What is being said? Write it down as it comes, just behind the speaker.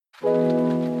Hello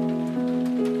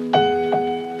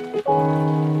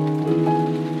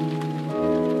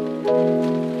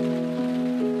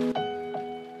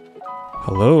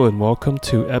and welcome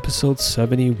to episode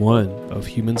 71 of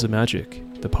Humans and Magic,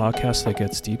 the podcast that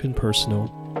gets deep and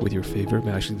personal with your favorite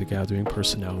Magic the Gathering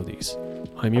personalities.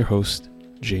 I'm your host,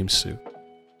 James Su.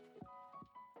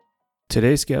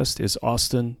 Today's guest is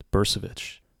Austin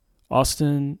Bursavich.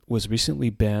 Austin was recently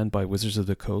banned by Wizards of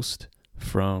the Coast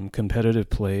from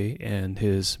competitive play and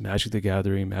his Magic the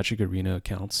Gathering Magic Arena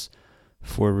accounts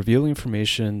for revealing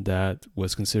information that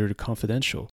was considered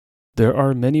confidential. There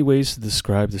are many ways to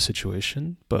describe the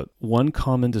situation, but one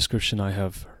common description I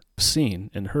have seen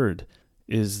and heard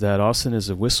is that Austin is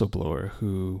a whistleblower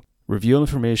who revealed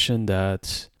information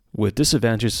that would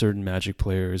disadvantage certain Magic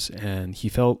players, and he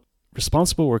felt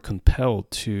responsible or compelled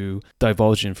to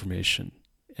divulge information.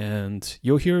 And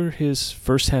you'll hear his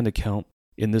firsthand account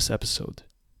in this episode.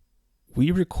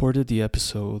 We recorded the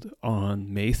episode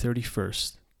on May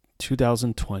 31st,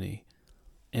 2020.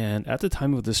 And at the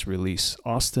time of this release,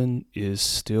 Austin is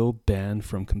still banned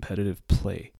from competitive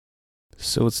play.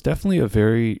 So it's definitely a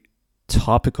very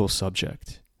topical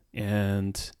subject.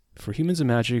 And for Humans and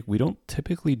Magic, we don't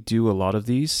typically do a lot of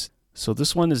these. So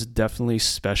this one is definitely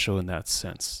special in that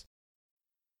sense.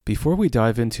 Before we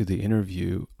dive into the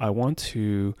interview, I want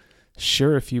to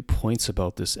share a few points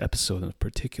about this episode in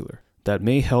particular that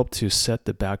may help to set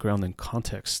the background and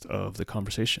context of the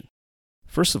conversation.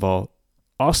 First of all,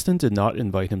 Austin did not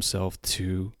invite himself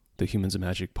to the Humans and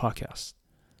Magic podcast.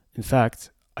 In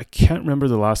fact, I can't remember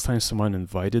the last time someone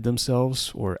invited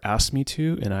themselves or asked me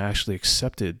to, and I actually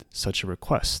accepted such a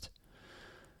request.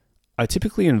 I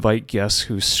typically invite guests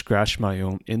who scratch my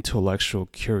own intellectual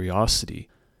curiosity.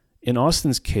 In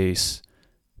Austin's case,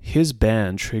 his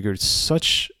ban triggered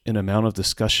such an amount of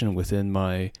discussion within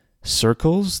my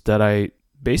circles that I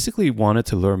basically wanted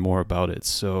to learn more about it.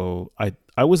 So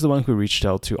I was the one who reached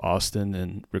out to Austin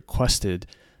and requested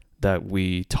that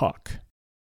we talk.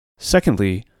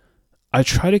 Secondly, I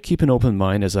try to keep an open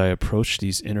mind as I approach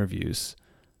these interviews.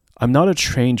 I'm not a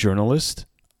trained journalist.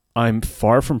 I'm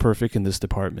far from perfect in this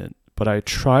department, but I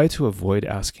try to avoid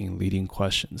asking leading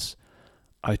questions.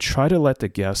 I try to let the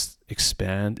guests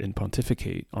expand and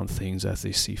pontificate on things as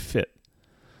they see fit.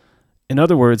 In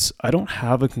other words, I don't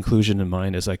have a conclusion in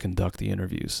mind as I conduct the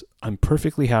interviews. I'm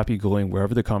perfectly happy going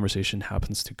wherever the conversation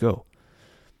happens to go.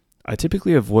 I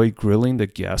typically avoid grilling the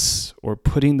guests or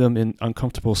putting them in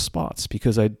uncomfortable spots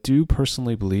because I do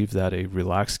personally believe that a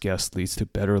relaxed guest leads to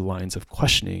better lines of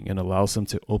questioning and allows them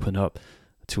to open up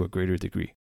to a greater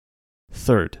degree.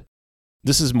 Third,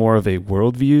 this is more of a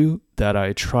worldview that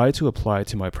I try to apply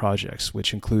to my projects,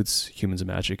 which includes Humans and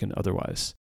Magic and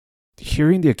otherwise.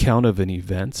 Hearing the account of an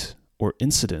event or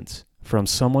incident from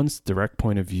someone's direct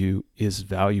point of view is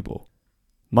valuable.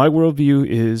 My worldview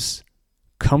is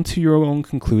come to your own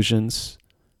conclusions,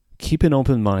 keep an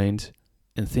open mind,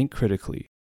 and think critically.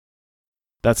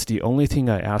 That's the only thing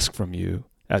I ask from you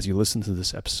as you listen to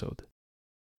this episode.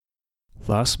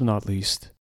 Last but not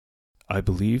least, I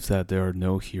believe that there are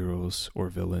no heroes or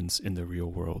villains in the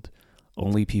real world,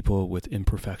 only people with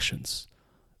imperfections.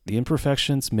 The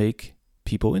imperfections make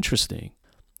people interesting,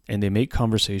 and they make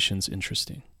conversations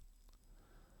interesting.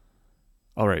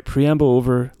 All right, preamble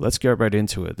over. Let's get right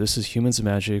into it. This is Humans and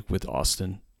Magic with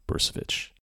Austin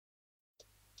Bursavich.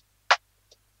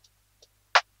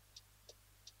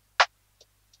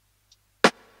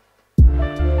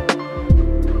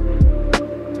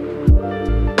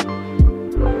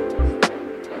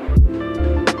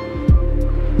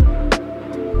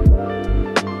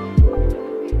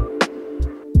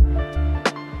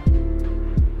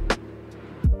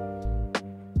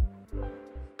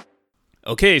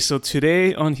 Okay, so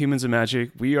today on Humans and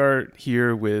Magic, we are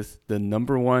here with the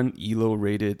number one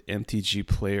ELO-rated MTG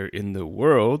player in the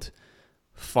world,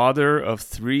 father of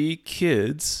 3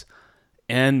 kids,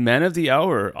 and man of the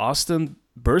hour, Austin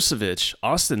Bursavich.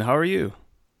 Austin, how are you?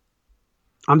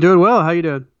 I'm doing well. How you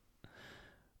doing?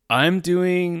 I'm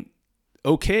doing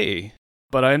okay,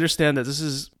 but I understand that this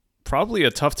is probably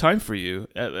a tough time for you,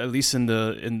 at least in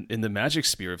the Magic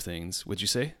sphere of things. Would you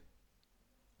say?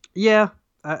 Yeah.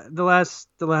 The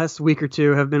last week or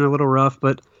two have been a little rough,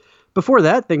 but before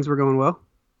that, things were going well.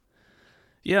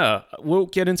 Yeah, we'll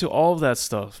get into all of that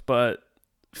stuff, but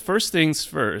first things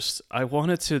first, I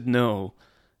wanted to know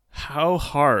how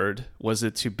hard was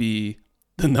it to be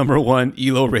the number one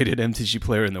ELO-rated MTG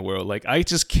player in the world? Like, I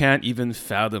just can't even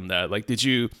fathom that. Like, did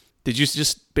you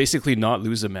just basically not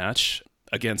lose a match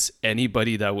against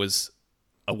anybody that was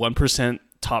a 1%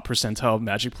 top percentile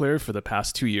Magic player for the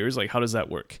past 2 years? Like, how does that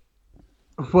work?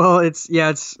 Well, it's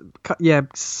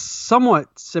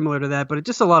somewhat similar to that, but it's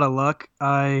just a lot of luck.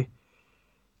 I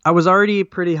was already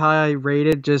pretty high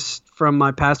rated just from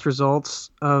my past results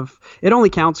of it only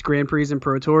counts Grand Prix and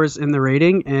Pro Tours in the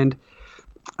rating, and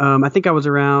I think I was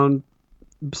around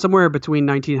somewhere between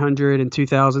 1900 and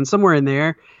 2000, somewhere in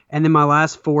there. And then my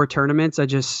last four tournaments,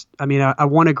 I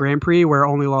won a Grand Prix where I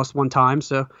only lost one time.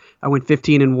 So I went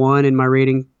 15-1 and my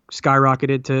rating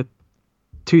skyrocketed to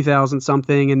 2000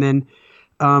 something. And then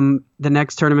the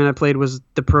next tournament I played was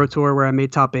the Pro Tour where I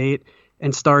made top eight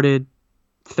and started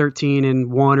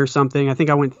 13-1 or something. I think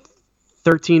I went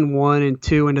 13-1 and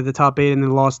 2 into the top eight and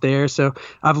then lost there. So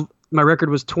my record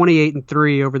was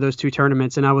 28-3 over those two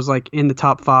tournaments, and I was like in the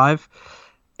top five.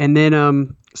 And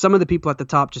then some of the people at the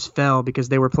top just fell because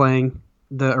they were playing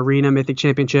the Arena Mythic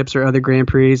Championships or other Grand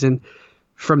Prix. And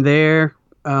from there,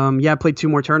 I played two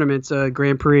more tournaments, a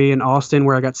Grand Prix in Austin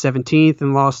where I got 17th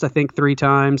and lost, I think, three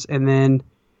times. And then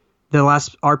the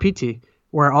last RPT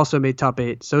where I also made top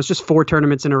eight. So it's just four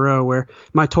tournaments in a row where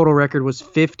my total record was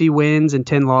 50 wins and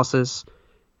 10 losses.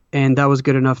 And that was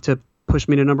good enough to push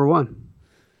me to number one.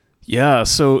 Yeah,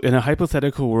 so in a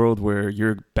hypothetical world where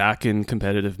you're back in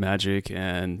competitive Magic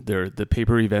and the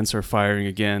paper events are firing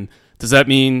again, does that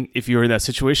mean if you were in that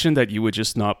situation that you would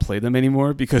just not play them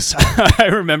anymore? Because I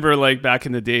remember like back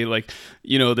in the day, like,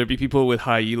 you know, there'd be people with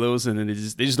high elos and then they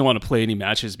just don't want to play any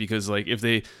matches because like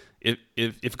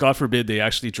if God forbid they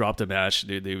actually dropped a match,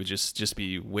 they would just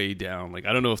be way down. Like,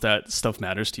 I don't know if that stuff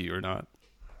matters to you or not.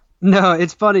 No,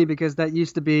 it's funny because that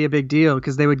used to be a big deal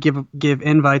because they would give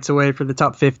invites away for the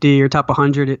top 50 or top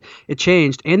 100. It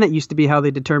changed, and that used to be how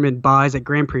they determined buys at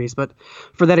Grand Prix. But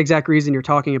for that exact reason you're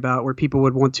talking about, where people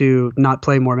would want to not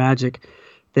play more Magic,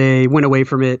 they went away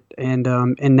from it and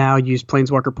now use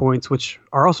Planeswalker points, which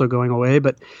are also going away.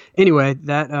 But anyway,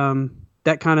 that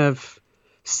kind of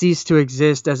ceased to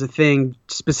exist as a thing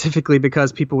specifically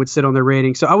because people would sit on their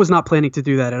rating. So I was not planning to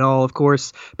do that at all, of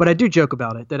course, but I do joke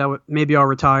about it that maybe I'll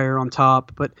retire on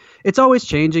top, but it's always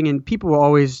changing and people will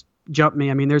always jump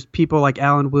me. I mean, there's people like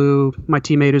Alan Wu, my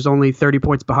teammate, who's only 30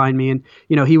 points behind me, and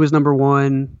you know, he was number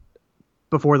one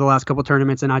before the last couple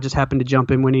tournaments and I just happened to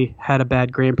jump him when he had a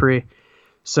bad Grand Prix.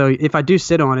 So if I do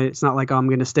sit on it, it's not like I'm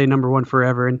going to stay number one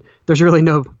forever, and there's really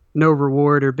no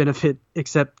reward or benefit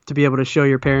except to be able to show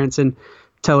your parents and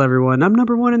tell everyone I'm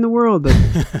number one in the world, but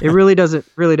it really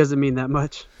doesn't mean that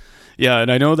much. Yeah,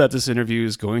 and I know that this interview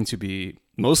is going to be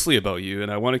mostly about you,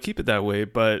 and I want to keep it that way.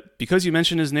 But because you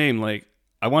mentioned his name, like,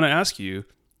 I want to ask you,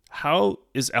 how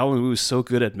is Alan Wu so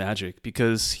good at Magic?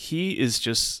 Because he is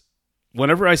just,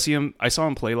 whenever I see him, I saw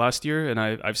him play last year, and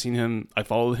I've seen him, I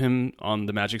followed him on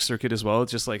the Magic circuit as well,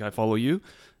 just like I follow you.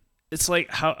 It's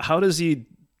like, how does he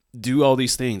do all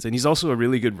these things? And he's also a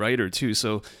really good writer too.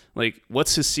 So, like,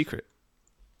 what's his secret?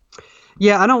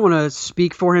 Yeah, I don't want to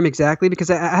speak for him exactly because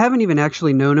I haven't even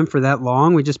actually known him for that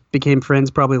long. We just became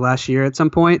friends probably last year at some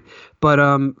point. But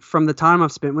from the time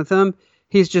I've spent with him,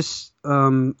 he's just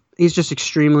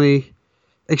extremely,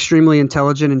 extremely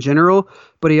intelligent in general.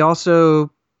 But he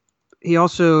also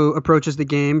approaches the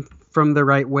game from the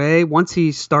right way. Once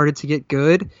he started to get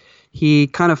good, he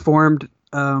kind of formed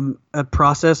a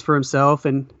process for himself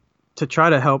and to try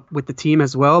to help with the team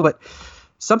as well. But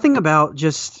something about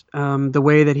just the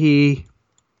way that he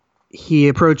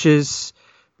approaches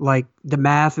like the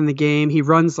math in the game. He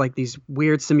runs like these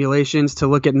weird simulations to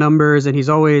look at numbers, and he's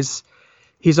always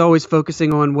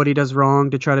focusing on what he does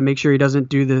wrong to try to make sure he doesn't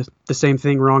do the same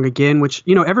thing wrong again, which,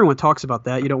 you know, everyone talks about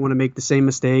that. You don't want to make the same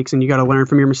mistakes and you got to learn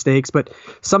from your mistakes, but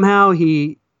somehow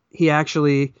he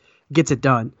actually gets it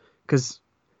done, because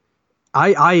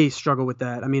I struggle with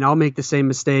that. I mean, I'll make the same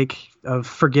mistake of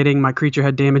forgetting my creature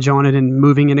had damage on it and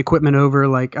moving an equipment over.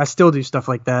 Like, I still do stuff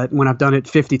like that when I've done it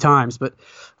 50 times. But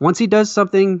once he does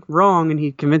something wrong and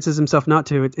he convinces himself not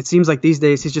to, it seems like these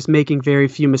days he's just making very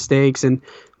few mistakes. And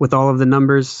with all of the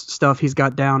numbers stuff he's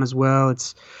got down as well,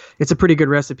 it's a pretty good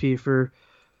recipe for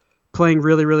playing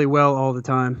really, really well all the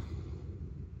time.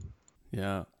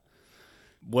 Yeah.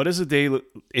 What does a day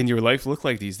in your life look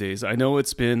like these days? I know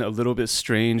it's been a little bit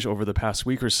strange over the past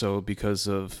week or so because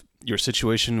of your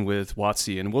situation with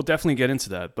WotC, and we'll definitely get into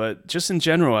that. But just in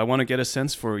general, I want to get a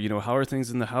sense for, you know, how are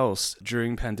things in the house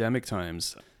during pandemic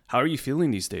times? How are you feeling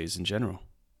these days in general?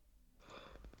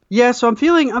 Yeah, so I'm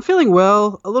feeling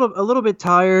well, a little bit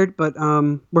tired, but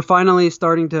we're finally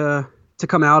starting to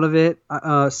come out of it.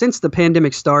 Since the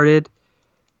pandemic started,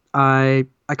 I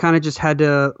kind of just had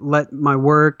to let my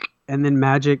work and then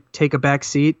Magic take a back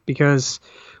seat because,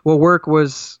 well, work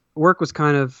was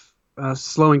kind of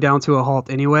slowing down to a halt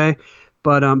anyway.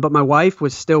 But my wife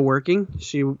was still working.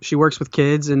 She works with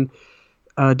kids and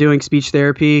doing speech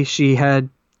therapy. She had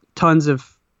tons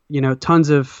of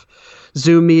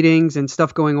Zoom meetings and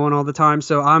stuff going on all the time.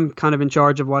 So I'm kind of in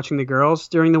charge of watching the girls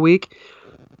during the week,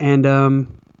 and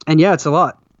yeah, it's a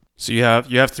lot. So you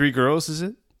have three girls, is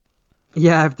it?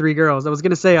 Yeah, I have three girls. I was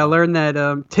gonna say I learned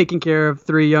that taking care of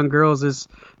three young girls is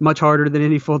much harder than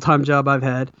any full-time job I've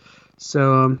had.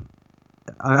 So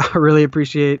I really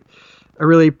appreciate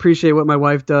what my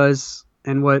wife does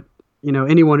and what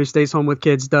anyone who stays home with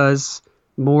kids does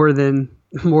more than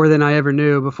I ever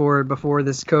knew before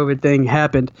this COVID thing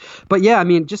happened. But yeah, I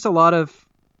mean, just a lot of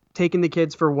taking the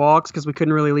kids for walks because we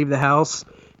couldn't really leave the house,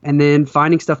 and then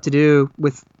finding stuff to do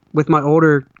with my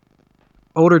older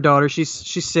daughter. She's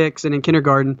 6 and in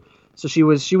kindergarten, so she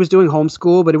was doing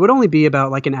homeschool, but it would only be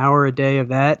about like an hour a day of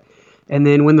that. And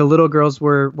then when the little girls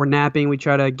were napping, we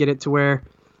try to get it to where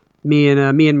me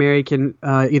and Mary can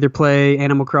either play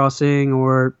Animal Crossing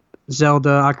or Zelda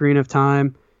Ocarina of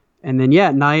Time. And then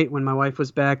at night when my wife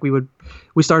was back, we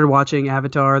started watching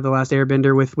Avatar: The Last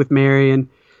Airbender with Mary, and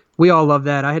we all loved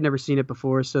that. I had never seen it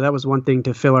before, so that was one thing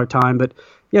to fill our time. But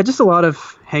yeah, just a lot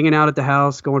of hanging out at the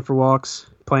house, going for walks,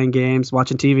 playing games,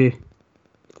 watching TV.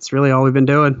 That's really all we've been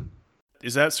doing.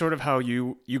 Is that sort of how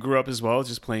you grew up as well,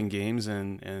 just playing games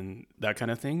and that kind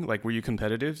of thing? Like, were you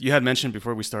competitive? You had mentioned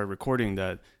before we started recording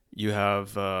that you have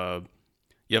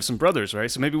some brothers, right?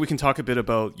 So maybe we can talk a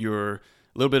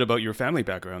little bit about your family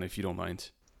background, if you don't mind.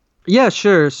 Yeah,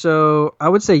 sure. So I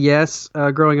would say yes.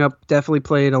 Growing up, definitely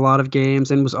played a lot of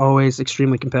games and was always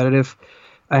extremely competitive.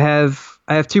 I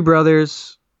have two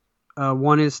brothers.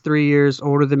 One is 3 years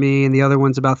older than me, and the other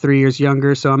one's about 3 years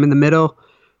younger. So I'm in the middle.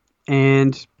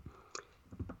 And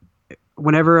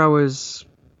whenever I was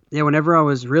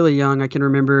really young, I can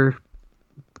remember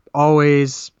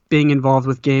always being involved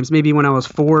with games. Maybe when I was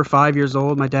 4 or 5 years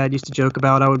old, my dad used to joke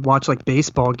about I would watch like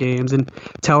baseball games and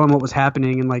tell him what was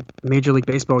happening in like Major League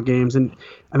Baseball games. And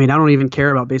I mean, I don't even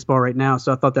care about baseball right now,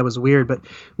 so I thought that was weird. But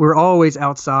we're always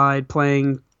outside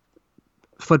playing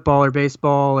football or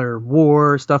baseball or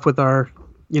war stuff with our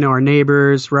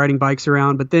neighbors, riding bikes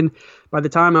around. But then by the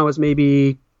time I was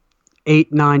maybe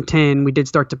 8, 9, 10, we did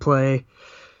start to play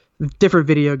different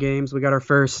video games. We got our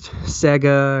first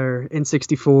Sega or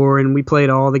N64, and we played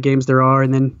all the games there are.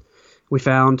 And then we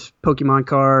found Pokemon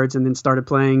cards, and then started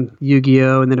playing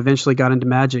Yu-Gi-Oh, and then eventually got into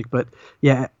Magic. But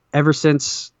yeah, ever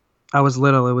since I was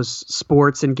little, it was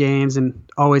sports and games and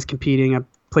always competing. I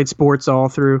played sports all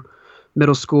through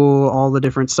middle school, all the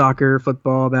different soccer,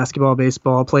 football, basketball,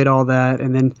 baseball, played all that.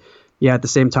 And then, at the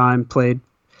same time, played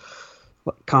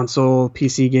console,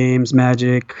 PC games,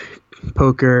 Magic,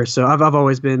 poker. So I've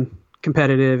always been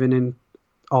competitive and in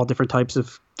all different types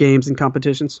of games and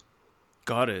competitions.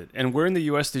 Got it. And where in the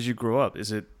U.S. did you grow up?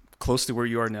 Is it close to where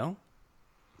you are now?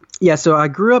 Yeah, so I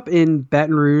grew up in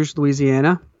Baton Rouge,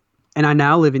 Louisiana, and I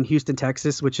now live in Houston,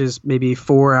 Texas, which is maybe a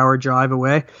 4-hour drive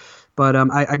away. But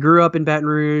I grew up in Baton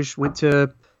Rouge, went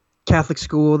to Catholic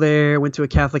school there, went to a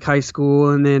Catholic high school,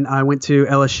 and then I went to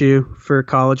LSU for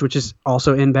college, which is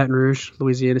also in Baton Rouge,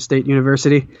 Louisiana State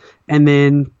University. And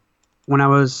then when I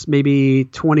was maybe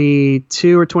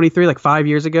 22 or 23, like 5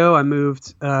 years ago, I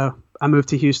moved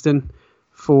to Houston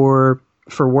for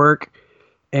work,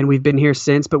 and we've been here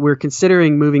since. But we're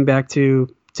considering moving back to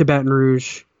Baton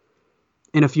Rouge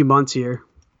in a few months here,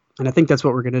 and I think that's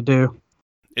what we're going to do.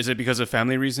 Is it because of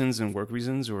family reasons and work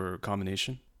reasons, or a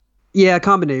combination? Yeah, a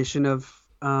combination of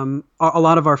a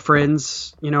lot of our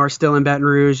friends, are still in Baton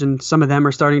Rouge, and some of them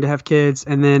are starting to have kids.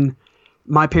 And then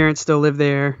my parents still live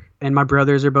there, and my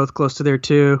brothers are both close to there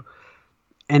too.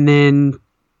 And then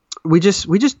we just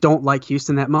don't like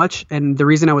Houston that much. And the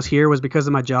reason I was here was because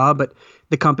of my job, but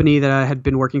the company that I had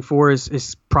been working for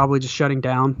is probably just shutting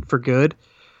down for good.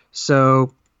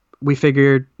 So we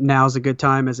figured now's a good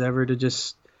time as ever to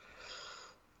just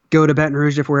go to Baton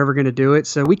Rouge if we're ever going to do it.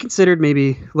 So we considered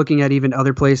maybe looking at even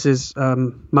other places.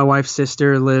 My wife's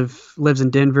sister lives in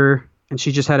Denver, and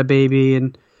she just had a baby,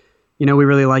 and we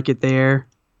really like it there.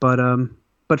 But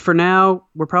for now,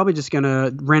 we're probably just going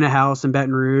to rent a house in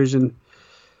Baton Rouge and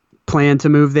plan to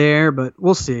move there, but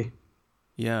we'll see.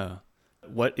 Yeah.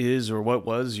 What is or what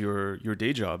was your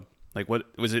day job? Like, what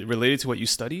was it related to what you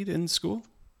studied in school?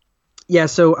 Yeah,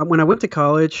 so when I went to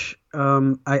college,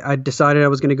 I decided I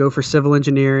was going to go for civil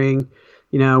engineering.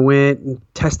 I went and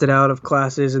tested out of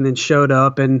classes and then showed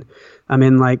up, and I'm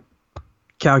in like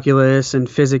calculus and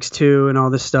physics 2 and all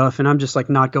this stuff, and I'm just like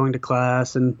not going to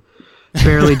class and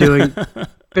barely doing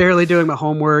my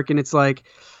homework. And it's like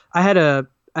I had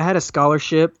a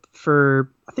scholarship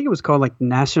for, I think it was called like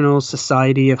National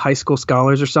Society of High School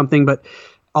Scholars or something, but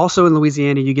also in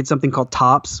Louisiana, you get something called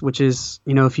TOPS, which is,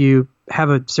 if you have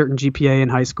a certain GPA in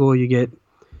high school, you get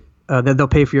that they'll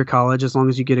pay for your college as long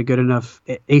as you get a good enough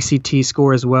ACT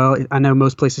score as well. I know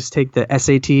most places take the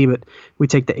SAT, but we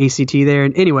take the ACT there.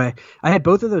 And anyway, I had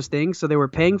both of those things, so they were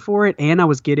paying for it, and I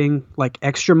was getting like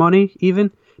extra money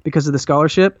even because of the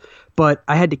scholarship. But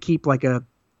I had to keep like a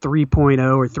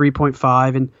 3.0 or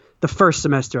 3.5, and the first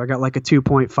semester I got like a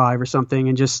 2.5 or something,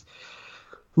 and just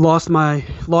lost my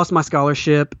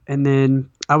scholarship. And then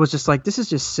I was just like, this is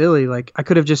just silly. Like I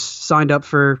could have just signed up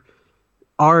for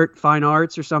fine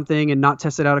arts or something and not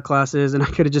tested out of classes, and I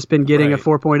could have just been getting a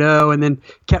 4.0 and then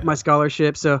kept my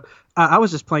scholarship. So I was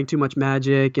just playing too much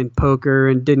Magic and poker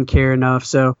and didn't care enough.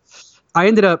 So I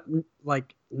ended up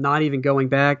like not even going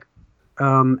back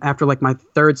after like my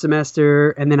third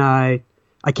semester, and then I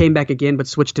came back again but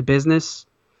switched to business.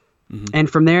 And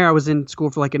from there I was in school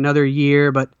for like another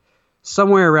year, but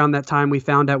somewhere around that time we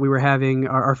found out we were having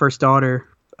our first daughter,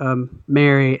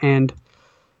 Mary, and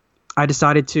I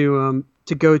decided to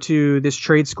go to this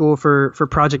trade school for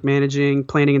project managing,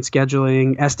 planning and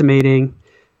scheduling, estimating,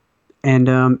 and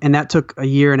that took a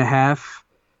year and a half.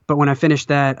 But when I finished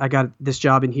that, I got this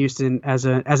job in Houston as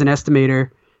an estimator,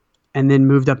 and then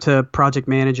moved up to project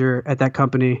manager at that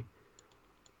company.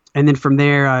 And then from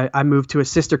there, I moved to a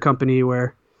sister company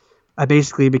where I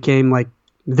basically became like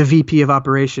the VP of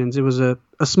operations. It was a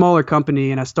smaller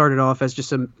company, and I started off as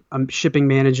just a shipping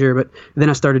manager, but then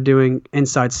I started doing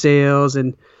inside sales,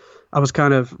 and I was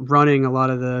kind of running a lot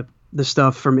of the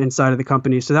stuff from inside of the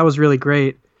company. So that was really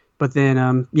great. But then,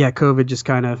 COVID just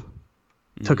kind of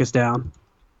took us down.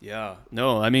 Yeah,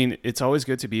 no, I mean, it's always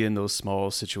good to be in those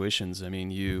small situations. I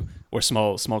mean,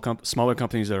 smaller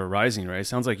companies that are rising, right? It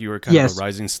sounds like you were kind of a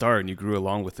rising star and you grew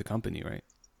along with the company, right?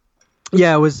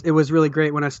 Yeah, it was really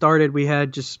great. When I started, we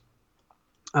had just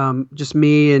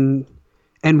me and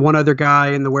one other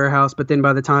guy in the warehouse. But then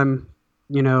by the time,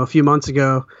 a few months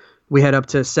ago, we had up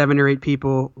to 7 or 8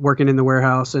 people working in the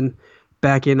warehouse. And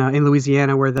back in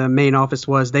Louisiana, where the main office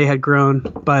was, they had grown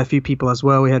by a few people as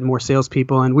well. We had more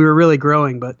salespeople, and we were really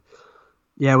growing. But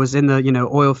yeah, it was in the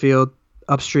oil field,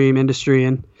 upstream industry,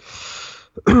 and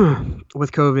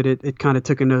with COVID, it kind of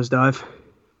took a nosedive.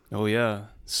 Oh yeah.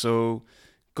 So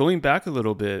going back a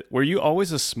little bit, were you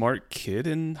always a smart kid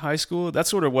in high school? That's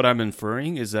sort of what I'm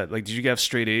inferring. Is that like, did you have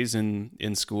straight A's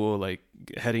in school, like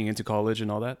heading into college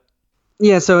and all that?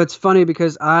 Yeah, so it's funny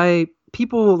because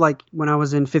people like when I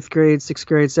was in 5th grade, 6th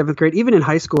grade, 7th grade, even in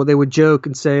high school, they would joke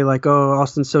and say like, oh,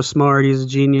 Austin's so smart, he's a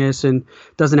genius and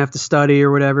doesn't have to study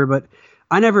or whatever. But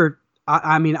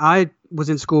I was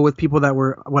in school with people that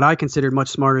were what I considered much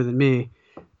smarter than me.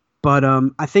 But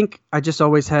I think I just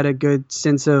always had a good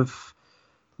sense of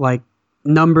like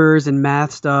numbers and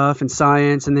math stuff and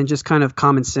science, and then just kind of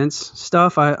common sense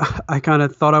stuff. I kind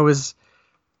of thought I was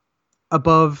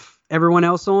above everyone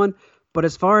else on. But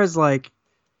as far as like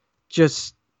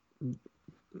just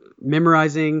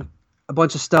memorizing a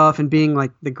bunch of stuff and being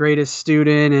like the greatest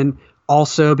student, and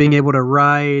also being able to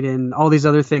write and all these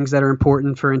other things that are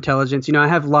important for intelligence, I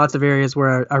have lots of areas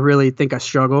where I really think I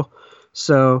struggle.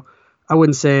 So I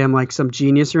wouldn't say I'm like some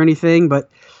genius or anything, but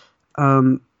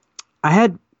I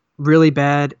had really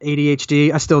bad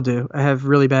ADHD. I still do. I have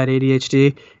really bad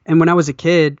ADHD. And when I was a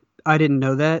kid, I didn't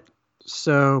know that.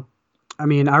 So I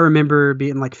remember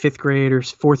being like 5th grade or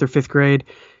 4th or 5th grade.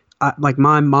 Like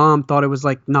my mom thought it was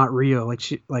like not real.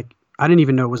 Like I didn't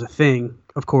even know it was a thing,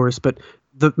 of course. But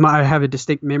I have a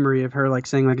distinct memory of her like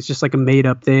saying like it's just like a made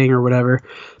up thing or whatever.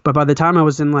 But by the time I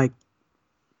was in like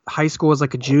high school as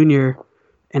like a junior,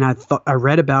 and I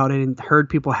read about it and heard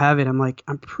people have it, I'm like,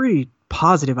 I'm pretty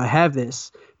positive I have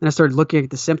this. And I started looking at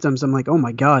the symptoms. I'm like, oh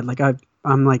my God, like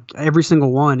I'm like every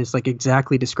single one is like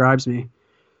exactly describes me.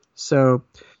 So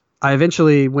I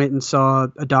eventually went and saw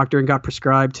a doctor and got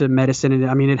prescribed to medicine.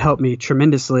 And it helped me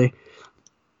tremendously.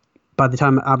 By the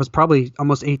time I was probably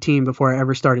almost 18 before I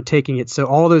ever started taking it. So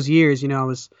all those years,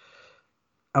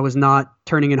 I was not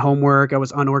turning in homework. I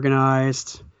was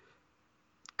unorganized,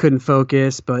 couldn't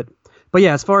focus. But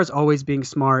yeah, as far as always being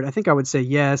smart, I think I would say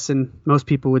yes. And most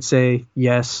people would say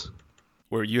yes.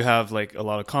 Where you have like a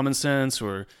lot of common sense,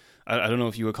 or I don't know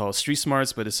if you would call it street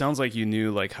smarts, but it sounds like you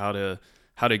knew like how to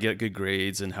get good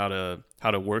grades and how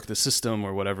to work the system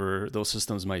or whatever those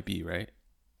systems might be, right?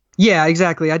 Yeah,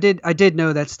 exactly. I did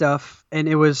know that stuff, and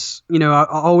it was,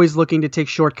 always looking to take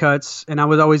shortcuts, and I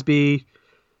would always be,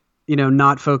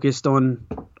 not focused on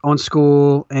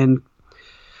school and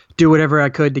do whatever I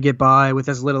could to get by with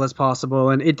as little as possible.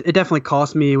 And it definitely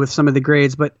cost me with some of the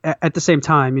grades, but at the same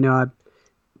time, I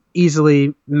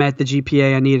easily met the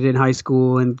GPA I needed in high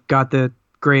school and got the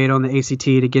grade on the ACT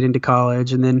to get into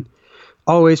college, and then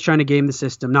always trying to game the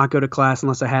system, not go to class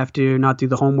unless I have to, not do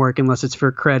the homework unless it's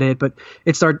for credit. But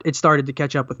it started to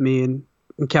catch up with me, and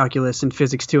in calculus and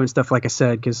physics too and stuff, like I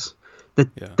said, because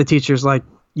Yeah. the teacher's like,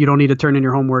 you don't need to turn in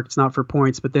your homework. It's not for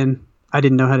points. But then I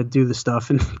didn't know how to do the stuff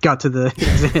and got to the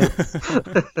exams.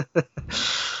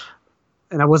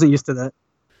 And I wasn't used to that.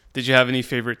 Did you have any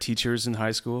favorite teachers in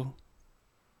high school?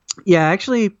 Yeah,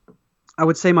 actually, I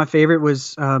would say my favorite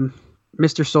was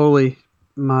Mr. Soley,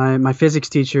 my physics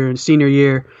teacher in senior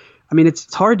year. I mean,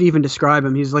 it's hard to even describe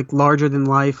him. He's like larger than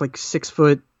life, like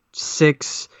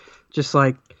 6'6", just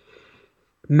like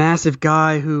massive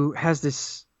guy who has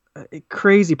this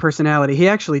crazy personality. He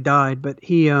actually died, but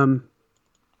he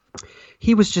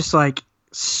was just like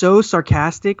so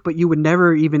sarcastic, but you would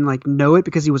never even like know it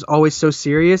because he was always so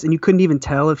serious, and you couldn't even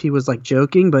tell if he was like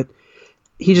joking. But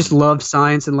he just loved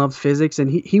science and loved physics, and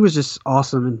he was just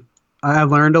awesome. And I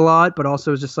learned a lot, but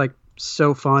also it was just like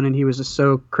so fun, and he was just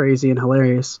so crazy and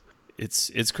hilarious.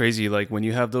 It's crazy. Like when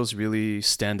you have those really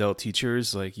standout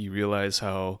teachers, like you realize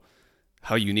how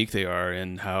unique they are,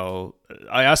 and how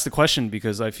I asked the question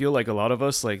because I feel like a lot of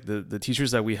us, like the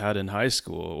teachers that we had in high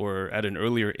school or at an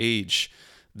earlier age,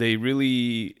 they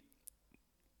really,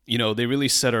 they really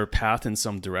set our path in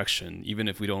some direction, even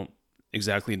if we don't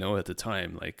exactly know at the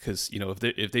time. Like, because,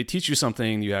 if they teach you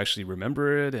something, you actually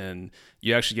remember it and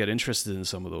you actually get interested in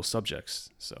some of those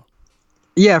subjects. So.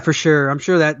 Yeah, for sure. I'm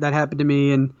sure that happened to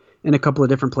me in a couple of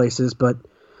different places. But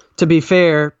to be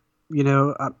fair,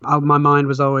 my mind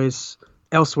was always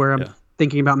elsewhere. I'm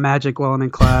thinking about Magic while I'm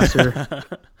in class, or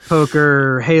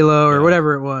poker, or Halo, or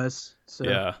whatever it was. So.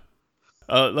 Yeah.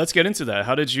 Let's get into that.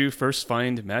 How did you first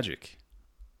find Magic?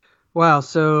 Wow.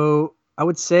 So I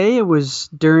would say it was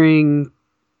during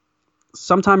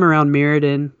sometime around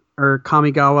Mirrodin or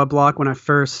Kamigawa block when I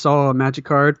first saw a Magic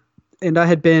card. And I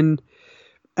had been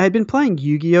playing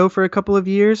Yu-Gi-Oh for a couple of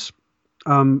years.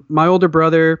 My older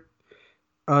brother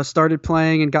started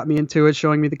playing and got me into it,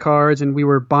 showing me the cards, and we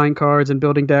were buying cards and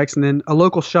building decks. And then a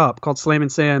local shop called Slam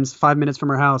and Sam's, 5 minutes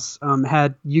from our house,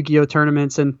 had Yu-Gi-Oh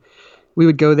tournaments, and we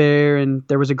would go there, and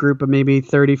there was a group of maybe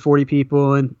 30, 40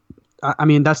 people. And I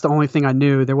mean, that's the only thing I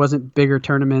knew. There wasn't bigger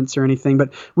tournaments or anything,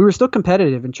 but we were still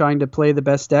competitive and trying to play the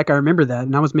best deck. I remember that.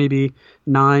 And I was maybe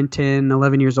 9, 10,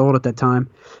 11 years old at that time.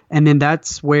 And then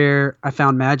that's where I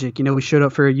found Magic. We showed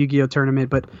up for a Yu-Gi-Oh tournament,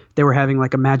 but they were having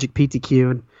like a Magic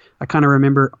PTQ. And I kind of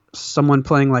remember someone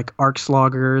playing like Arc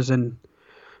Sloggers and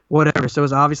whatever. So it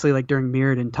was obviously like during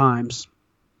Mirrodin times.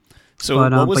 So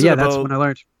that's when I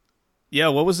learned. Yeah,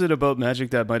 what was it about Magic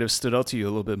that might have stood out to you a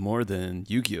little bit more than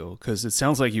Yu-Gi-Oh? Because it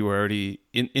sounds like you were already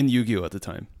in Yu-Gi-Oh at the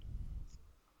time.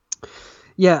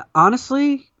 Yeah,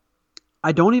 honestly,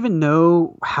 I don't even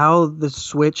know how the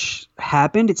switch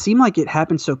happened. It seemed like it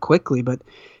happened so quickly, but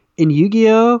in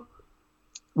Yu-Gi-Oh,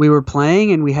 we were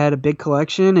playing and we had a big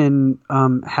collection and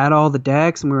had all the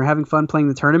decks, and we were having fun playing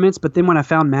the tournaments. But then when I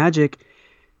found Magic,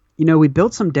 we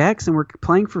built some decks and we're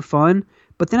playing for fun.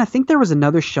 But then I think there was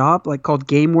another shop like called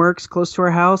GameWorks close to our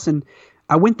house, and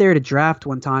I went there to draft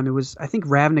one time. It was, I think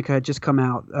Ravnica had just come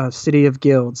out, City of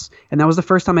Guilds, and that was the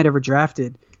first time I'd ever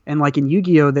drafted. And like in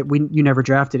Yu-Gi-Oh, you never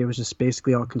drafted. It was just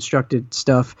basically all constructed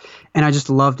stuff, and I just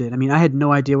loved it. I mean, I had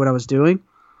no idea what I was doing,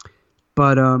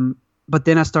 but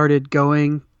then I started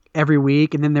going every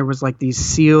week, and then there was like these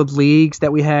sealed leagues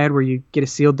that we had where you get a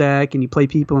sealed deck and you play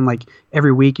people, and like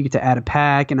every week you get to add a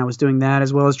pack, and I was doing that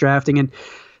as well as drafting. And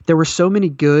there were so many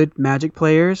good Magic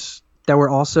players that were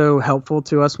also helpful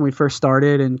to us when we first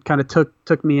started, and kind of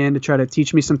took me in to try to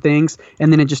teach me some things.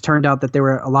 And then it just turned out that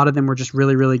a lot of them were just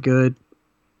really, really good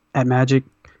at Magic,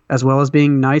 as well as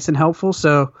being nice and helpful.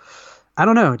 So I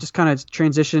don't know, it just kind of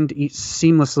transitioned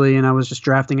seamlessly, and I was just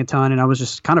drafting a ton, and I was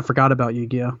just kind of forgot about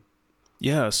Yu-Gi-Oh.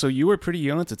 Yeah, so you were pretty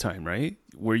young at the time, right?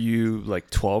 Were you like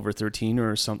 12 or 13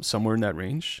 or somewhere in that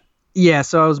range? Yeah,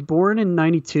 so I was born in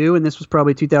 92, and this was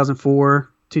probably 2004.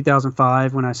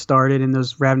 2005 when I started, and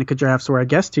those Ravnica drafts were, I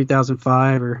guess,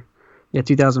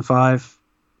 2005.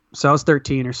 So I was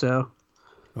 13 or so.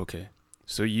 Okay.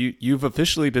 So you've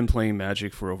officially been playing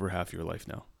Magic for over half your life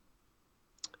now.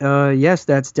 Yes,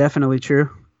 that's definitely true.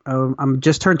 I'm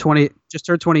just turned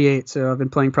 28, so I've been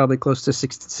playing probably close to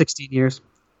 16 years.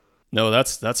 No,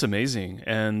 that's amazing.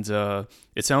 And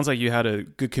it sounds like you had a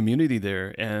good community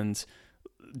there. And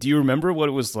do you remember what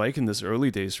it was like in this early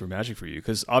days for Magic for you?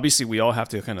 Because obviously we all have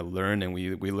to kind of learn, and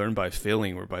we learn by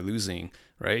failing or by losing,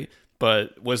 right?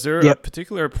 But was there a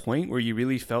particular point where you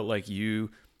really felt like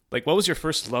what was your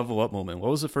first level up moment?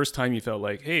 What was the first time you felt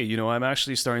like, hey, I'm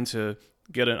actually starting to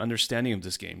get an understanding of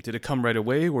this game? Did it come right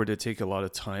away, or did it take a lot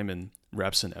of time and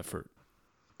reps and effort?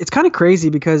 It's kind of crazy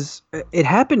because it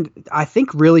happened, I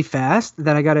think, really fast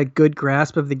that I got a good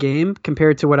grasp of the game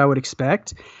compared to what I would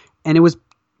expect. And it was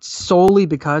solely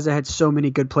because I had so many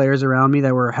good players around me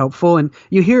that were helpful. And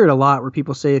you hear it a lot where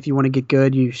people say if you want to get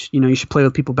good, you should play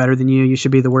with people better than you. You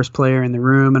should be the worst player in the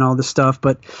room and all this stuff.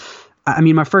 But I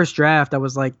mean, my first draft, I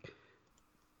was like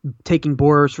taking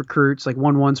Boros recruits, like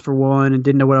 1/1s for one, and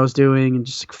didn't know what I was doing, and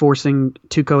just forcing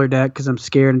 2-color deck because I'm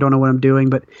scared and don't know what I'm doing.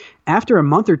 But after a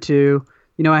month or two,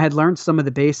 I had learned some of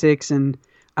the basics, and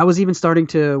I was even starting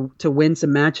to win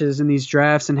some matches in these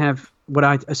drafts and have what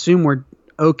I assume were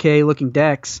okay looking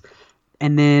decks.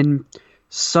 And then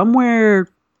somewhere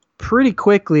pretty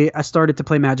quickly, I started to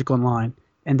play Magic Online,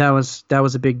 and that was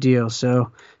a big deal.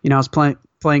 So I was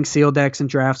playing sealed decks and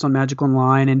drafts on Magic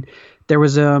Online, and there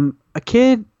was a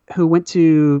kid who went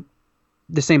to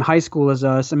the same high school as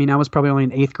us. I mean, I was probably only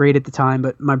in 8th grade at the time,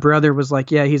 but my brother was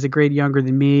like, yeah, he's a grade younger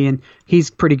than me, and he's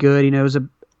pretty good.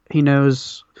 He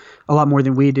knows a lot more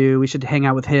than we do. We should hang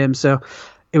out with him. So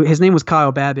his name was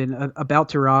Kyle Babin, about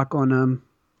to rock on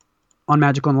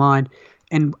Magic Online.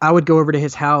 And I would go over to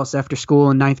his house after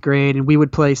school in 9th grade, and we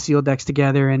would play sealed decks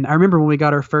together. And I remember when we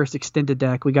got our first extended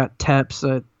deck, we got Teps,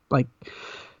 like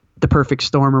the Perfect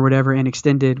Storm or whatever, and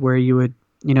extended, where you would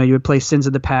play Sins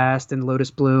of the Past and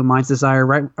Lotus Bloom, Mind's Desire,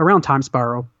 right around Time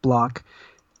Spiral block.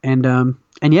 And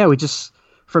yeah, we just,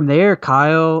 from there,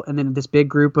 Kyle, and then this big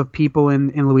group of people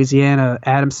in Louisiana,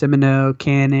 Adam Semino,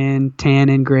 Cannon,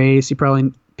 Tannen, Grace.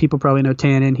 People probably know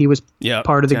Tannen. He was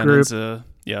part of the group.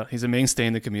 He's a mainstay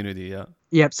in the community. Yeah.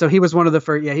 Yep. So he was one of the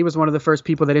first. Yeah, he was one of the first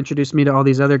people that introduced me to all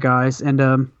these other guys.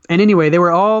 And anyway, they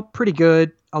were all pretty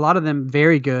good. A lot of them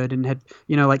very good, and had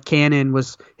like Cannon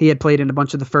he had played in a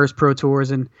bunch of the first Pro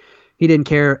Tours, and he didn't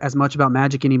care as much about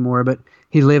Magic anymore. But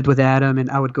he lived with Adam, and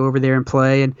I would go over there and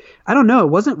play. And I don't know, it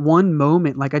wasn't one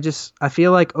moment. Like I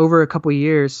feel like over a couple of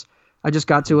years, I just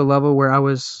got to a level where I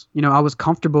was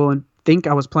comfortable and think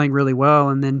I was playing really well,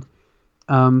 and then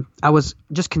I was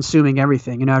just consuming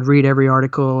everything. I'd read every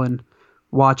article and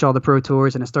watch all the Pro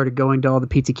Tours, and I started going to all the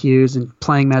PTQs and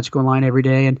playing Magic Online every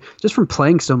day. And just from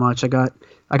playing so much, I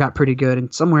got pretty good.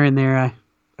 And somewhere in there,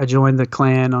 I joined the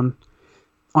clan on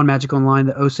Magic Online.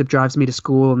 The OSIP drives me to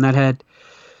school, and that had,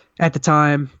 at the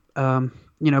time,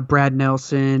 Brad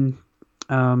Nelson,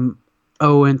 Owen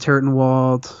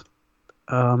Turtenwald,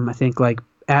 I think like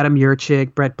Adam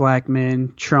Yurchik, Brett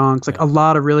Blackman, Trunks, like a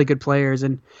lot of really good players.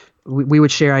 And we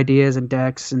would share ideas and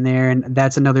decks in there. And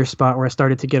that's another spot where I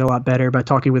started to get a lot better by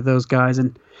talking with those guys.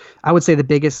 And I would say the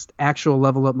biggest actual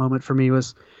level up moment for me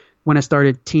was when I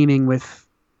started teaming with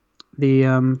the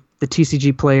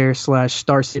TCG player /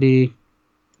 Star City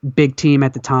big team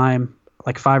at the time,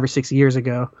 like 5 or 6 years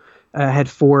ago. I had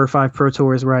 4 or 5 Pro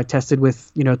Tours where I tested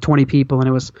with 20 people, and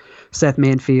it was Seth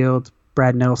Manfield,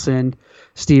 Brad Nelson,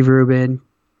 Steve Rubin,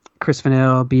 Chris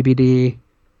Fennell, BBD.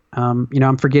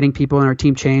 I'm forgetting people in our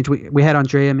team change. We had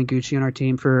Andrea Mengucci on our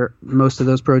team for most of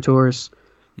those Pro Tours.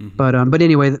 Mm-hmm. But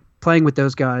anyway, playing with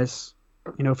those guys,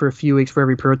 for a few weeks for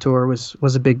every Pro Tour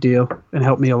was a big deal and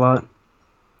helped me a lot.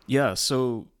 Yeah.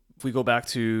 So if we go back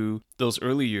to those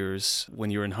early years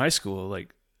when you were in high school,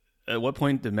 like at what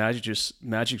point did Magic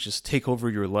just take over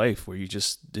your life where you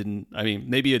just didn't, I mean,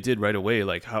 maybe it did right away.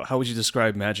 Like how would you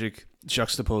describe Magic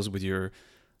juxtaposed with your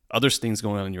other things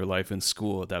going on in your life in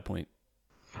school at that point?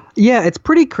 Yeah, it's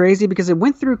pretty crazy because it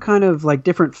went through kind of like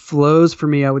different flows for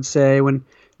me, I would say. When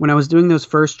I was doing those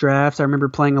first drafts, I remember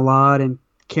playing a lot and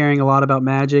caring a lot about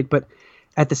Magic, but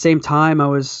at the same time, I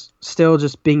was still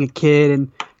just being a kid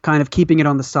and kind of keeping it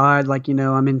on the side. Like,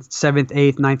 I'm in 7th,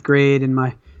 8th, 9th grade, and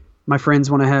my friends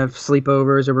want to have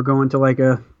sleepovers, or we're going to like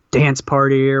a dance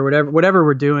party or whatever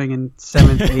we're doing in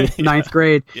 7th, 8th, 9th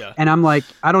grade. Yeah. And I'm like,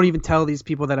 I don't even tell these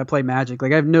people that I play Magic.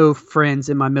 Like, I have no friends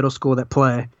in my middle school that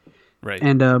play. Right.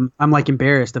 And I'm like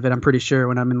embarrassed of it, I'm pretty sure,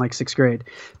 when I'm in like 6th grade.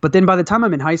 But then by the time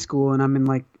I'm in high school and I'm in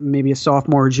like maybe a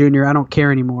sophomore or junior, I don't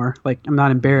care anymore. Like, I'm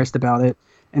not embarrassed about it.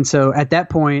 And so at that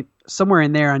point, somewhere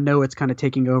in there, I know it's kind of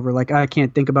taking over. Like, I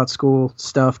can't think about school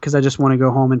stuff because I just want to go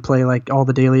home and play like all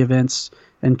the daily events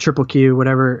and triple Q,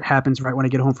 whatever happens right when I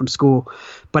get home from school.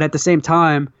 But at the same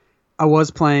time, I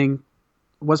was playing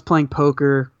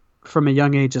poker from a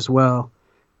young age as well.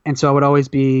 And so I would always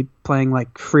be playing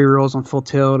like free rolls on Full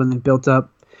Tilt, and then built up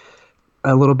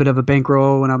a little bit of a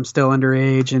bankroll when I'm still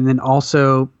underage, and then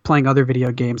also playing other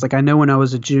video games. Like, I know when I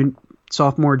was a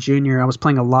sophomore, junior, I was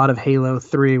playing a lot of Halo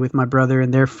 3 with my brother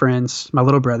and their friends, my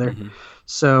little brother. Mm-hmm.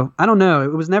 So I don't know.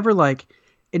 It was never like,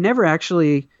 it never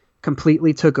actually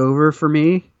completely took over for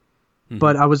me, mm-hmm.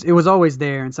 but it was always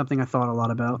there and something I thought a lot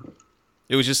about.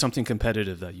 It was just something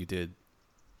competitive that you did.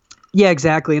 Yeah,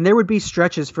 exactly. And there would be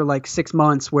stretches for like 6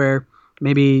 months where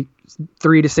maybe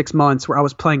 3 to 6 months where I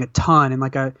was playing a ton, and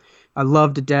like I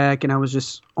loved the deck, and I was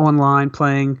just online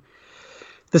playing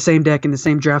the same deck in the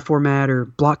same draft format or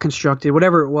block constructed,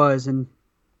 whatever it was. And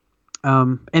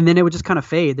then it would just kind of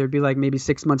fade. There'd be like maybe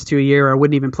 6 months to a year, or I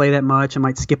wouldn't even play that much. I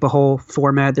might skip a whole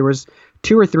format. There was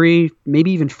 2 or 3,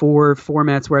 maybe even 4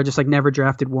 formats where I just like never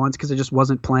drafted once because I just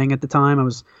wasn't playing at the time. I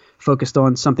was focused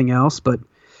on something else. But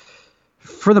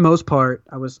for the most part,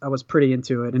 I was pretty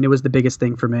into it, and it was the biggest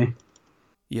thing for me.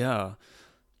 Yeah.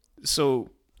 So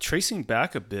tracing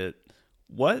back a bit,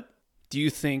 what do you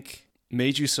think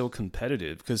made you so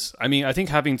competitive? Because I mean, I think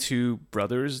having 2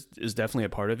 brothers is definitely a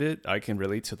part of it. I can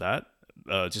relate to that,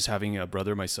 just having a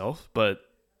brother myself. But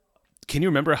can you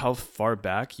remember how far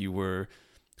back you were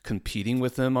competing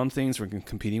with them on things, or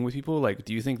competing with people? Like,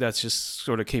 do you think that's just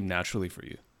sort of came naturally for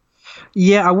you?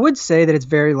 Yeah, I would say that it's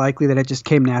very likely that it just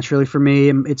came naturally for me.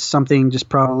 It's something just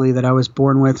probably that I was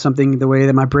born with, something the way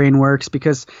that my brain works.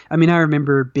 Because, I mean, I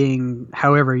remember being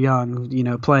however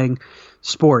young, playing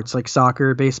sports like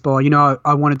soccer, baseball.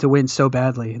 I wanted to win so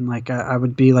badly. And, like, I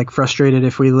would be, like, frustrated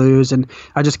if we lose. And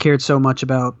I just cared so much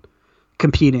about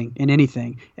competing in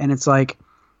anything. And it's like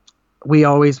we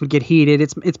always would get heated.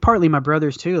 It's partly my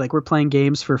brothers, too. Like, we're playing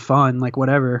games for fun, like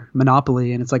whatever,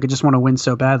 Monopoly. And it's like I just want to win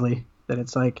so badly that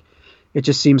it's like – it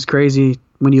just seems crazy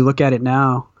when you look at it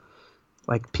now,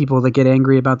 like people that get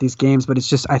angry about these games. But it's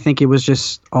just, I think it was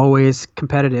just always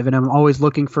competitive, and I'm always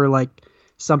looking for like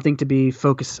something to be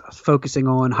focusing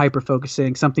on, hyper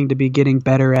focusing, something to be getting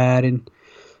better at, and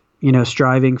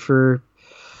striving for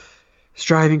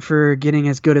getting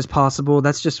as good as possible.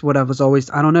 That's just what I was always.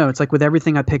 I don't know. It's like with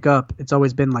everything I pick up, it's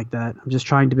always been like that. I'm just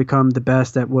trying to become the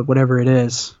best at whatever it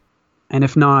is, and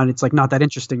if not, it's like not that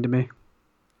interesting to me.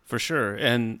 For sure.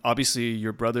 And obviously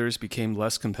your brothers became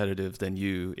less competitive than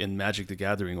you in Magic the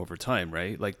Gathering over time,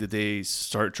 right? Like, did they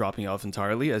start dropping off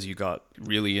entirely as you got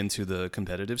really into the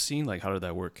competitive scene? Like, how did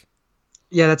that work?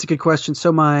 Yeah, that's a good question.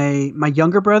 So my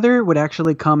younger brother would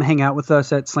actually come hang out with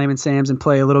us at Slam and Sam's and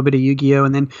play a little bit of Yu-Gi-Oh!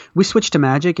 And then we switched to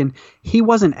Magic, and he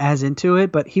wasn't as into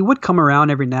it, but he would come around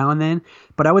every now and then.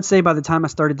 But I would say by the time I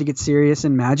started to get serious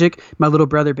in Magic, my little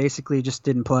brother basically just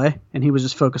didn't play, and he was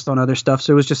just focused on other stuff.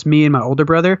 So it was just me and my older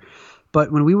brother.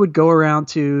 But when we would go around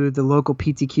to the local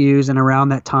PTQs and around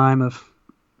that time of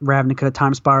Ravnica,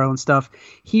 Time Spiral and stuff,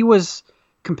 he was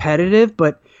competitive,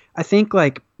 but I think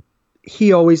like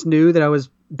he always knew that I was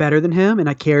better than him and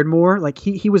I cared more. Like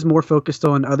he was more focused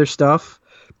on other stuff,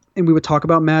 and we would talk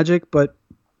about Magic, but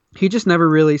he just never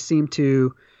really seemed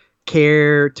to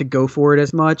care to go for it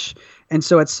as much. And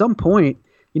so at some point,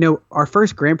 our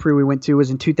first Grand Prix we went to was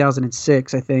in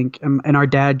 2006, I think, and our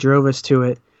dad drove us to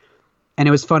it. And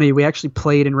it was funny. We actually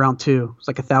played in round 2. It was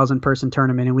like 1,000-person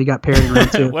tournament, and we got paired in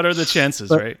round 2. What are the chances,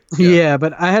 but, right? Yeah,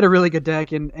 but I had a really good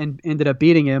deck and ended up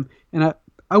beating him. And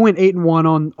I went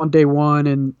 8-1 on day 1,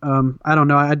 and I don't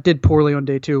know. I did poorly on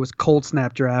day 2. It was Cold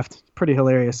Snap Draft. Pretty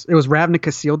hilarious. It was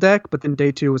Ravnica Seal deck, but then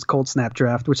day 2 was Cold Snap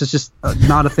Draft, which is just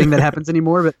not a thing that happens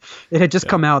anymore. But it had just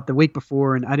come out the week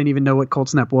before, and I didn't even know what Cold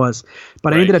Snap was.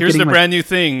 But I ended up Here's getting the brand new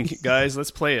thing, guys. Let's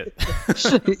play it.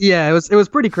 Yeah, it was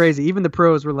pretty crazy. Even the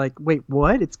pros were like, "Wait,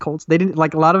 what? It's Cold." They didn't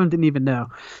like. A lot of them didn't even know.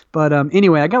 But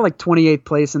anyway, I got like 28th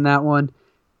place in that one,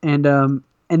 and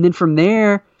then from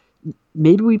there,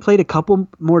 maybe we played a couple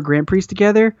more Grand Prix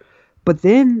together. But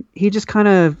then he just kind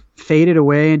of faded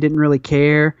away and didn't really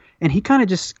care. And he kind of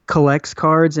just collects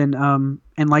cards and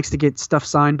likes to get stuff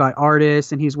signed by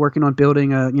artists. And he's working on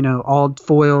building a all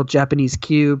foil Japanese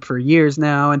cube for years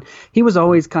now. And he was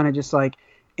always kind of just like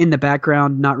in the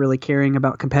background, not really caring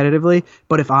about competitively.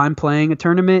 But if I'm playing a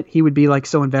tournament, he would be like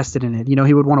so invested in it.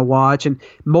 He would want to watch, and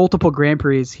multiple Grand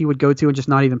Prix he would go to and just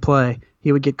not even play.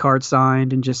 He would get cards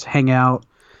signed and just hang out.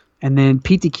 And then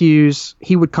PTQs,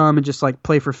 he would come and just like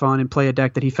play for fun and play a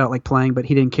deck that he felt like playing, but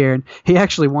he didn't care. And he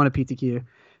actually won a PTQ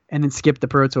and then skipped the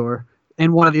Pro Tour.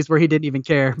 And one of these where he didn't even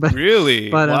care. But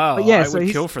really? Wow. But yeah, I so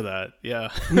would kill for that. Yeah.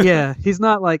 Yeah. He's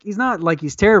not like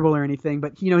he's terrible or anything,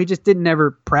 but he just didn't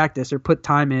ever practice or put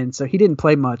time in. So he didn't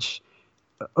play much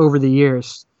over the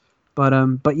years. But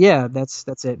yeah,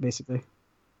 that's it basically.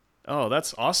 Oh,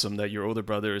 that's awesome that your older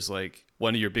brother is like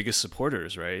one of your biggest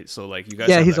supporters, right? So like you guys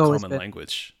have he's that always common been.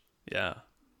 Language. Yeah.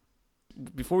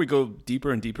 Before we go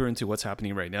deeper and deeper into what's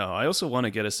happening right now, I also want to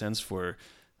get a sense for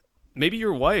maybe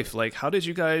your wife. Like, how did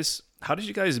you guys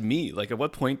meet? Like, at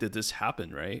what point did this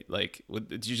happen? Right? Like,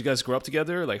 did you guys grow up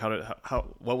together? Like,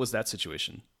 what was that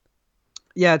situation?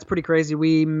 Yeah, it's pretty crazy.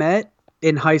 We met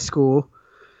in high school,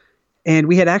 and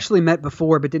we had actually met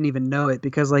before, but didn't even know it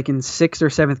because, like, in 6th or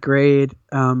 7th grade,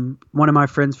 one of my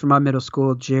friends from my middle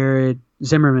school, Jared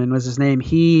Zimmerman was his name.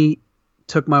 He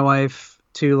took my wife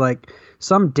to like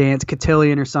some dance,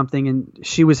 cotillion or something, and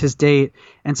she was his date.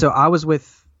 And so I was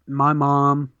with my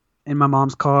mom in my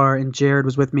mom's car, and Jared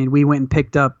was with me, and we went and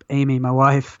picked up Amy, my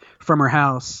wife, from her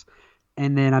house.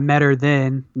 And then I met her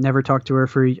then, never talked to her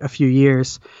for a few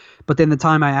years. But then the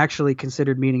time I actually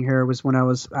considered meeting her was when I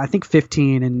was, I think,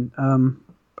 15 in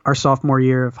our sophomore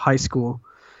year of high school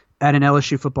at an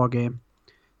LSU football game.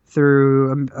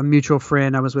 Through a mutual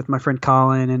friend, I was with my friend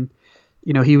Colin, and,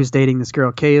 you know, he was dating this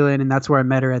girl, Kaylin, and that's where I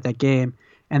met her at that game.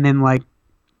 And then, like,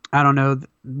 I don't know,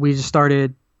 we just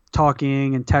started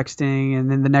talking and texting, and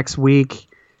then the next week,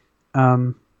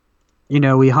 you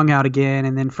know, we hung out again,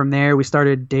 and then from there we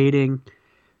started dating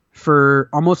for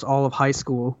almost all of high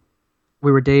school.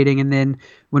 We were dating, and then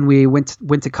when we went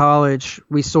to college,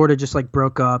 we sort of just like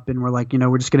broke up, and we're like, you know,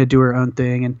 we're just gonna do our own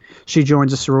thing. And she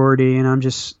joins a sorority, and I'm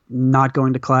just not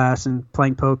going to class and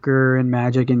playing poker and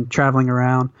Magic and traveling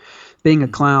around, being a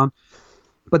clown.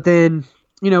 But then,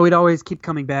 you know, we'd always keep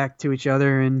coming back to each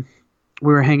other, and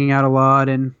we were hanging out a lot,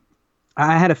 and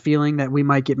I had a feeling that we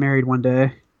might get married one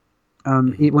day.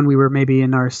 When we were maybe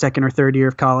in our second or third year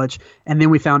of college, and then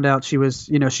we found out she was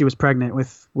pregnant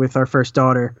with our first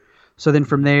daughter. So then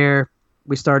from there,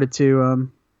 we started to,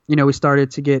 we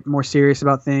started to get more serious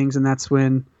about things, and that's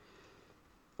when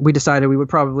we decided we would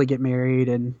probably get married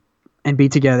and be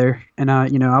together. And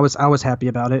I was happy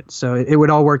about it, so it would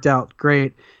all worked out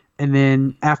great. And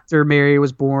then after Mary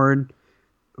was born,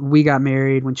 we got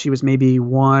married when she was maybe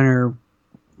 1 or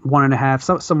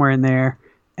 1.5, somewhere in there,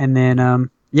 and then.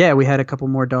 Yeah, we had a couple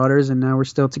more daughters, and now we're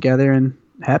still together and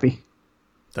happy.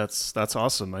 That's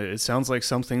awesome. It sounds like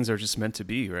some things are just meant to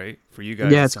be, right? For you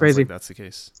guys, yeah, it's crazy. Like that's the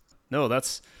case. No,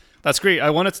 that's great. I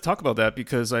wanted to talk about that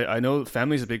because I know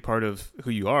family is a big part of who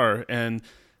you are, and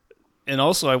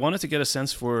also I wanted to get a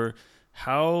sense for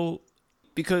how,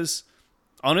 because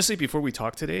honestly, before we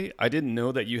talked today, I didn't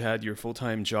know that you had your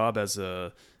full-time job as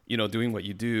a, you know, doing what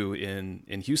you do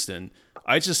in Houston.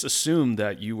 I just assumed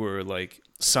that you were like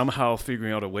somehow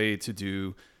figuring out a way to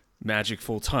do Magic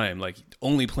full time, like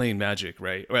only playing Magic,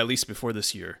 right? Or at least before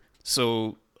this year.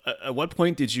 So at what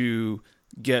point did you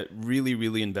get really,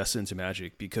 really invested into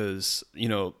Magic? Because, you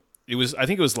know, I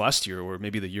think it was last year or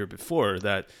maybe the year before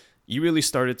that you really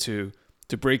started to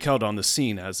break out on the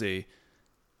scene as a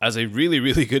really,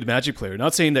 really good Magic player.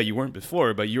 Not saying that you weren't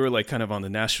before, but you were like kind of on the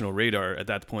national radar at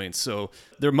that point. So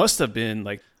there must have been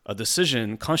like a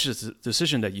conscious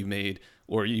decision that you made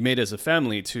as a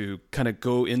family to kind of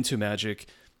go into Magic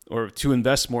or to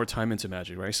invest more time into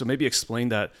Magic, right? So maybe explain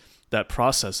that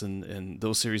process and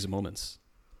those series of moments.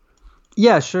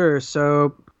 Yeah, sure.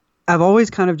 So I've always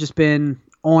kind of just been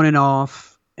on and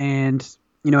off, and,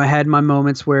 you know, I had my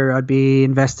moments where I'd be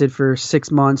invested for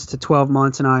 6 months to 12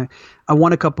 months, and I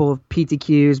won a couple of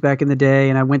PTQs back in the day,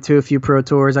 and I went to a few Pro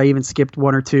Tours. I even skipped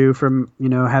 1 or 2 from, you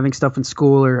know, having stuff in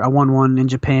school, or I won one in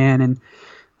Japan, and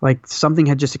like something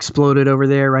had just exploded over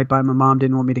there right by my mom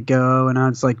didn't want me to go, and I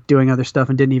was like doing other stuff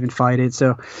and didn't even fight it.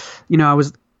 So, you know,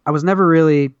 I was never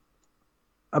really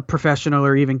a professional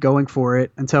or even going for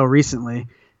it until recently.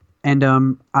 And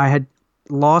I had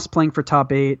lost playing for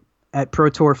top 8 at Pro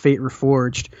Tour Fate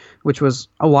Reforged, which was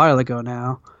a while ago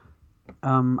now.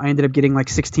 I ended up getting like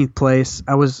 16th place.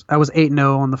 I was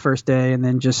 8-0 on the first day, and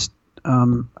then just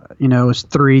it was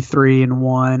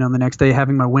 3-3-1 on the next day,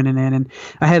 having my winning in, and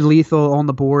I had lethal on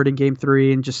the board in game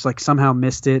 3 and just like somehow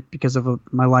missed it because of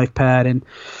my life pad, and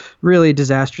really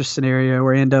disastrous scenario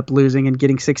where I end up losing and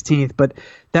getting 16th. But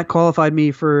that qualified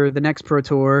me for the next Pro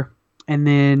Tour, and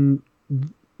then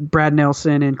Brad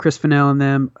Nelson and Chris Fennell and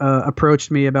them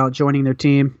approached me about joining their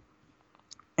team,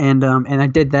 and I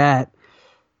did that,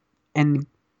 and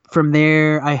from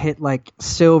there I hit like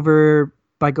silver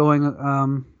by going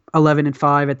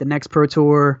 11-5 at the next Pro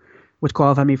Tour, which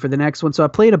qualified me for the next one. So I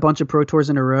played a bunch of Pro Tours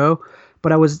in a row,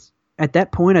 but I was at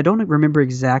that point, I don't remember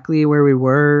exactly where we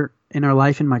were in our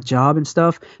life and my job and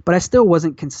stuff, but I still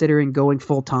wasn't considering going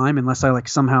full time unless I like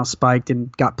somehow spiked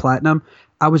and got platinum.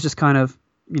 I was just kind of,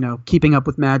 you know, keeping up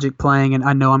with Magic, playing, and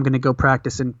I know I'm going to go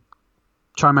practice and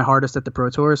try my hardest at the Pro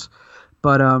Tours.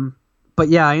 But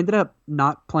yeah, I ended up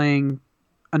not playing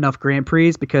enough Grand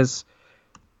Prix because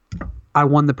I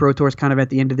won the Pro Tours kind of at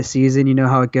the end of the season. You know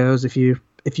how it goes. If you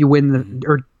win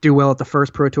or do well at the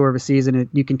first Pro Tour of a season,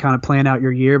 you can kind of plan out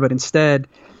your year. But instead,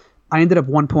 I ended up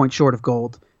 1 point short of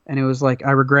gold, and it was like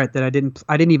I regret that I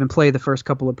didn't even play the first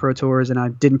couple of Pro Tours, and I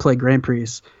didn't play Grand Prix.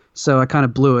 So I kind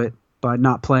of blew it by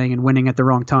not playing and winning at the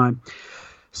wrong time.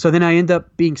 So then I end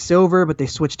up being silver, but they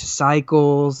switched to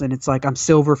cycles, and it's like I'm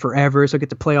silver forever, so I get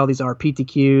to play all these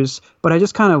RPTQs. But I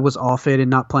just kind of was off it and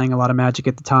not playing a lot of Magic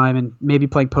at the time, and maybe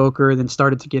playing poker, then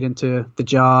started to get into the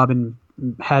job and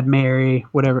had Mary,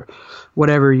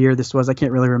 whatever year this was. I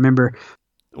can't really remember.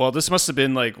 Well, this must have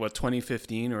been like what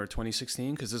 2015 or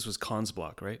 2016 because this was Khan's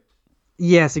block, right?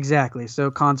 Yes, exactly.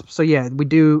 So yeah, we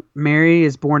do. Mary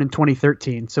is born in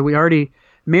 2013, so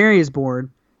Mary is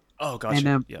born, Oh, gotcha.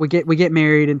 and Yeah. we get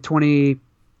married in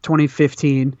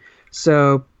 2015.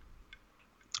 So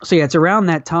yeah, it's around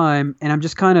that time, and I'm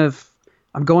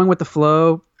going with the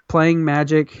flow, playing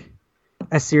Magic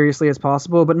as seriously as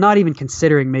possible, but not even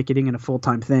considering making it a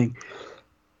full-time thing.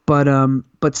 But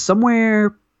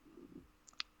somewhere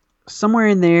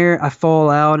in there, I fall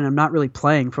out, and I'm not really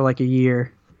playing for like a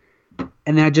year,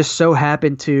 and then I just so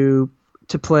happen to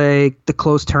play the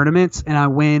closed tournaments, and I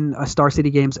win a Star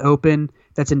City Games Open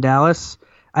that's in Dallas.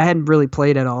 I hadn't really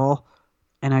played at all,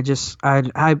 and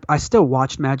I still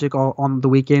watched Magic all on the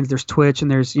weekends. There's Twitch and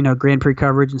there's Grand Prix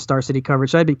coverage and Star City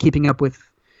coverage. So I've been keeping up with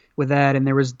that, and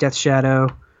there was Death Shadow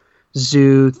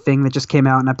Zoo thing that just came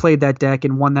out, and I played that deck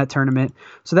and won that tournament.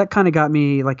 So that kind of got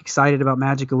me like excited about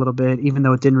Magic a little bit, even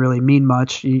though it didn't really mean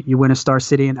much. You win a Star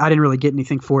City, and I didn't really get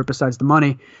anything for it besides the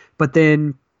money. But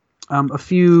then a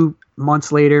few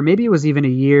months later, maybe it was even a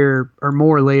year or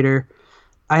more later,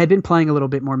 I had been playing a little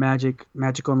bit more Magic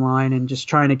Online and just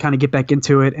trying to kind of get back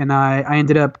into it. And I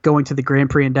ended up going to the Grand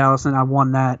Prix in Dallas, and I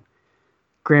won that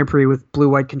Grand Prix with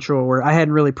Blue-White Control, where I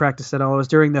hadn't really practiced at all. It was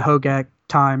during the Hogak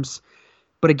times.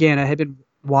 But again, I had been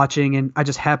watching, and I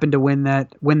just happened to win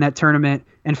that tournament.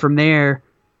 And from there,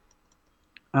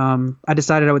 I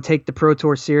decided I would take the Pro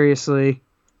Tour seriously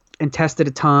and tested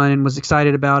a ton and was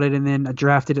excited about it. And then I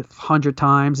drafted it 100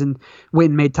 times and went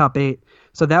and made top 8.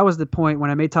 So that was the point when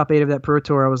I made top 8 of that Pro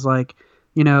Tour. I was like,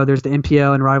 there's the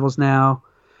MPL and Rivals now.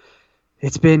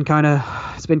 It's been kind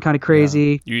of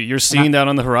crazy. Yeah. You're seeing that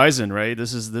on the horizon, right?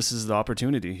 This is the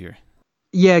opportunity here.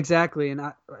 Yeah, exactly. And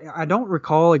I don't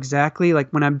recall exactly, like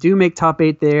when I do make top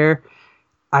 8 there,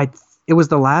 it was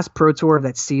the last Pro Tour of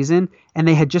that season, and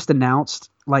they had just announced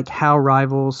like how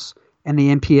Rivals and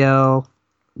the MPL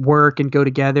work and go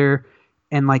together,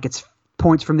 and like it's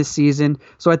points from this season.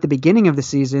 So at the beginning of the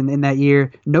season in that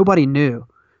year, nobody knew.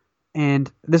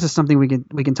 And this is something we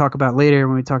can talk about later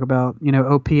when we talk about,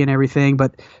 OP and everything.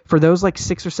 But for those like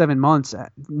 6 or 7 months,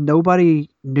 nobody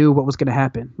knew what was going to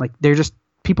happen. Like they're just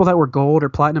people that were gold or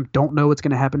platinum don't know what's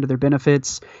going to happen to their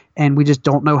benefits. And we just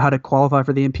don't know how to qualify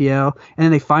for the MPL. And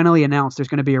then they finally announced there's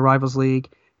going to be a Rivals League,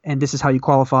 and this is how you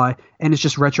qualify. And it's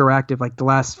just retroactive. Like the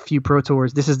last few Pro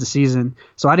Tours, this is the season.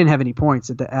 So I didn't have any points.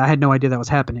 I had no idea that was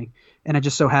happening. And I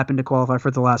just so happened to qualify for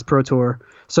the last Pro Tour.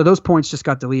 So those points just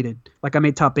got deleted. Like I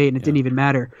made top 8 and it didn't even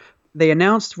matter. They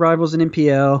announced Rivals and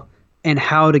MPL and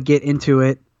how to get into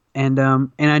it. And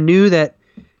I knew that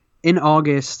in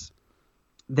August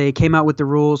they came out with the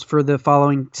rules for the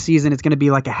following season. It's going to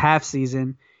be like a half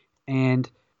season. And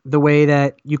the way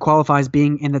that you qualify is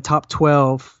being in the top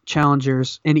 12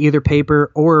 challengers in either paper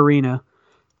or arena.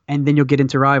 And then you'll get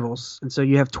into Rivals. And so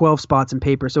you have 12 spots in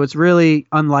paper. So it's really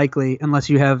unlikely unless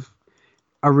you have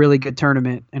a really good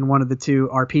tournament in one of the 2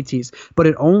 RPTs. But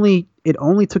it only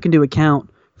took into account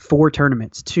 4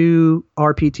 tournaments, 2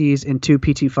 RPTs and 2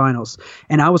 PT finals.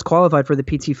 And I was qualified for the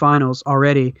PT finals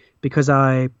already because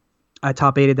I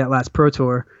top 8'd that last Pro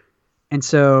Tour. And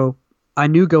so I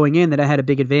knew going in that I had a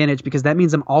big advantage because that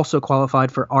means I'm also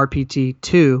qualified for RPT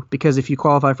 2, because if you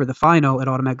qualify for the final, it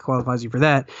automatically qualifies you for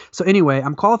that. So anyway,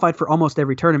 I'm qualified for almost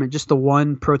every tournament, just the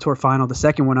one Pro Tour final, the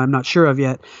second one I'm not sure of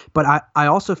yet. But I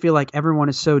also feel like everyone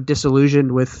is so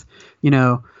disillusioned with,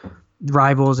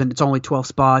 Rivals and it's only 12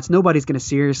 spots. Nobody's going to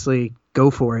seriously go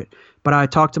for it. But I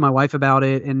talked to my wife about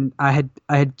it, and I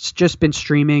had just been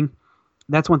streaming.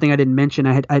 That's one thing I didn't mention.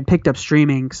 I had picked up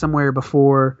streaming somewhere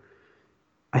before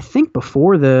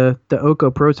the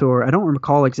Oko Pro Tour. I don't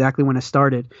recall exactly when I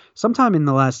started. Sometime in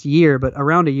the last year, but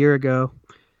around a year ago,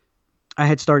 I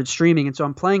had started streaming, and so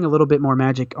I'm playing a little bit more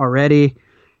Magic already.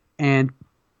 And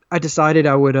I decided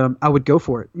I would go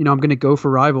for it. I'm going to go for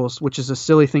Rivals, which is a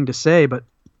silly thing to say, but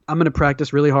I'm going to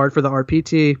practice really hard for the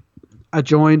RPT. I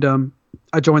joined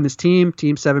this team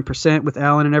 7% with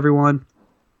Alan and everyone.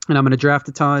 And I'm going to draft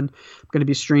a ton. I'm going to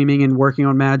be streaming and working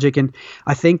on Magic. And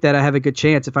I think that I have a good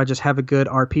chance if I just have a good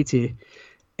RPT.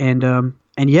 And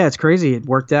yeah, it's crazy. It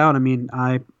worked out. I mean,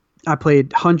 I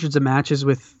played hundreds of matches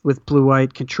with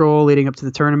Blue-White Control leading up to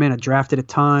the tournament. I drafted a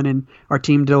ton, and our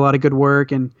team did a lot of good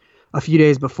work. And a few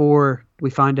days before, we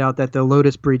find out that the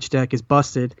Lotus Breach deck is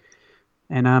busted.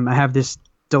 And I have this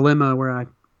dilemma where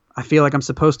I feel like I'm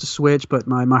supposed to switch, but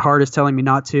my heart is telling me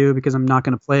not to because I'm not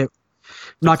going to play it.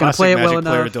 I'm not going to play it well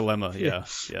enough. Player dilemma, yeah.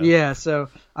 Yeah, so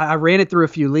I ran it through a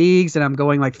few leagues, and I'm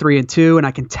going like 3-2, and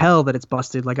I can tell that it's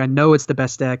busted. Like I know it's the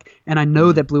best deck, and I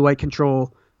know that Blue-White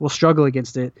Control will struggle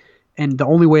against it. and the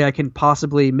only way I can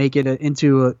possibly make it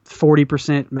into a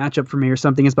 40% matchup for me or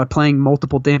something is by playing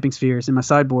multiple Damping Spheres in my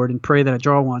sideboard and pray that I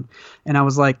draw one. And I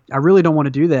was like, I really don't want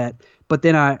to do that. But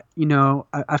then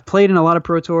I've played in a lot of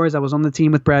Pro Tours. I was on the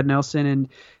team with Brad Nelson,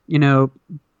 and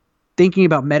thinking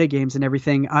about metagames and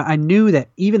everything, I knew that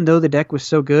even though the deck was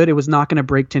so good, it was not going to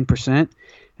break 10%.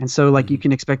 And so you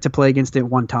can expect to play against it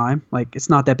one time. It's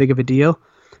not that big of a deal.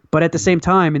 But at the same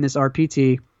time, in this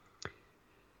RPT,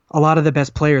 a lot of the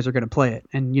best players are going to play it.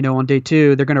 And, on day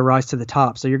 2, they're going to rise to the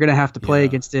top. So you're going to have to play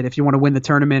against it if you want to win the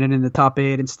tournament and in the top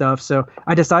 8 and stuff. So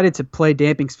I decided to play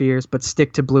Damping Spheres, but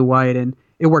stick to blue-white, and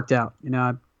it worked out.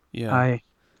 I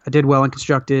did well in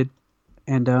Constructed,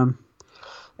 and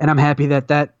I'm happy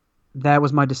that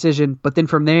was my decision. But then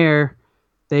from there,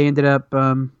 they ended up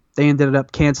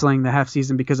canceling the half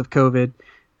season because of COVID,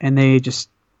 and they just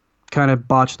kind of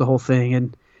botched the whole thing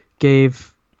and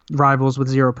gave Rivals with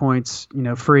 0 points,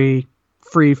 free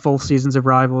full seasons of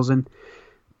Rivals, and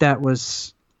that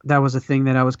was a thing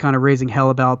that I was kind of raising hell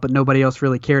about, but nobody else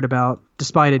really cared about,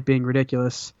 despite it being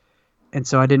ridiculous. And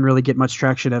so I didn't really get much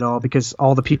traction at all, because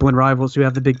all the people in Rivals who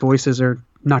have the big voices are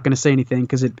not going to say anything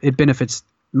because it benefits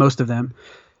most of them.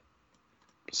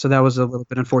 So that was a little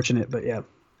bit unfortunate, but yeah.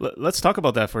 Let's talk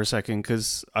about that for a second,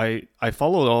 because I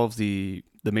followed all of the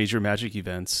major Magic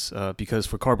events because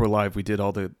for Cardboard Live we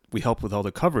helped with all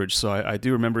the coverage. So I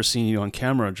do remember seeing you on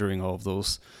camera during all of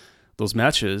those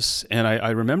matches, and I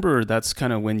remember that's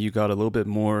kind of when you got a little bit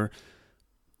more.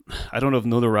 I don't know if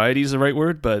notoriety is the right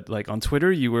word, but on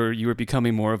Twitter, you were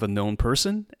becoming more of a known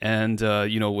person, and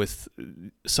with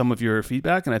some of your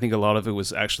feedback, and I think a lot of it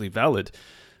was actually valid.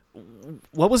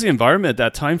 What was the environment at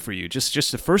that time for you?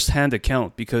 Just a first-hand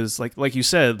account, because like you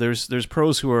said, there's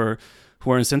pros who are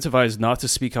incentivized not to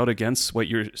speak out against what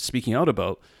you're speaking out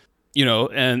about,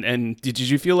 and did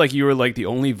you feel like you were the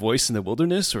only voice in the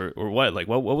wilderness, or what?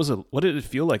 What did it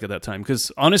feel like at that time?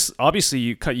 Because obviously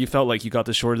you felt like you got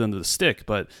the short end of the stick,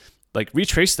 but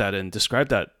retrace that and describe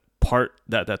that part,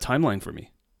 that timeline for me.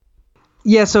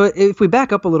 Yeah, so if we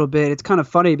back up a little bit, it's kind of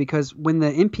funny because when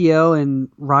the MPL and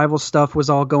rival stuff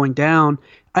was all going down,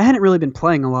 I hadn't really been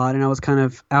playing a lot and I was kind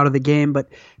of out of the game, but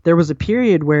there was a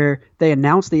period where they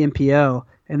announced the MPL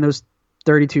and those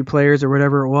 32 players or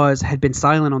whatever it was had been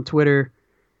silent on Twitter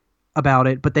about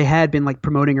it, but they had been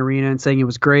promoting Arena and saying it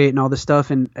was great and all this stuff,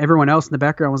 and everyone else in the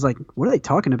background was like, what are they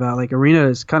talking about? Arena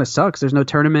is kind of sucks. There's no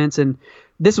tournaments, and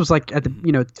this was at the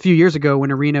a few years ago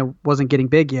when Arena wasn't getting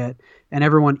big yet, and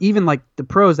everyone, even the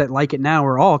pros that like it now,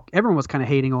 everyone was kind of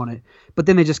hating on it. But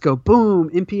then they just go boom,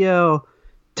 MPL,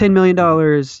 $10 million,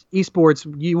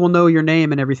 esports, you will know your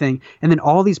name and everything, and then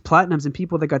all these platinums and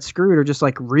people that got screwed are just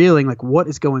reeling, what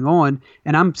is going on?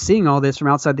 And I'm seeing all this from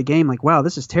outside the game, wow,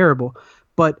 this is terrible.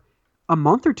 But a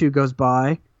month or two goes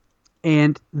by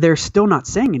and they're still not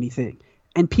saying anything.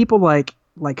 And people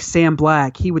like Sam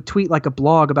Black, he would tweet a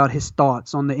blog about his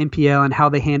thoughts on the MPL and how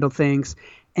they handle things.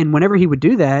 And whenever he would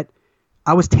do that,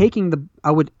 I would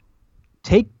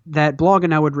take that blog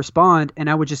and I would respond, and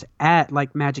I would just at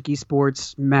Magic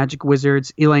Esports, Magic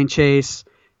Wizards, Elaine Chase,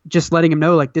 just letting him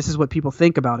know this is what people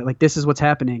think about it, this is what's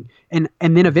happening. And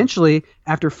then eventually,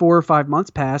 after 4 or 5 months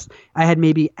passed, I had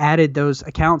maybe added those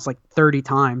accounts 30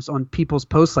 times on people's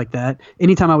posts like that.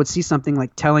 Anytime I would see something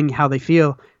telling how they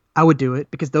feel, I would do it,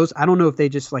 because those, I don't know if they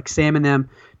just Sam and them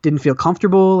didn't feel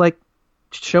comfortable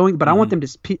showing, but I want them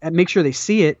to make sure they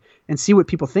see it and see what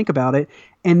people think about it.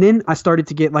 And then I started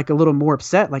to get a little more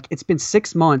upset. It's been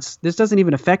 6 months. This doesn't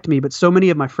even affect me, but so many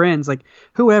of my friends,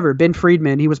 whoever, Ben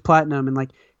Friedman, he was platinum,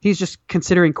 and he's just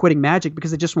considering quitting Magic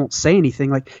because they just won't say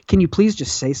anything. Can you please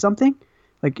just say something?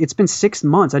 It's been 6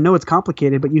 months. I know it's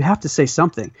complicated, but you have to say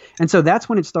something. And so that's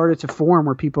when it started to form,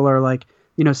 where people are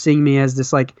seeing me as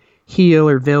this heel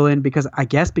or villain, because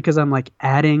I'm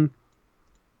adding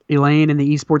Elaine and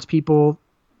the esports people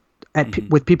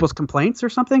with people's complaints or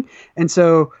something. And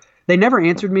so they never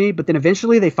answered me, but then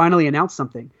eventually they finally announced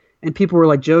something, and people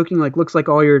were joking, looks like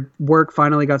all your work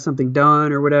finally got something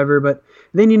done or whatever. But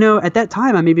then, at that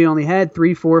time I maybe only had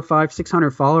 300, 400, 500,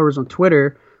 600 followers on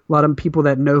Twitter. A lot of people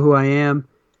that know who I am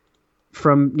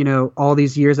from, all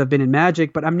these years I've been in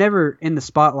Magic, but I'm never in the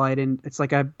spotlight, and it's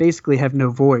I basically have no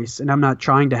voice, and I'm not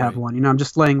trying to have one, I'm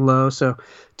just laying low. So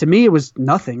to me, it was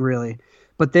nothing really.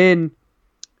 But then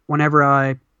whenever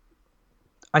I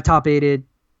top eighted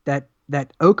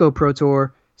that Oko Pro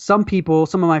Tour, some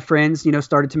of my friends,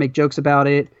 started to make jokes about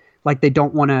it. They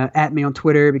don't want to at me on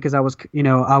Twitter because I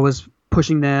was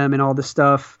pushing them and all this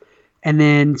stuff. And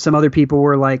then some other people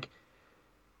were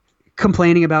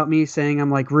complaining about me, saying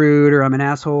I'm rude or I'm an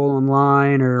asshole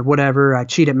online or whatever. I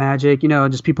cheat at Magic,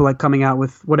 just people coming out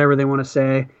with whatever they want to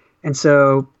say. And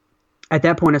so at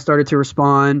that point I started to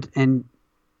respond, and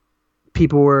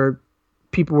people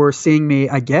were seeing me,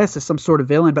 I guess, as some sort of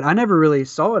villain, but I never really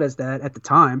saw it as that at the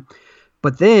time.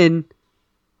 But then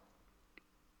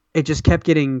it just kept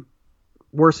getting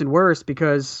worse and worse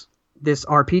because this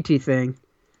RPT thing,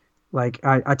 like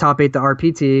I top 8 the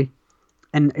RPT,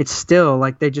 and it's still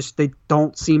like they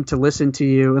don't seem to listen to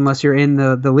you unless you're in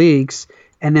the leagues.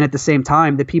 And then at the same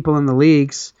time, the people in the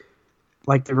leagues,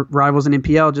 like the rivals in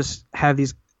NPL, just have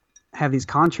these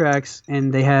contracts,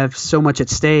 and they have so much at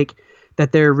stake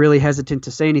that they're really hesitant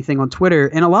to say anything on Twitter.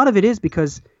 And a lot of it is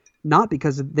because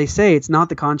they say it's not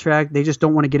the contract, they just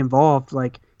don't want to get involved.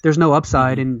 Like there's no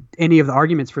upside in any of the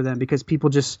arguments for them because people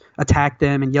just attack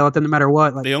them and yell at them no matter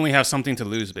what. Like they only have something to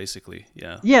lose, basically.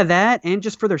 Yeah, that, and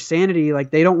just for their sanity, like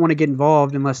they don't want to get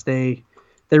involved unless they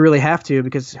really have to,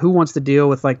 because who wants to deal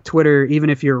with like Twitter, even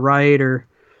if you're right, or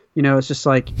it's just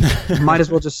like might as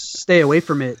well just stay away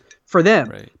from it for them.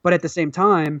 Right. But at the same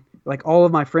time, like all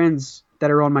of my friends that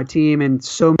are on my team and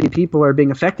so many people are being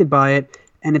affected by it,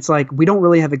 and it's like we don't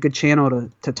really have a good channel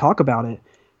to talk about it.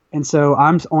 And so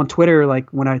I'm on Twitter, like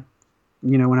when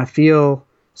I feel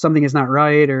something is not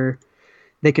right or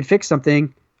they could fix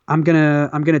something, I'm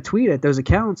gonna tweet at those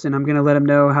accounts, and I'm gonna let them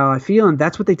know how I feel, and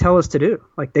that's what they tell us to do.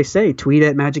 Like they say, tweet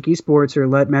at Magic Esports, or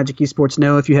let Magic Esports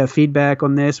know if you have feedback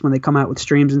on this when they come out with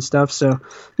streams and stuff. So,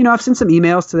 I've sent some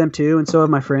emails to them too, and so have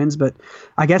my friends. But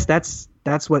I guess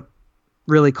that's what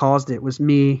really caused it, was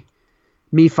me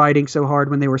fighting so hard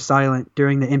when they were silent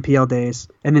during the NPL days,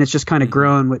 and then it's just kind of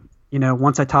grown with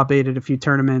once I top 8'd a few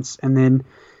tournaments, and then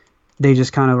they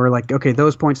just kind of were like, okay,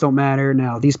 those points don't matter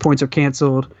now, these points are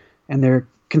canceled, and they're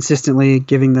consistently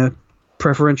giving the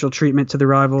preferential treatment to the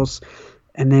rivals.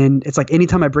 And then it's like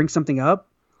anytime I bring something up,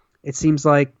 it seems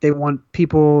like they want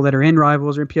people that are in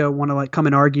rivals or NPL want to like come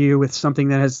and argue with something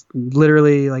that has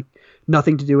literally like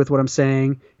nothing to do with what I'm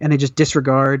saying, and they just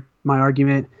disregard my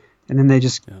argument, and then they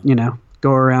just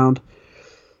go around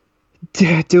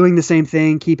doing the same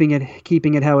thing, keeping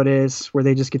it how it is, where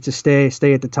they just get to stay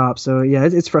at the top. So yeah,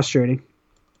 it's frustrating.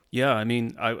 Yeah, I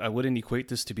mean, I wouldn't equate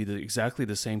this to be exactly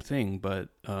the same thing, but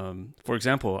for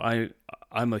example,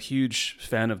 I'm a huge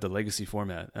fan of the legacy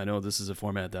format. I know this is a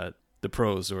format that the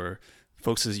pros or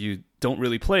folks as you don't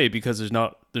really play because there's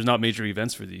not major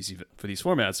events for these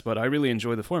formats, but I really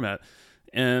enjoy the format.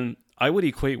 And I would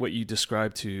equate what you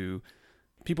described to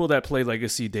people that play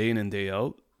legacy day in and day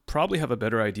out probably have a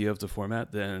better idea of the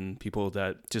format than people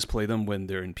that just play them when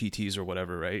they're in PTs or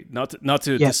whatever, right? Not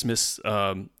to dismiss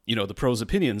the pros'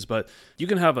 opinions, but you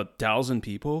can have 1,000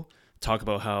 people talk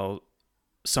about how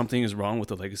something is wrong with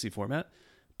the legacy format,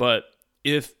 but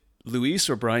if Luis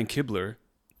or Brian Kibler,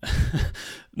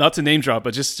 not to name drop,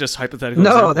 but just hypothetical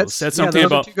examples, said something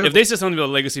about, if they said something about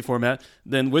the legacy format,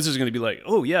 then Wizards are going to be like,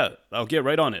 oh yeah, I'll get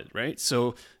right on it, right?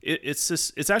 So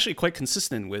it's actually quite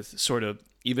consistent with sort of,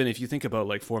 even if you think about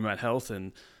like format health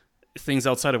and things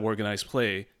outside of organized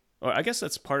play, or I guess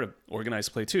that's part of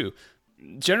organized play too.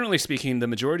 Generally speaking,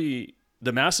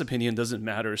 the mass opinion doesn't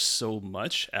matter so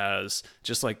much as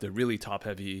just like the really top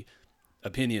heavy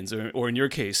opinions, or in your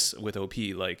case with OP,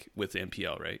 like with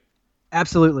MPL, right?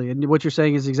 Absolutely. And what you're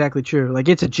saying is exactly true. Like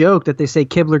it's a joke that they say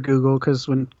Kibler Google, because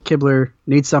when Kibler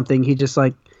needs something, he just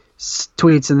like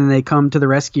tweets and then they come to the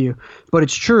rescue. But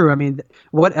it's true. I mean,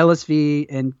 what LSV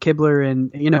and Kibler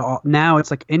and now it's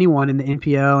like anyone in the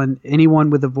NPL and anyone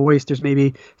with a voice, there's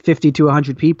maybe 50 to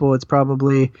 100 people. It's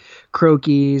probably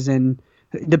Crokies and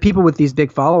the people with these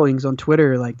big followings on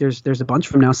Twitter. Like there's a bunch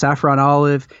of them now. Saffron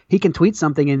Olive, he can tweet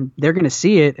something and they're going to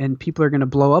see it and people are going to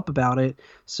blow up about it.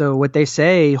 So what they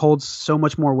say holds so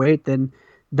much more weight than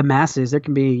the masses. There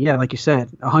can be, like you said,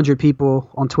 100 people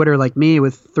on Twitter like me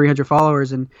with 300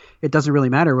 followers, and it doesn't really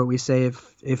matter what we say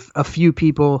if a few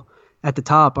people at the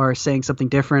top are saying something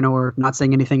different or not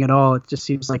saying anything at all. It just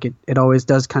seems like it always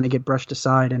does kind of get brushed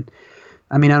aside. And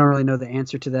I mean, I don't really know the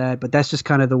answer to that, but that's just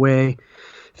kind of the way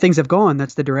things have gone.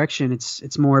 That's the direction.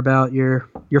 It's more about your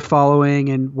following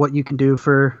and what you can do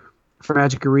for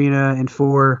Magic Arena and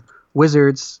for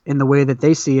Wizards in the way that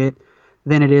they see it,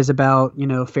 than it is about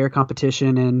fair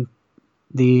competition and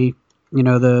the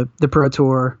Pro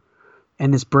Tour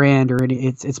and this brand, or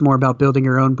it's more about building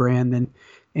your own brand than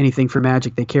anything for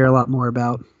Magic. They care a lot more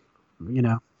about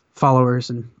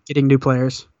followers and getting new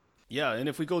players. Yeah, and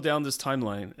if we go down this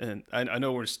timeline, and I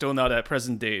know we're still not at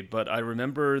present date, but I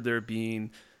remember there being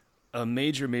a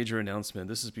major announcement.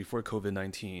 This is before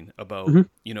COVID-19 about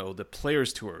the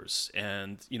players tours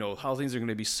and how things are going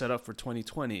to be set up for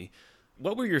 2020.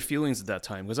 What were your feelings at that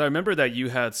time? Because I remember that you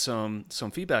had some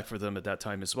feedback for them at that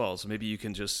time as well. So maybe you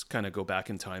can just kind of go back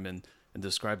in time and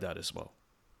describe that as well.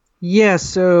 Yeah,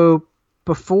 so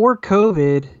before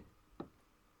COVID,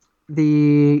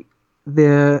 the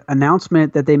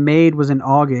announcement that they made was in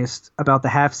August about the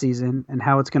half season and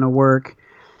how it's going to work,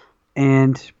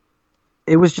 and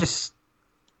it was just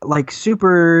like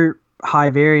super high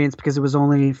variance because it was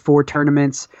only 4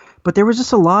 tournaments. But there was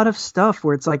just a lot of stuff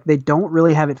where it's like they don't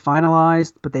really have it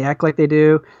finalized, but they act like they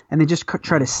do, and they just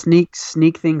try to sneak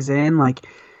things in. Like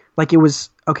it was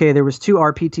okay. There was 2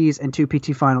 RPTs and 2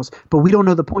 PT finals, but we don't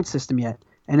know the point system yet.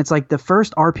 And it's like the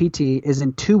first RPT is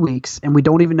in 2 weeks, and we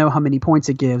don't even know how many points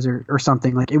it gives or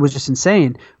something. Like, it was just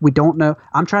insane. We don't know.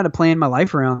 I'm trying to plan my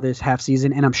life around this half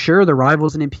season, and I'm sure the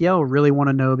rivals in NPL really want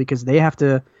to know because they have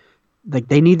to, like,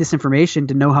 they need this information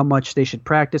to know how much they should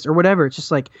practice or whatever. It's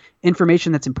just like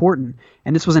information that's important.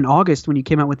 And this was in August when you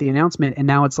came out with the announcement, and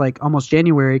now it's like almost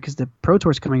January because the Pro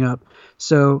Tour's coming up.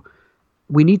 So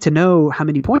we need to know how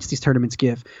many points these tournaments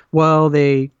give. Well,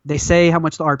 they say how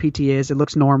much the RPT is. It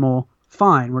looks normal.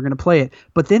 Fine, we're going to play it.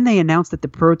 But then they announced that the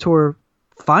Pro Tour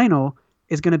final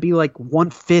is going to be like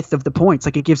 1/5 of the points.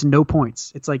 Like, it gives no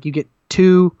points. It's like you get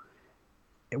 2,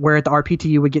 where at the RPT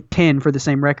you would get 10 for the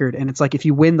same record. And it's like if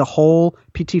you win the whole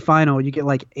PT final, you get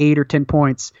like 8 or 10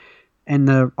 points, and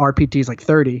the RPT is like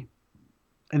 30.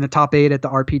 And the top 8 at the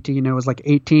RPT, is like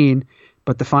 18,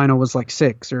 but the final was like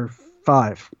 6 or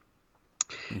 5.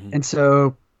 Mm-hmm. And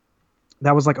so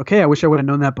that was like, okay, I wish I would have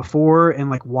known that before. And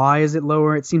like, why is it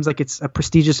lower? It seems like it's a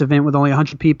prestigious event with only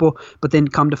 100 people, but then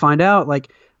come to find out,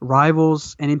 like,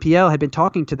 rivals and NPL had been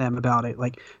talking to them about it.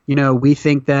 Like, we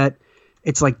think that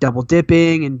it's like double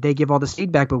dipping, and they give all this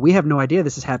feedback, but we have no idea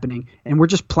this is happening. And we're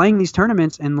just playing these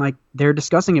tournaments, and like, they're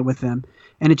discussing it with them.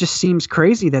 And it just seems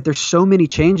crazy that there's so many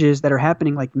changes that are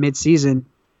happening like mid-season.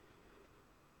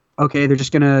 Okay, they're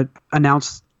just going to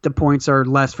announce the points are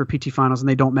less for PT finals and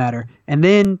they don't matter. And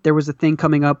then there was a thing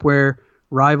coming up where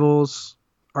rivals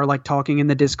are like talking in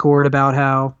the Discord about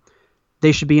how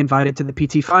they should be invited to the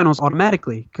PT finals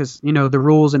automatically because, the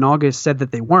rules in August said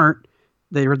that they weren't.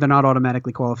 They're not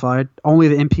automatically qualified. Only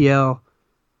the NPL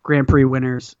Grand Prix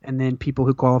winners and then people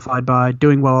who qualified by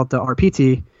doing well at the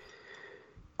RPT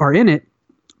are in it.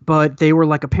 But they were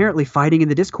like apparently fighting in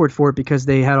the Discord for it because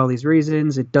they had all these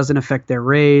reasons. It doesn't affect their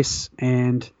race,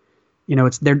 and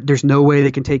there's no way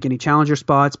they can take any challenger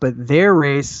spots, but their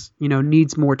race,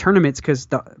 needs more tournaments because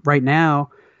right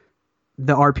now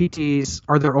the RPTs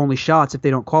are their only shots if they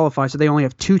don't qualify. So they only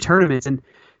have 2 tournaments. And,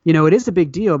 it is a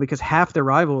big deal because half the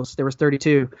rivals, there was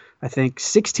 32, I think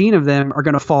 16 of them are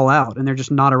going to fall out and they're just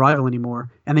not a rival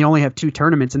anymore. And they only have 2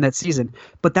 tournaments in that season.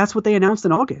 But that's what they announced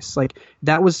in August. Like,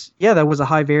 that was a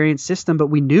high variance system, but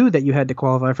we knew that you had to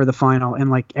qualify for the final.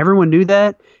 And like, everyone knew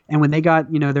that. And when they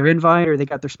got, their invite or they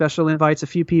got their special invites, a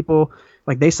few people,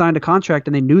 like, they signed a contract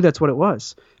and they knew that's what it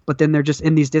was. But then they're just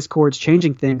in these Discords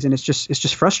changing things. And it's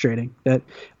just frustrating that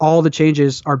all the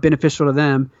changes are beneficial to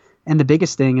them. And the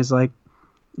biggest thing is like,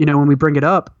 when we bring it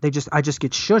up, I just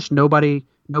get shushed. Nobody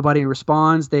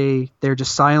responds. They're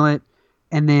just silent.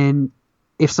 And then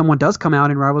if someone does come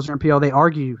out in Rivals or NPL,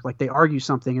 they argue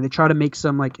something and they try to make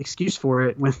some like excuse for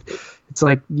it when it's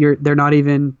like they're not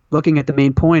even looking at the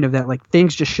main point of that. Like,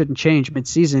 things just shouldn't change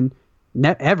mid-season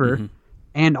ever. Mm-hmm.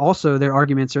 And also their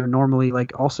arguments are normally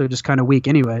like also just kind of weak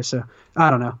anyway. So I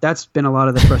don't know. That's been a lot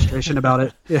of the frustration about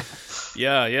it.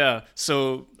 Yeah. Yeah.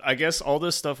 So I guess all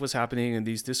this stuff was happening in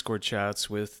these Discord chats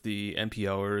with the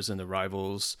NPLers and the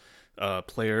rivals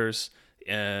players.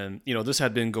 And, this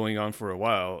had been going on for a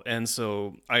while. And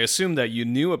so I assume that you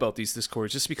knew about these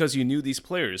Discords just because you knew these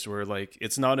players were like,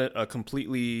 it's not a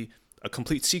complete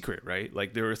secret, right?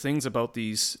 Like, there were things about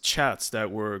these chats that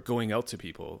were going out to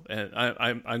people. And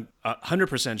I'm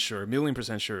 100% sure,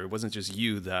 1,000,000% sure it wasn't just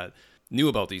you that knew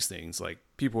about these things. Like,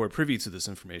 people were privy to this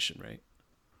information, right?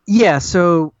 Yeah.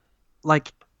 So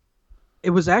like,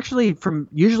 it was actually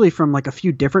usually from like a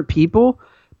few different people,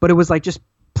 but it was like just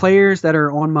players that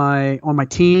are on my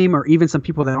team, or even some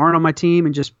people that aren't on my team,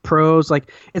 and just pros.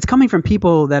 Like, it's coming from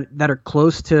people that are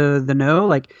close to the know.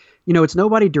 Like, it's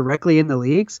nobody directly in the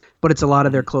leagues, but it's a lot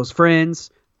of their close friends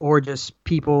or just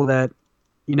people that,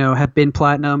 have been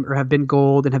platinum or have been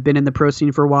gold and have been in the pro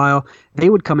scene for a while. They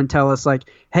would come and tell us like,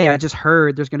 hey, I just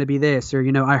heard there's going to be this, or,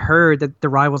 I heard that the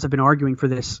rivals have been arguing for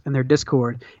this in their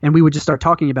Discord. And we would just start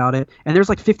talking about it. And there's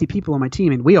like 50 people on my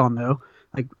team, and we all know,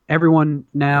 like, everyone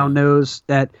now knows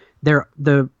that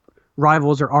the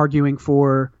rivals are arguing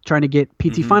for trying to get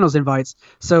PT finals invites.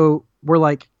 So we're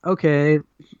like, okay,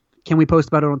 can we post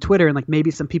about it on Twitter? And like,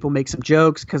 maybe some people make some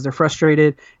jokes because they're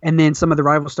frustrated, and then some of the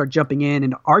rivals start jumping in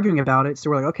and arguing about it. So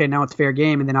we're like, okay, now it's fair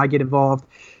game, and then I get involved.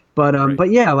 But right.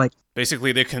 But yeah, like,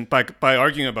 basically they can by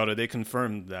arguing about it, they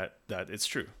confirm that it's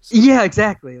true. So. Yeah,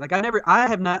 exactly. Like, I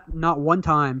have not one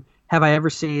time have I ever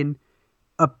seen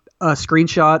a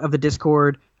screenshot of the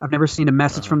Discord. I've never seen a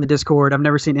message from the Discord. I've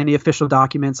never seen any official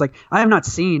documents. Like, I have not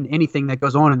seen anything that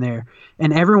goes on in there.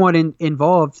 And everyone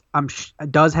involved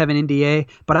does have an NDA,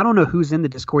 but I don't know who's in the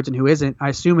Discords and who isn't. I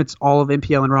assume it's all of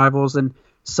MPL and Rivals and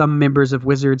some members of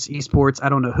Wizards Esports. I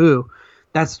don't know who.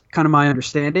 That's kind of my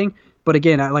understanding. But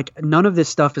again, none of this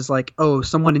stuff is like, oh,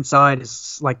 someone inside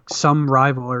is like some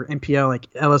rival or MPL,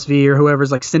 like LSV or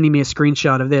whoever's like sending me a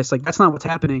screenshot of this. Like, that's not what's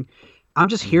happening. I'm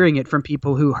just hearing it from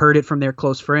people who heard it from their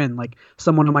close friend. Like,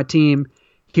 someone on my team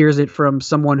hears it from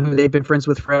someone who they've been friends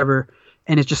with forever,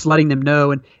 and it's just letting them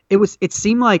know. And it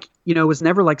seemed like, it was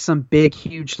never like some big,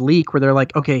 huge leak where they're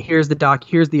like, okay, here's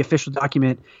the official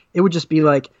document. It would just be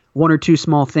like one or two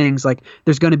small things. Like,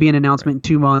 there's going to be an announcement in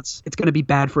 2 months. It's going to be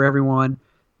bad for everyone.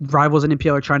 Rivals and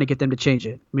MPL are trying to get them to change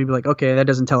it. Maybe like, okay, that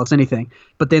doesn't tell us anything.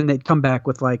 But then they'd come back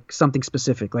with like something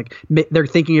specific. Like, they're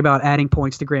thinking about adding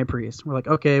points to Grand Prix. We're like,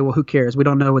 okay, well, who cares? We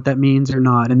don't know what that means or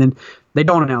not. And then they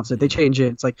don't announce it. They change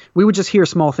it. It's like, we would just hear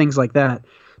small things like that.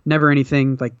 Never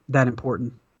anything like that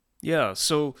important. Yeah.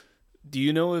 So do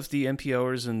you know if the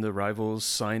MPLers and the Rivals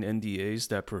signed NDAs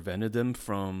that prevented them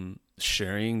from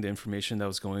sharing the information that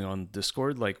was going on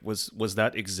Discord? Like, was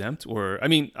that exempt? Or, I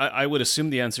mean, I would assume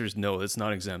the answer is no, it's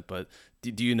not exempt, but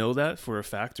do you know that for a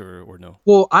fact or no?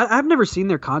 Well, I've never seen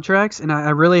their contracts, and I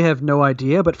really have no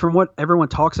idea, but from what everyone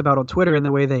talks about on Twitter and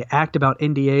the way they act about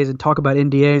NDAs and talk about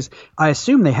NDAs, I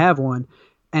assume they have one.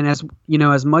 And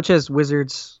as much as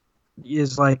Wizards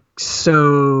is like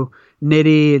so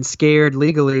nitty and scared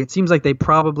legally, it seems like they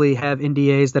probably have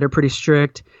NDAs that are pretty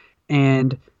strict,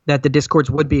 and that the Discords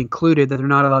would be included, that they're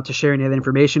not allowed to share any of that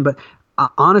information. But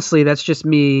honestly, that's just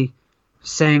me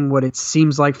saying what it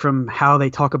seems like from how they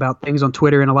talk about things on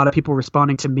Twitter and a lot of people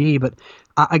responding to me. But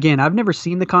again, I've never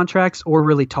seen the contracts or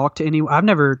really talked to anyone. I've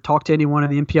never talked to anyone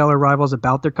in the MPL or Rivals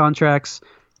about their contracts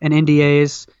and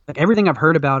NDAs. Like, everything I've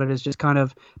heard about it is just kind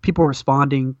of people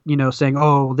responding, saying,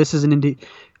 oh, this is an NDA.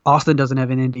 Austin doesn't have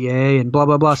an NDA and blah,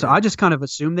 blah, blah. So I just kind of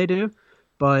assume they do,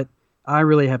 but I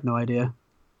really have no idea.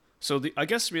 So I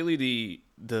guess really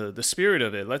the spirit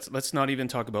of it, let's not even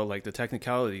talk about like the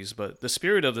technicalities, but the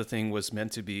spirit of the thing was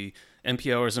meant to be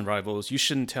MPLers and Rivals. You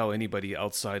shouldn't tell anybody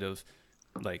outside of,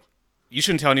 like, you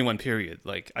shouldn't tell anyone, period.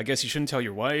 Like, I guess you shouldn't tell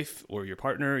your wife or your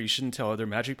partner. You shouldn't tell other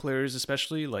Magic players,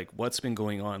 especially, like, what's been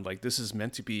going on. Like, this is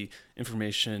meant to be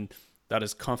information that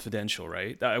is confidential,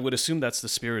 right? I would assume that's the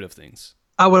spirit of things.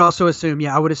 I would also assume,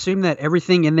 I would assume that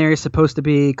everything in there is supposed to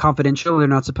be confidential. They're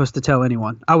not supposed to tell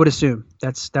anyone. I would assume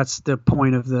that's the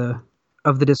point of the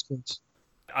Discords.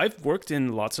 I've worked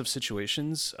in lots of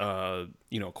situations,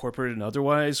 corporate and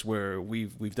otherwise, where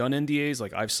we've done NDAs.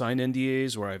 Like, I've signed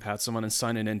NDAs, or I've had someone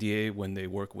sign an NDA when they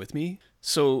work with me.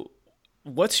 So,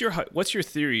 what's your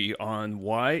theory on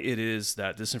why it is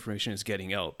that this information is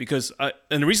getting out? Because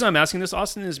and the reason I'm asking this,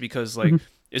 Austin, is because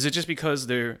is it just because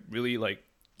they're really like?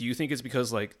 Do you think it's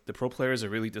because like the pro players are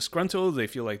really disgruntled? They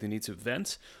feel like they need to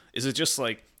vent? Is it just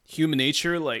like human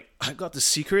nature? Like, I got the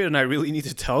secret and I really need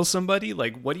to tell somebody?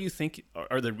 Like, what do you think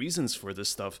are the reasons for this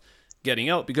stuff getting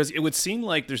out? Because it would seem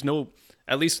like there's no,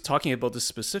 at least talking about this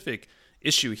specific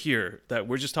issue here that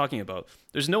we're just talking about,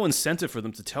 there's no incentive for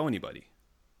them to tell anybody.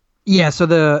 Yeah. So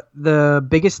the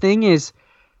biggest thing is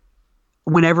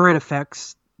whenever it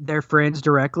affects their friends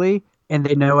directly, and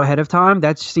they know ahead of time,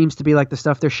 that seems to be like the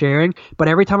stuff they're sharing. But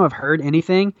every time I've heard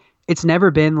anything, it's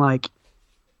never been like,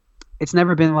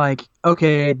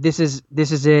 okay, this is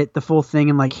it, the full thing,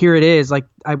 and like, here it is. Like,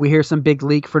 we hear some big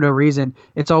leak for no reason.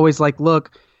 It's always like,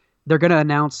 look, they're gonna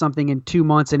announce something in 2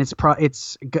 months, and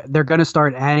they're gonna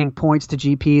start adding points to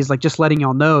GPs, like, just letting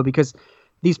y'all know, because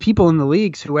these people in the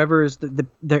leagues, whoever is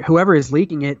whoever is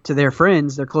leaking it to their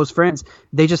friends, their close friends,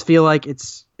 they just feel like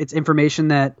it's information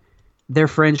that their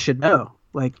friends should know.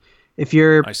 Like, if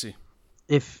you're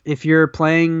if you're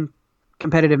playing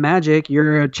competitive Magic,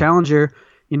 you're a challenger,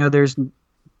 there's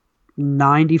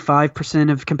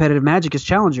 95% of competitive Magic is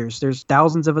challengers. There's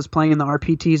thousands of us playing in the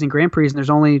RPTs and Grand Prix, and there's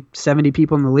only 70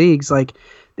 people in the leagues. Like,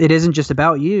 it isn't just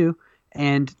about you,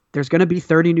 and there's going to be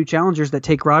 30 new challengers that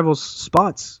take Rivals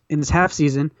spots in this half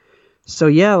season. So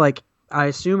yeah, like, I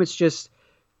assume it's just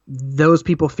those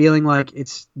people feeling like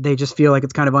they just feel like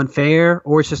it's kind of unfair,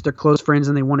 or it's just their close friends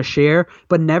and they want to share,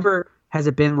 but never has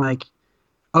it been like,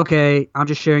 okay, I'm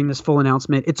just sharing this full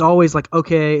announcement. It's always like,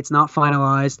 okay, it's not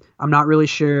finalized, I'm not really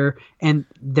sure, and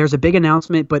there's a big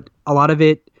announcement, but a lot of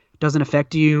it doesn't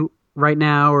affect you right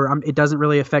now, or it doesn't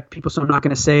really affect people, so I'm not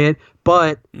going to say it,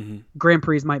 but Grand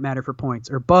Prix might matter for points,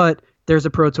 or but there's a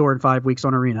Pro Tour in 5 weeks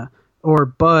on Arena, or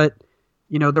but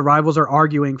the Rivals are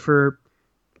arguing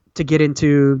to get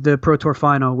into the Pro Tour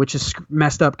final, which is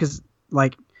messed up because,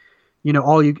 like,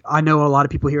 I know a lot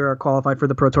of people here are qualified for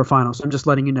the Pro Tour Finals. So I'm just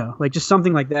letting you know, like just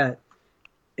something like that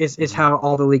is how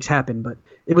all the leaks happen. But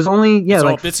it was only it's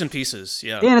like all bits and pieces.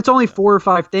 Yeah, and it's only 4 or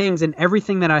 5 things, and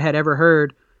everything that I had ever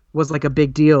heard was like a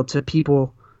big deal to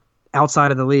people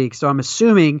outside of the league. So I'm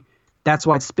assuming that's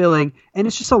why it's spilling, and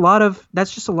that's just a lot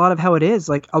of how it is.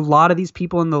 Like a lot of these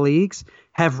people in the leagues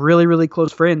have really, really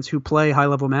close friends who play high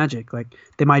level Magic. Like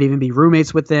they might even be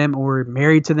roommates with them or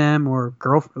married to them or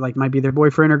like might be their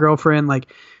boyfriend or girlfriend. Like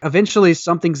eventually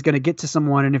something's going to get to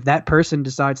someone. And if that person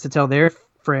decides to tell their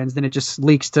friends, then it just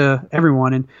leaks to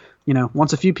everyone. And,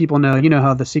 once a few people know,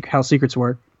 how secrets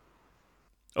work.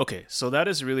 Okay, so that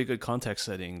is a really good context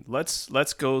setting.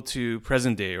 Let's go to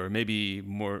present day, or maybe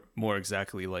more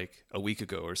exactly like a week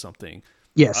ago or something.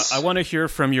 Yes. I want to hear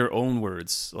from your own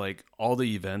words, like all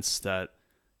the events that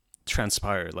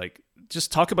transpired. Like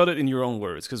just talk about it in your own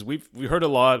words, because we heard a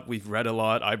lot, we've read a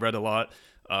lot, I've read a lot.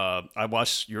 I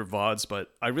watched your VODs, but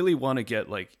I really want to get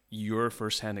like your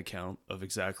firsthand account of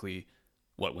exactly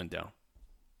what went down.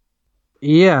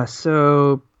 Yeah,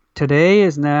 so today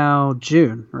is now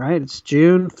June, right? It's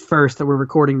June 1st that we're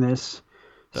recording this.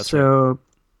 That's right.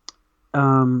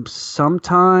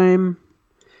 Sometime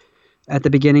at the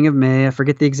beginning of May, I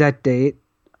forget the exact date,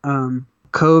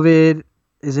 COVID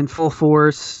is in full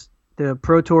force. The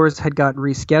Pro Tours had gotten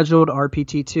rescheduled,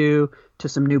 RPT2, to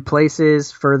some new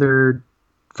places further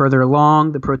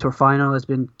along. The Pro Tour Final has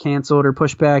been canceled or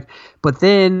pushed back. But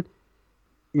then,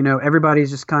 everybody's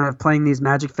just kind of playing these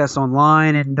Magic Fests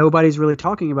online, and nobody's really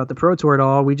talking about the Pro Tour at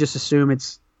all. We just assume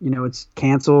it's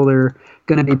canceled or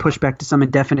going to be pushed back to some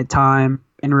indefinite time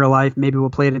in real life. Maybe we'll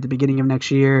play it at the beginning of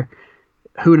next year.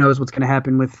 Who knows what's going to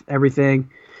happen with everything.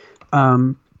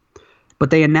 But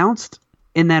they announced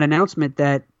in that announcement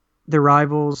that the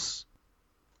rivals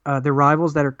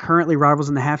that are currently rivals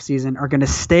in the half season are going to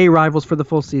stay rivals for the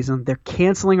full season. They're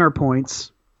canceling our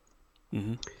points.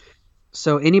 Mm-hmm.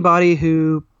 So anybody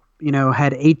who,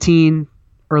 had 18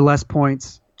 or less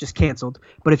points just canceled.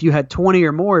 But if you had 20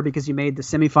 or more because you made the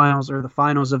semifinals or the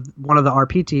finals of one of the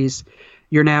RPTs,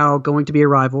 you're now going to be a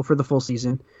rival for the full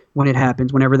season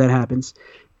whenever that happens.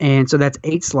 And so that's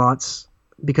 8 slots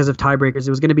because of tiebreakers. It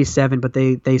was going to be 7, but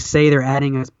they say they're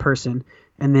adding a person.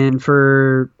 And then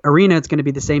for Arena, it's going to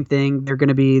be the same thing. They're going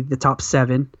to be the top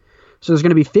 7. So there's going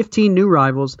to be 15 new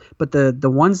rivals, but the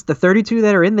 32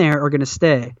 that are in there are going to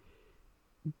stay.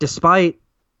 Despite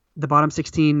the bottom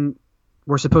 16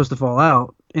 were supposed to fall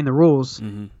out in the rules,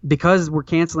 mm-hmm. because we're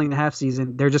canceling the half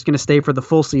season, they're just going to stay for the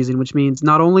full season, which means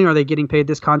not only are they getting paid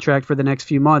this contract for the next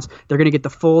few months, they're going to get the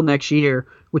full next year,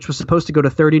 which was supposed to go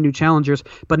to 30 new challengers,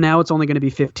 but now it's only going to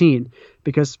be 15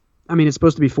 because, it's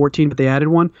supposed to be 14, but they added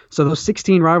one. So those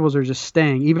 16 rivals are just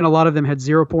staying. Even a lot of them had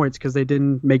 0 points because they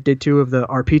didn't make day 2 of the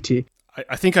RPT.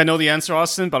 I think I know the answer,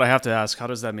 Austin, but I have to ask, how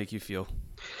does that make you feel?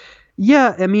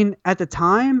 Yeah, at the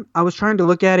time, I was trying to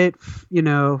look at it,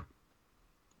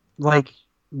 like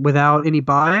without any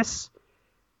bias,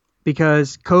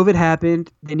 because COVID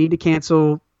happened. They need to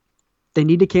cancel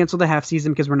the half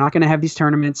season because we're not going to have these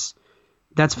tournaments.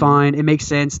 That's fine. It makes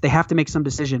sense. They have to make some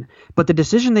decision. But the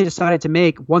decision they decided to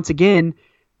make, once again,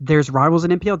 there's rivals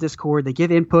in MPL Discord. They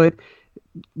give input.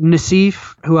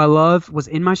 Nassif, who I love, was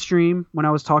in my stream when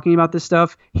I was talking about this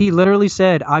stuff. He literally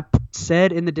said, I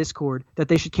said in the Discord that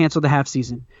they should cancel the half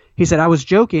season. He said, I was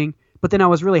joking, but then I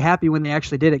was really happy when they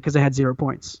actually did it because they had 0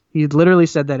 points. He literally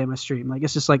said that in my stream. Like,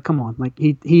 it's just like, come on. Like,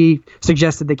 he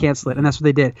suggested they cancel it, and that's what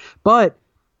they did. But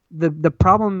the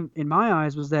problem in my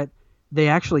eyes was that they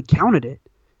actually counted it.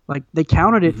 Like, they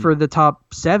counted it for the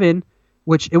top 7,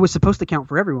 which it was supposed to count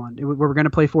for everyone. We were going to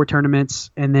play 4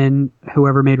 tournaments, and then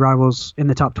whoever made rivals in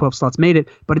the top 12 slots made it.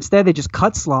 But instead, they just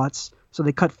cut slots. So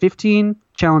they cut 15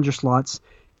 challenger slots,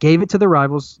 gave it to the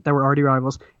rivals that were already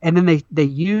rivals, and then they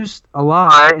used a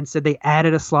lie and said they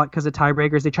added a slot because of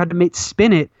tiebreakers. They tried to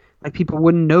spin it like people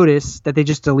wouldn't notice that they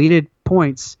just deleted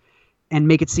points and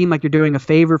make it seem like you're doing a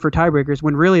favor for tiebreakers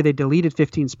when really they deleted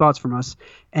 15 spots from us.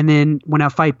 And then when I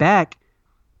fight back,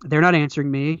 they're not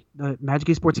answering me. The Magic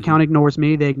Esports account ignores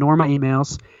me. They ignore my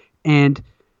emails. And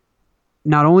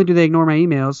not only do they ignore my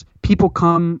emails, people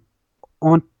come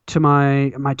on to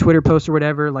my Twitter post or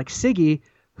whatever, like Siggy,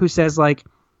 who says, like,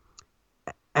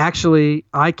 actually,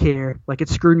 I care. Like, it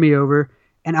screwed me over.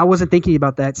 And I wasn't thinking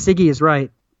about that. Siggy is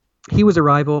right. He was a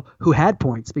rival who had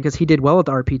points because he did well at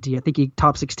the RPT. I think he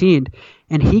top 16'd.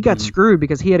 And he got screwed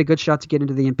because he had a good shot to get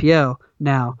into the MPL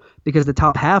now because the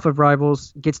top half of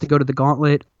rivals gets to go to the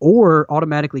gauntlet or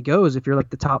automatically goes if you're like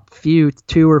the top few,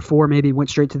 2 or 4 maybe went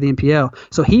straight to the MPL.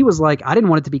 So he was like, I didn't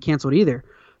want it to be canceled either.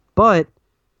 But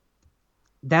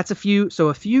that's a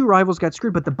few rivals got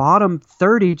screwed, but the bottom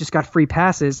 30 just got free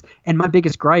passes. And my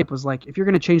biggest gripe was like, if you're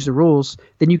going to change the rules,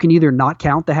 then you can either not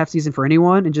count the half season for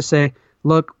anyone and just say,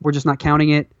 look, we're just not counting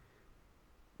it.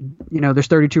 There's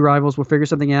 32 rivals, we'll figure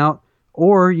something out.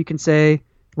 Or you can say,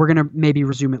 we're going to maybe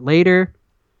resume it later.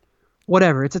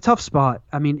 Whatever. It's a tough spot.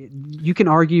 I mean, you can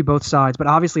argue both sides, but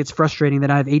obviously it's frustrating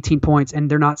that I have 18 points and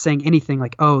they're not saying anything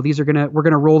like, oh, we're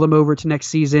going to roll them over to next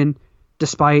season,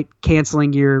 despite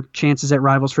canceling your chances at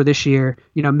rivals for this year.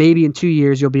 Maybe in 2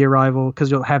 years you'll be a rival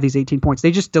because you'll have these 18 points.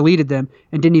 They just deleted them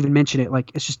and didn't even mention it.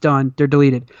 Like, it's just done. They're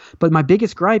deleted. But my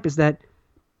biggest gripe is that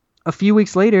a few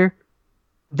weeks later,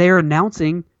 they're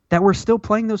announcing that we're still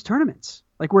playing those tournaments.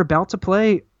 Like, we're about to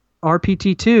play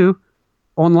RPT2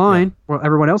 online, where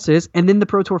everyone else is, and then the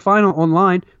Pro Tour Final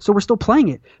online, so we're still playing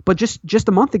it. But just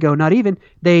a month ago, not even,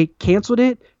 they canceled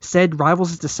it, said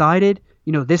rivals is decided.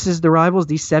 This is the rivals,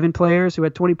 these 7 players who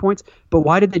had 20 points. But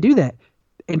why did they do that?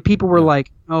 And people were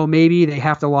like, oh, maybe they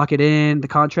have to lock it in, the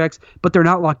contracts. But they're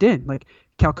not locked in. Like,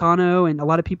 Calcano and a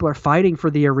lot of people are fighting for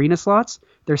the arena slots.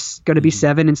 There's going to be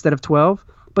 7 instead of 12.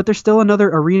 But there's still another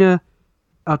arena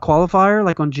qualifier,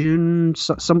 like on June,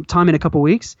 sometime in a couple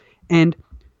weeks. And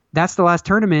that's the last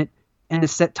tournament. And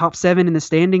the top 7 in the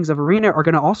standings of arena are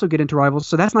going to also get into rivals.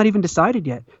 So that's not even decided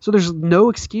yet. So there's no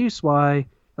excuse why,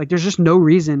 like, there's just no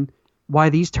reason why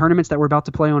these tournaments that we're about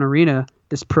to play on arena,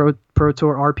 this Pro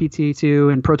Tour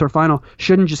RPT2 and Pro Tour Final,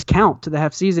 shouldn't just count to the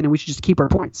half season and we should just keep our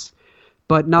points.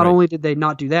 But not only did they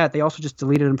not do that, they also just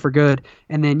deleted them for good.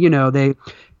 And then,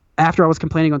 after I was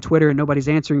complaining on Twitter and nobody's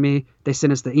answering me, they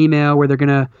sent us the email where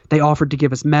they offered to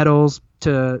give us medals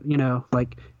to,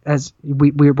 as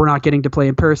we're not getting to play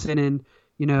in person, and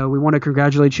we want to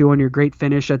congratulate you on your great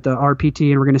finish at the RPT,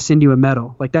 and we're going to send you a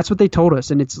medal. Like, that's what they told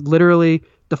us. And it's literally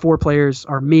the 4 players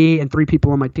are me and 3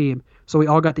 people on my team. So we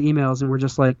all got the emails and we're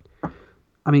just like,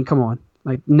 I mean, come on.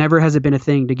 Like, never has it been a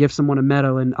thing to give someone a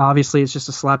medal. And obviously it's just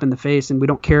a slap in the face, and we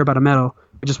don't care about a medal.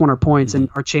 We just want our points and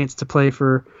our chance to play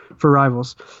for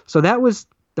rivals. So that was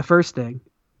the first thing.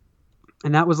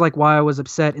 And that was like why I was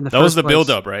upset in the first place. That was the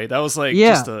buildup, right? That was like,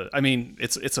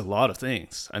 it's a lot of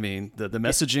things. I mean, the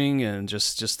messaging and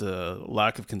just the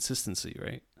lack of consistency,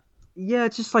 right? Yeah,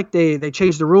 it's just like they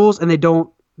changed the rules and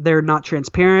they're not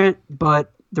transparent,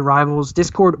 but the Rivals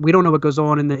Discord, we don't know what goes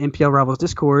on in the MPL Rivals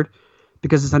Discord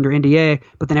because it's under NDA,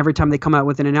 but then every time they come out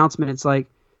with an announcement, it's like,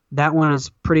 that one is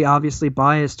pretty obviously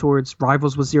biased towards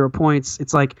Rivals with 0 points.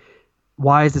 It's like,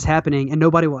 why is this happening? And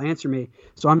nobody will answer me.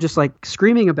 So I'm just like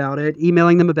screaming about it,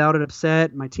 emailing them about it,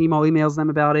 upset. My team all emails them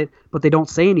about it, but they don't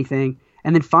say anything.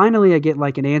 And then finally I get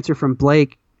like an answer from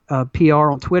Blake, PR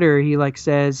on Twitter. He like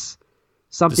says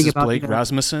something this is about Blake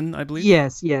Rasmussen, I believe.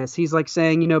 Yes. He's like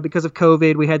saying, because of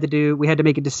COVID, we had to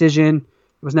make a decision.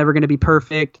 It was never going to be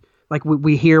perfect. Like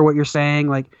we hear what you're saying.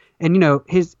 Like, and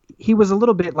he was a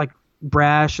little bit like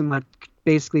brash and like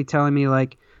basically telling me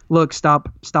like, look, stop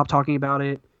talking about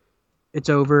it. It's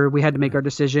over. We had to make our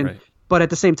decision. Right. But at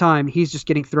the same time, he's just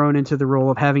getting thrown into the role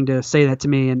of having to say that to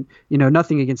me. And,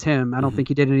 nothing against him. I don't think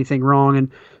he did anything wrong, and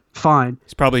fine.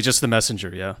 He's probably just the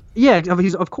messenger. Yeah. Yeah.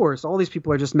 Of course, all these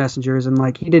people are just messengers, and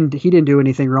like, he didn't do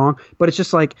anything wrong, but it's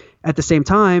just like, at the same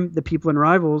time, the people in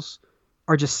Rivals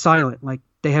are just silent. Like,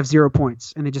 they have 0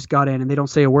 points and they just got in and they don't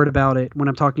say a word about it. When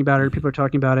I'm talking about it, or people are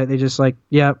talking about it, they just like,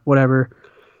 yeah, whatever.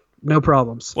 No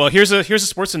problems. Well, here's a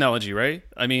sports analogy, right?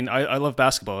 I mean, I love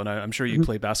basketball, and I'm sure you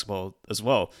play basketball as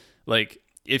well. Like,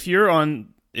 if your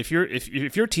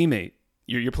teammate,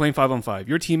 you're playing 5-on-5,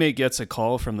 your teammate gets a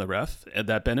call from the ref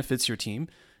that benefits your team,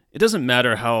 it doesn't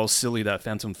matter how silly that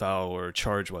phantom foul or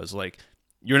charge was. Like,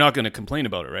 you're not going to complain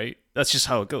about it, right? That's just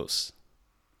how it goes.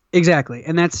 Exactly.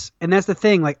 And that's the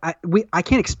thing. Like, I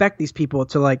can't expect these people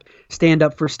to like stand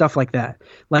up for stuff like that.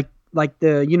 Like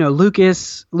the,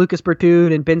 Lucas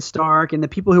Bertud and Ben Stark and the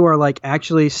people who are like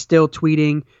actually still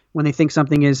tweeting when they think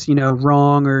something is,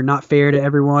 wrong or not fair to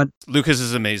everyone. Lucas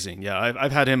is amazing. Yeah.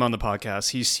 I've had him on the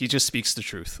podcast. He just speaks the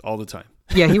truth all the time.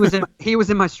 Yeah. He was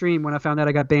in my stream when I found out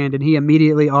I got banned, and he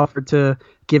immediately offered to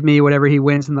give me whatever he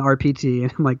wins in the RPT.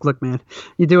 And I'm like, look, man,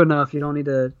 you do enough. You don't need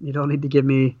to give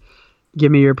me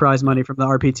your prize money from the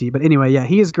RPT. But anyway, yeah,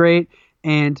 he is great.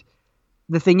 And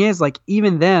the thing is, like,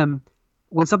 even them,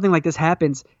 when something like this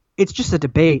happens, it's just a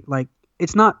debate. Like,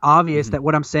 it's not obvious that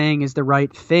what I'm saying is the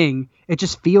right thing. It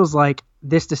just feels like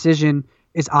this decision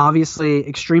is obviously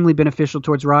extremely beneficial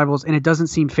towards Rivals, and it doesn't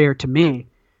seem fair to me.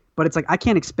 But it's like, I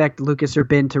can't expect Lucas or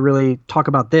Ben to really talk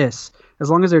about this. As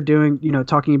long as they're doing,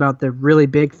 talking about the really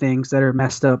big things that are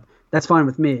messed up, that's fine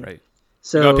with me. Right.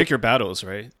 So you gotta pick your battles,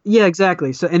 right? yeah,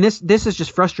 exactly. So, and this is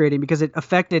just frustrating because it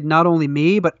affected not only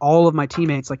me but all of my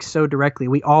teammates like so directly.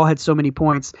 We all had so many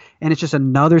points, and it's just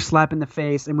another slap in the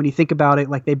face. And when you think about it,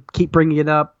 like they keep bringing it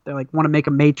up, they like want to make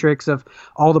a matrix of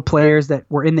all the players that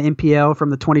were in the MPL from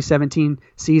the 2017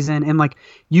 season, and like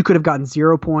you could have gotten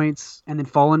 0 points and then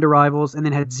fall into rivals and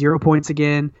then had 0 points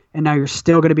again, and now you're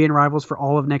still going to be in rivals for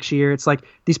all of next year. It's like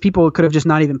these people could have just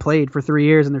not even played for 3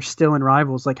 years and they're still in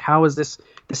rivals. Like, how is this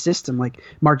the system? Like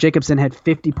Mark Jacobson had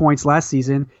 50 points last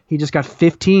season. He just got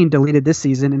 15 deleted this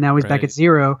season, and now he's back at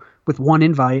 0 with 1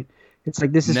 invite. It's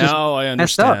like this is now just I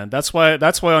understand. That's why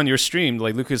on your stream,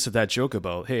 like Lucas had that joke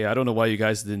about, hey, I don't know why you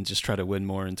guys didn't just try to win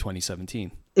more in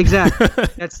 2017. Exactly.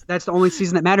 That's the only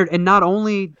season that mattered, and not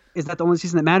only is that the only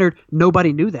season that mattered,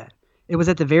 nobody knew that. It was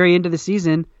at the very end of the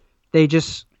season. They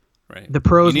just the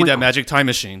pros. You need that magic time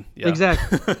machine. Yeah.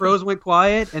 Exactly. The pros went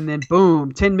quiet, and then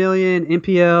boom, 10 million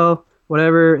MPL.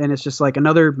 Whatever, and it's just like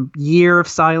another year of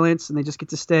silence, and they just get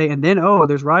to stay. And then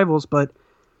there's rivals, but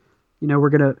we're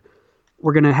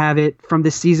gonna have it from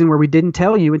this season where we didn't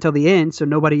tell you until the end, so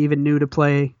nobody even knew to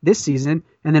play this season.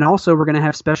 And then also we're gonna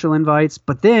have special invites,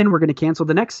 but then we're gonna cancel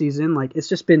the next season. Like it's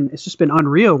just been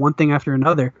unreal, one thing after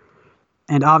another.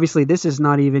 And obviously this is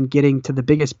not even getting to the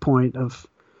biggest point of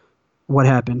what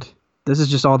happened. This is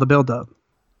just all the build-up.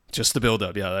 Just the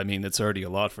build-up, yeah. I mean, it's already a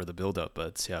lot for the build-up,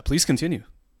 but yeah, please continue.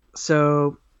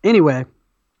 So anyway,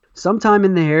 sometime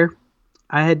in there,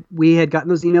 we had gotten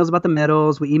those emails about the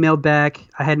medals. We emailed back.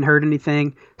 I hadn't heard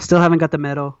anything. Still haven't got the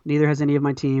medal. Neither has any of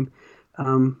my team.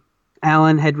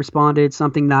 Alan had responded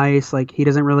something nice, like he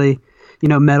doesn't really,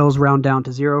 medals round down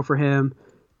to 0 for him,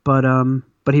 but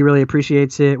he really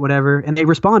appreciates it, whatever. And they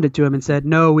responded to him and said,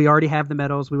 no, we already have the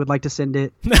medals. We would like to send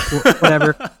it,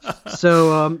 whatever.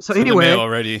 So anyway,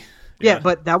 already. Yeah,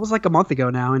 but that was like a month ago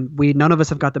now, and none of us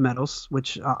have got the medals,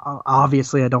 which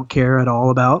obviously I don't care at all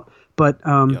about. But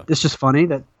It's just funny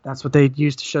that's what they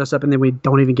use to shut us up, and then we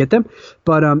don't even get them.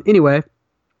 But anyway,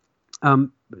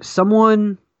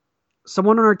 someone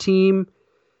on our team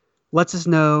lets us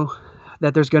know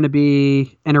that there's going to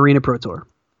be an Arena Pro Tour,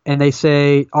 and they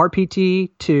say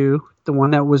RPT2, the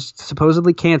one that was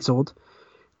supposedly canceled,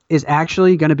 is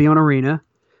actually going to be on Arena,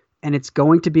 and it's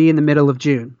going to be in the middle of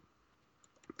June.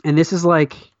 And this is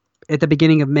like at the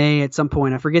beginning of May at some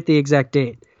point. I forget the exact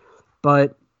date.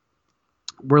 But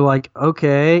we're like,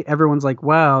 okay. Everyone's like,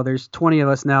 wow, there's 20 of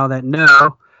us now that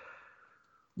know.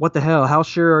 What the hell? How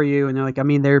sure are you? And they're like, I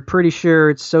mean, they're pretty sure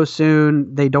it's so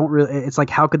soon. They don't really – it's like,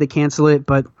 how could they cancel it?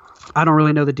 But I don't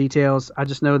really know the details. I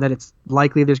just know that it's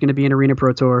likely there's going to be an Arena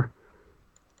Pro Tour.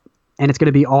 And it's going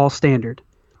to be all standard.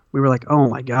 We were like, oh,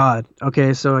 my God.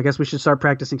 Okay, so I guess we should start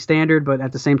practicing standard, but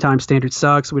at the same time, standard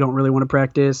sucks. We don't really want to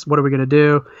practice. What are we going to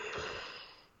do?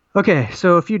 Okay,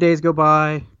 so a few days go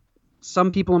by.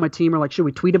 Some people on my team are like, should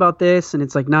we tweet about this? And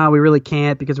it's like, nah, we really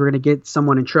can't because we're going to get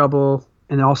someone in trouble.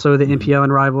 And also the MPL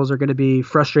and rivals are going to be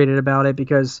frustrated about it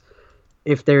because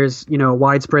if there's, a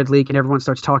widespread leak and everyone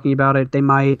starts talking about it, they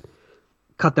might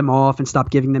cut them off and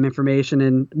stop giving them information.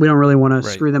 And we don't really want to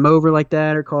screw them over like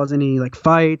that or cause any like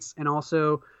fights. And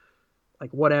also –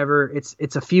 like whatever,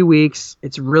 it's a few weeks.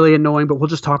 It's really annoying, but we'll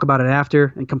just talk about it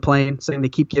after and complain, saying they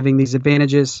keep giving these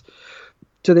advantages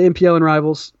to the MPL and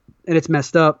rivals, and it's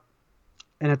messed up.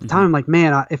 And at the time, I'm like,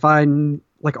 man, if I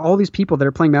like all these people that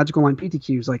are playing Magic Online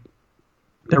PTQs, like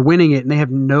they're winning it and they have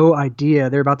no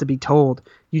idea. They're about to be told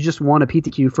you just won a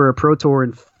PTQ for a Pro Tour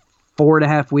in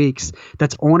 4.5 weeks.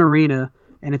 That's on Arena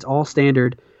and it's all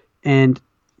standard, and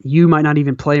you might not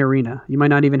even play Arena. You might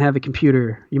not even have a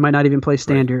computer. You might not even play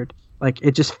standard. Right. Like,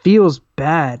 it just feels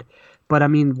bad. But, I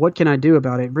mean, what can I do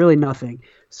about it? Really nothing.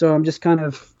 So I'm just kind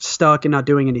of stuck and not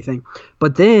doing anything.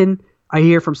 But then I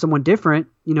hear from someone different,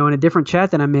 in a different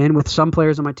chat that I'm in with some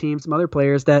players on my team, some other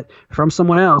players, that from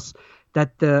someone else,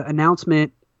 that the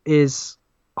announcement is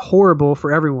horrible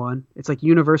for everyone. It's, like,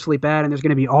 universally bad, and there's going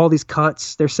to be all these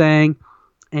cuts, they're saying.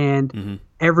 And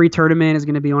every tournament is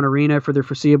going to be on Arena for the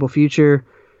foreseeable future.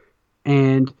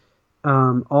 And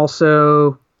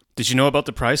also... Did you know about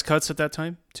the prize cuts at that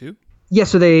time too? Yeah,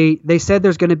 so they said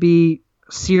there's going to be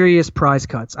serious prize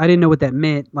cuts. I didn't know what that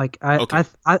meant. Like I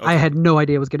had no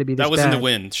idea it was going to be this That was bad. In the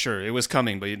wind, sure. It was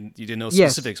coming, but you didn't know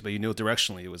specifics, but you knew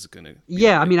directionally it was going to.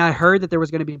 Yeah, I mean, I heard that there was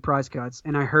going to be prize cuts,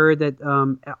 and I heard that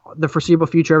the foreseeable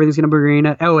future everything's going to be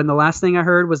Arena. Oh, and the last thing I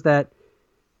heard was that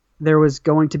there was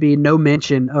going to be no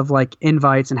mention of like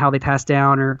invites and how they pass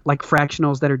down or like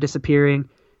fractionals that are disappearing.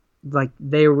 Like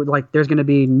they were like, there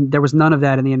was none of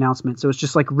that in the announcement. So it's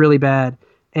just like really bad.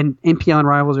 And MPL and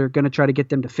rivals are going to try to get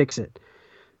them to fix it.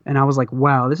 And I was like,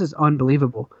 wow, this is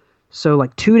unbelievable. So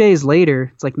like 2 days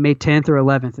later, it's like May 10th or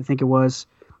 11th, I think it was,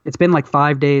 it's been like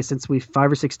 5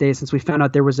 or 6 days since we found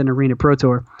out there was an Arena Pro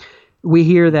Tour. We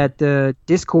hear that the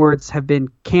Discords have been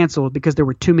canceled because there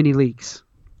were too many leaks.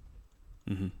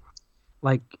 Mm-hmm.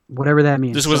 Like, whatever that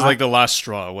means. This was like the last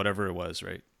straw, whatever it was,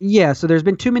 right? Yeah, so there's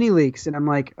been too many leaks, and I'm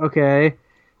like, okay,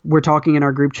 we're talking in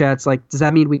our group chats, like, does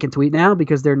that mean we can tweet now?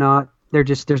 Because there's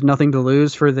nothing to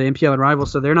lose for the MPL and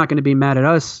Rivals, so they're not going to be mad at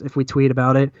us if we tweet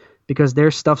about it, because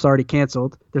their stuff's already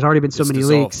canceled. There's already been so many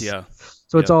leaks. Yeah.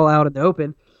 So it's all out in the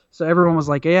open. So everyone was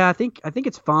like, yeah, I think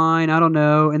it's fine. I don't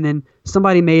know. And then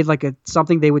somebody made like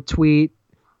something they would tweet,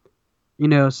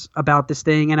 about this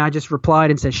thing. And I just replied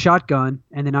and said shotgun.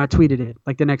 And then I tweeted it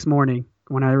like the next morning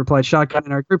when I replied shotgun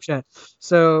in our group chat.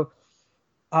 So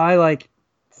I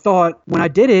thought when I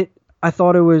did it, I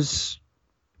thought it was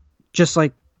just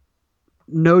like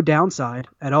no downside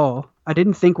at all. I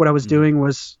didn't think what I was doing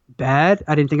was bad.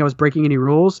 I didn't think I was breaking any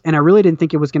rules. And I really didn't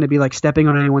think it was going to be like stepping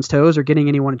on anyone's toes or getting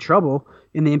anyone in trouble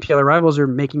in the MPL Rivals or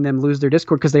making them lose their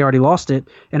Discord because they already lost it.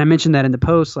 And I mentioned that in the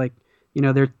post,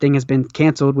 their thing has been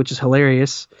canceled, which is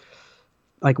hilarious.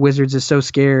 Like Wizards is so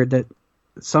scared that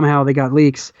somehow they got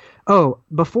leaks. Oh,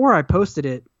 before I posted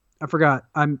it, I forgot.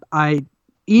 I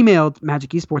emailed Magic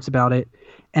Esports about it.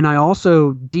 And I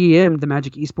also DM'd the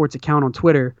Magic Esports account on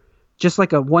Twitter, just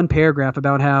like a one paragraph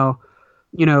about how,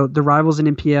 the Rivals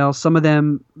in MPL, some of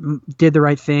them did the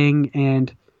right thing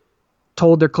and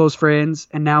told their close friends,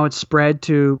 and now it's spread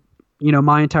to,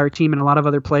 my entire team and a lot of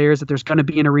other players that there's going to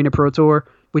be an Arena Pro Tour.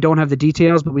 We don't have the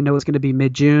details, but we know it's going to be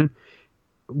mid-June.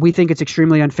 We think it's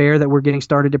extremely unfair that we're getting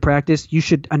started to practice. You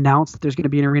should announce that there's going to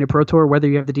be an Arena Pro Tour, whether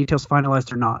you have the details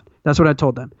finalized or not. That's what I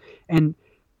told them. And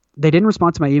they didn't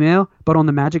respond to my email, but on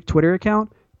the Magic Twitter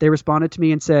account, they responded to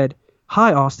me and said,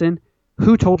 "Hi, Austin.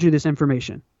 Who told you this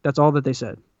information?" That's all that they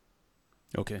said.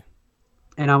 Okay.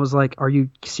 And I was like, "Are you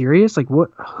serious? Like,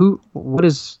 what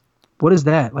is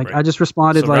that?" Like, right. I just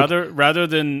responded rather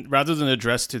than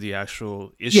address to the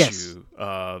actual issue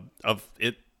of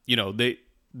it,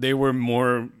 they were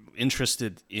more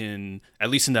interested in, at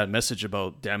least in that message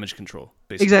about damage control,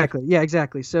 basically. Exactly. Yeah,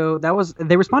 exactly. So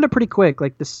they responded pretty quick,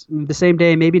 like the same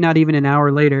day, maybe not even an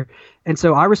hour later. And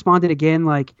so I responded again,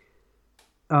 like,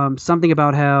 something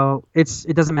about how it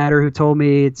doesn't matter who told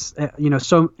me. It's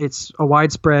it's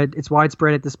widespread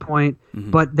at this point.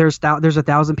 Mm-hmm. But there's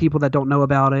 1,000 people that don't know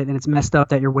about it, and it's messed up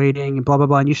that you're waiting and blah blah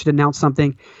blah. And you should announce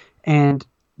something. And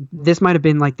this might have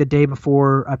been like the day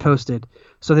before I posted.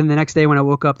 So then the next day when I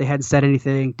woke up, they hadn't said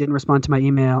anything, didn't respond to my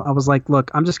email. I was like,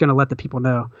 look, I'm just gonna let the people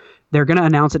know. They're gonna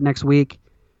announce it next week,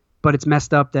 but it's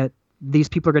messed up that these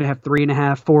people are gonna have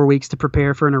 3.5-4 weeks to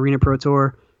prepare for an Arena Pro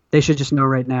Tour. They should just know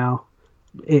right now.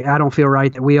 I don't feel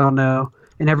right that we all know.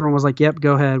 And everyone was like, yep,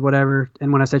 go ahead, whatever.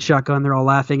 And when I said shotgun, they're all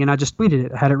laughing. And I just tweeted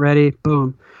it. I had it ready.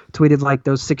 Boom. Tweeted like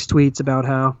those 6 tweets about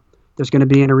how there's going to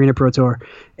be an Arena Pro Tour.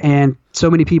 And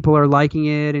so many people are liking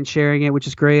it and sharing it, which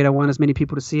is great. I want as many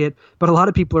people to see it. But a lot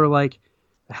of people are like,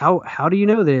 how do you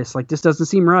know this? Like, this doesn't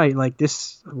seem right. Like,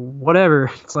 this, whatever.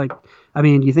 It's like, I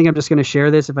mean, you think I'm just going to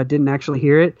share this if I didn't actually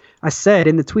hear it? I said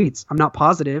in the tweets, I'm not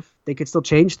positive. They could still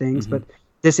change things, but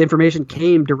this information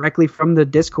came directly from the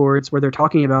Discords where they're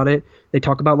talking about it. They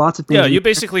talk about lots of things. Yeah, you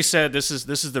basically said this is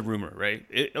the rumor, right?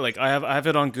 I have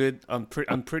it on good. I'm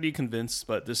pretty convinced,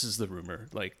 but this is the rumor.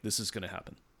 Like, this is going to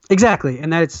happen. Exactly,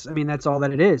 and that's all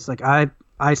that it is. Like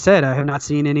I said, I have not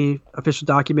seen any official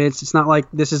documents. It's not like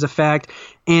this is a fact.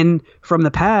 And from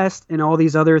the past and all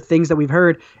these other things that we've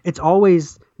heard, it's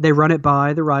always they run it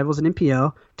by the Rivals and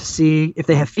MPL to see if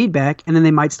they have feedback, and then they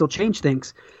might still change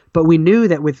things. But we knew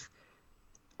that with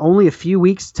only a few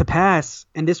weeks to pass,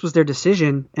 and this was their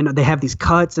decision, and they have these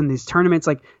cuts and these tournaments,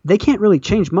 like, they can't really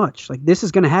change much. Like, this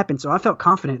is going to happen. So I felt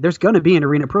confident there's going to be an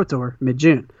Arena Pro Tour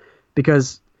mid-June,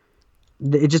 because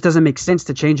it just doesn't make sense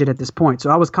to change it at this point. So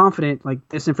I was confident, like,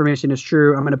 this information is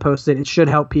true. I'm going to post it. It should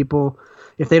help people.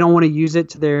 If they don't want to use it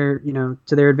to their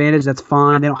advantage, that's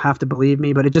fine. They don't have to believe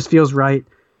me, but it just feels right.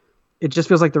 It just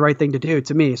feels like the right thing to do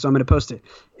to me. So I'm going to post it.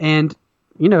 And,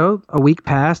 a week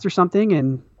passed or something,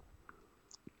 and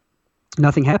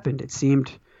nothing happened. It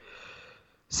seemed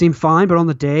fine, but on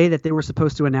the day that they were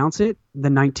supposed to announce it, the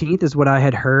 19th is what I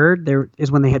had heard. There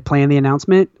is when they had planned the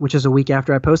announcement, which is a week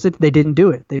after I posted. They didn't do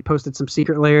it. They posted some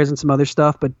secret layers and some other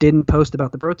stuff, but didn't post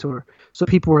about the Pro Tour. So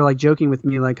people were like joking with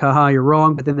me, like, haha, you're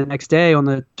wrong. But then the next day on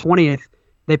the 20th,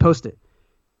 they post it.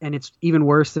 And it's even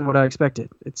worse than what I expected.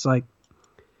 It's like,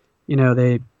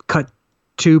 they cut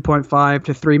 $2.5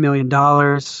 to $3 million.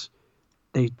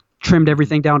 They trimmed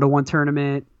everything down to one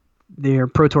tournament. Their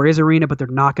Pro Tour is Arena, but they're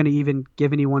not going to even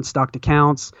give anyone stocked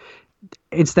accounts.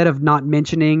 Instead of not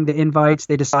mentioning the invites,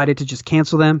 they decided to just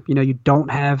cancel them. You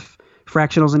don't have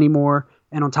fractionals anymore.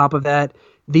 And on top of that,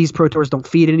 these Pro Tours don't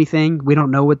feed anything. We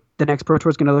don't know what the next Pro Tour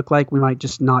is going to look like. We might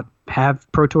just not have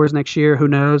Pro Tours next year. Who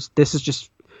knows? This is just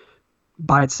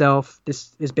by itself.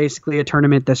 This is basically a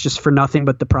tournament that's just for nothing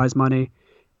but the prize money.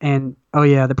 And oh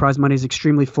yeah, the prize money is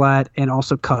extremely flat and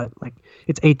also cut. Like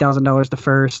it's $8,000 the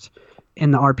first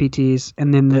in the RPTs,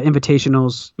 and then the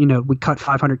invitationals, we cut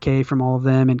 500K from all of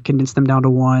them and condensed them down to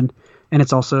one. And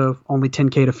it's also only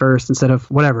 10K to first instead of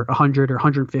whatever, 100 or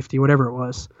 150, whatever it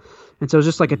was. And so it's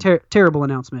just like a terrible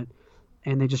announcement.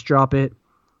 And they just drop it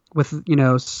with,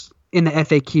 in the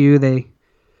FAQ,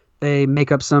 they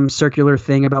make up some circular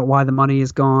thing about why the money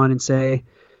is gone and say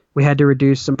we had to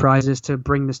reduce some prizes to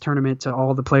bring this tournament to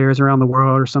all the players around the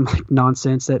world or some like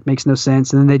nonsense that makes no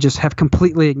sense. And then they just have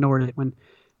completely ignored it when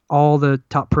all the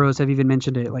top pros have even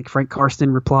mentioned it. Like Frank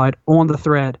Karsten replied on the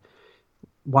thread,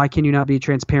 why can you not be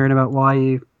transparent about why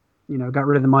you got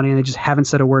rid of the money? And they just haven't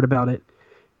said a word about it.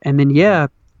 And then,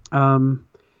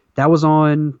 that was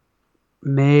on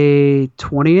May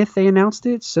 20th. They announced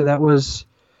it. So that was,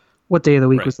 what day of the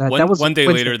week was that? That was one day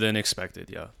Wednesday. later than expected.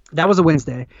 Yeah. That was a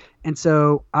Wednesday. And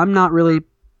so I'm not really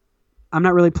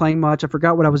playing much. I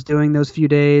forgot what I was doing those few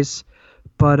days,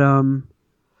 but,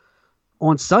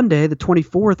 on Sunday, the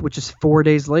 24th, which is 4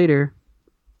 days later,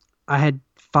 I had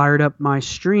fired up my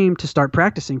stream to start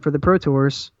practicing for the Pro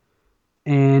Tours.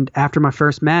 And after my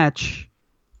first match,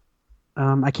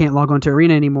 I can't log on to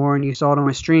Arena anymore. And you saw it on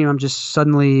my stream. I'm just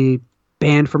suddenly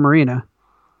banned from Arena.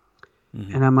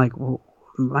 Mm-hmm. And I'm like, well,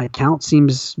 my account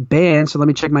seems banned. So let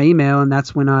me check my email. And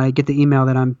that's when I get the email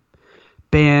that I'm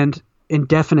banned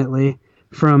indefinitely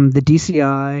from the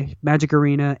DCI, Magic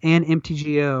Arena, and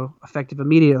MTGO, effective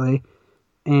immediately.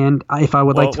 And if I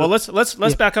would like to, well, let's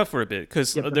back up for a bit,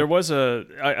 because there was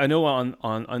I know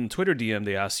on Twitter DM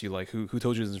they asked you like who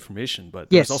told you this information,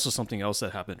 but there's also something else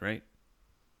that happened, right?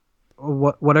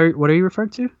 What are you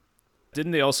referring to?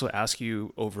 Didn't they also ask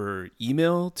you over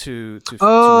email to review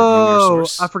your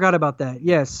source? I forgot about that.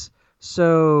 Yes,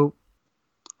 so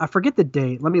I forget the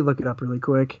date. Let me look it up really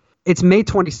quick. It's May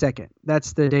 22nd.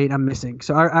 That's the date I'm missing.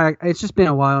 So I it's just been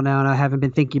a while now, and I haven't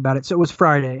been thinking about it. So it was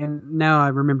Friday, and now I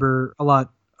remember a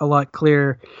lot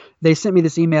clearer. They sent me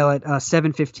this email at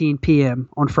 7:15 p.m.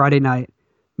 on Friday night,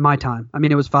 my time. I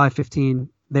mean, it was 5:15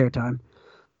 their time,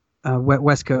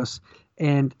 West Coast,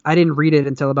 and I didn't read it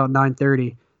until about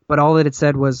 9:30. But all that it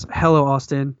said was, "Hello,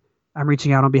 Austin. I'm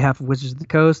reaching out on behalf of Wizards of the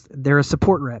Coast. They're a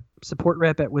support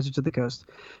rep at Wizards of the Coast.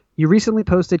 You recently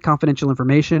posted confidential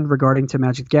information regarding to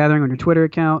Magic the Gathering on your Twitter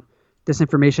account. This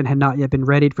information had not yet been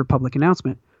readied for public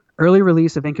announcement. Early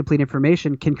release of incomplete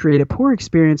information can create a poor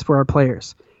experience for our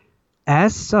players.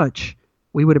 As such,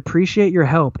 we would appreciate your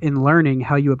help in learning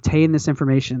how you obtain this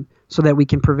information so that we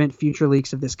can prevent future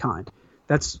leaks of this kind."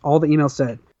 That's all the email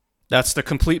said. That's the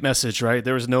complete message, right?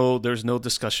 There's no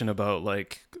discussion about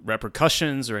like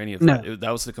repercussions or any of that.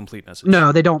 That was the complete message.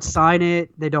 No, they don't sign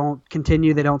it. They don't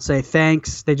continue. They don't say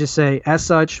thanks. They just say, as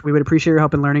such, we would appreciate your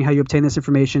help in learning how you obtain this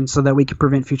information so that we can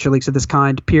prevent future leaks of this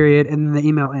kind, period. And then the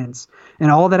email ends.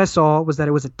 And all that I saw was that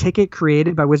it was a ticket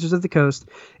created by Wizards of the Coast.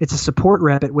 It's a support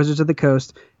rep at Wizards of the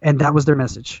Coast. And that was their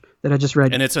message that I just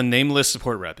read. And it's a nameless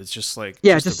support rep. It's just like...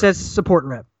 Yeah, it just says support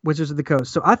rep, Wizards of the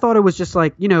Coast. So I thought it was just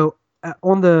like,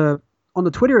 on the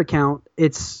Twitter account,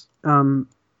 it's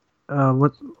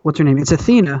what's her name? It's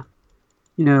Athena,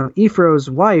 Ephro's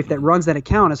wife that runs that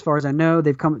account. As far as I know,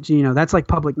 they've come to, that's like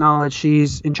public knowledge.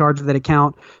 She's in charge of that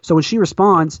account. So when she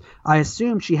responds, I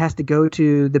assume she has to go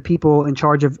to the people in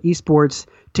charge of esports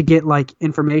to get like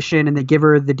information, and they give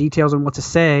her the details on what to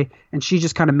say, and she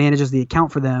just kind of manages the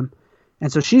account for them.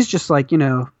 And so she's just like,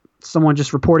 someone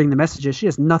just reporting the messages. She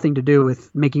has nothing to do with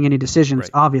making any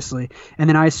decisions, obviously. And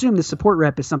then I assume the support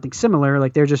rep is something similar,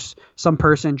 like they're just some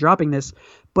person dropping this.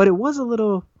 But it was a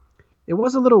little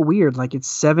weird. Like it's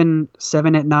 7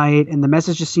 at night, and the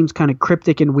message just seems kind of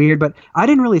cryptic and weird. But I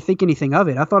didn't really think anything of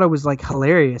it. I thought it was like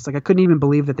hilarious. Like I couldn't even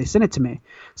believe that they sent it to me.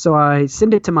 So I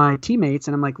send it to my teammates,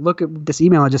 and I'm like, look at this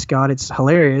email I just got. It's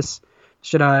hilarious.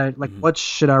 Should I what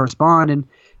should I respond? And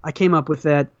I came up with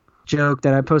that joke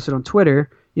that I posted on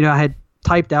Twitter. I had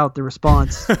typed out the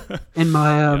response in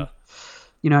my,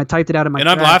 I typed it out in my. And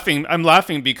I'm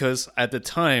laughing because at the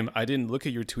time I didn't look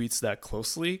at your tweets that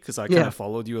closely because I kind of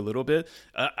followed you a little bit.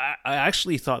 I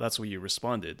actually thought that's what you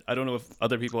responded. I don't know if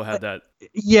other people had that.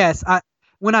 Yes,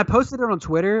 when I posted it on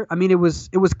Twitter, I mean it was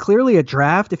clearly a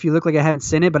draft. If you look like I hadn't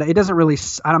sent it, but it doesn't really.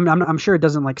 I'm sure it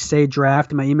doesn't like say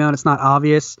draft in my email, and it's not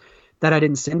obvious that I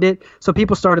didn't send it. So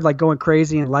people started like going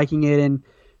crazy and liking it, and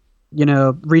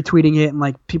retweeting it, and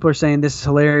like people are saying this is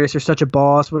hilarious, you're such a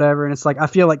boss, whatever. And it's like I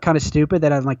feel like kind of stupid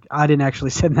that I didn't actually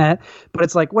send that, but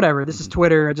it's like whatever. This is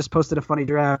Twitter. I just posted a funny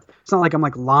draft. It's not like I'm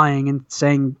like lying and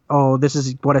saying, oh, this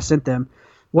is what I sent them,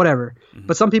 whatever.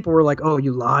 But some people were like, oh,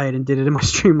 you lied and did it in my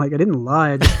stream. Like I didn't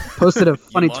lie. I just posted a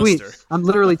funny tweet. I'm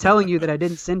literally telling you that I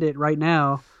didn't send it right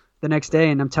now, the next day,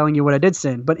 and I'm telling you what I did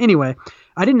send. But anyway,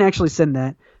 I didn't actually send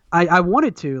that. I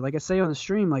wanted to, like I say on the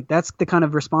stream, like that's the kind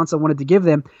of response I wanted to give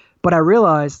them. But I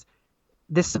realized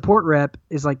this support rep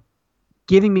is like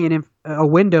giving me a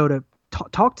window to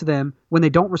talk to them when they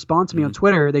don't respond to me on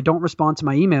Twitter. They don't respond to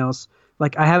my emails.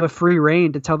 Like I have a free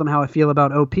reign to tell them how I feel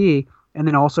about OP and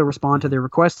then also respond to their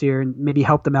request here and maybe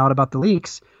help them out about the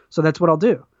leaks. So that's what I'll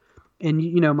do. And,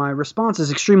 my response is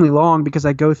extremely long because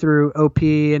I go through OP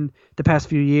and the past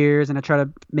few years and I try to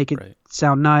make it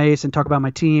sound nice and talk about my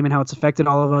team and how it's affected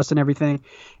all of us and everything.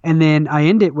 And then I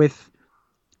end it with,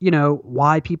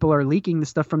 why people are leaking the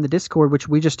stuff from the Discord, which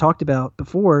we just talked about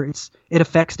before. It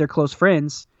affects their close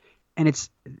friends, and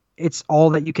it's all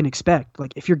that you can expect.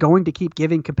 Like if you're going to keep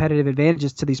giving competitive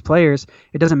advantages to these players,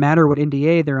 it doesn't matter what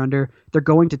NDA they're under. They're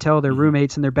going to tell their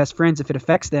roommates and their best friends if it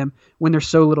affects them when there's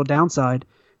so little downside.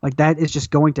 Like that is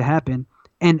just going to happen.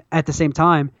 And at the same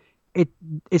time,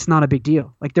 it's not a big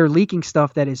deal. Like they're leaking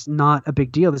stuff that is not a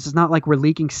big deal. This is not like we're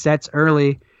leaking sets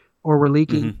early or we're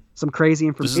leaking some crazy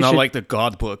information. This is not like the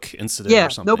God Book incident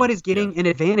or something. Nobody's getting an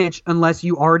advantage unless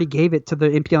you already gave it to the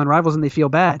MPL and rivals and they feel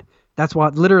bad. That's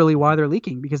literally why they're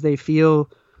leaking, because they feel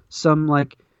some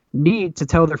like need to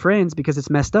tell their friends because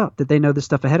it's messed up that they know this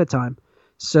stuff ahead of time.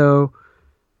 So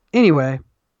anyway,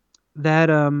 that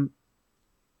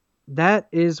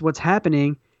is what's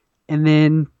happening. And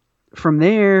then from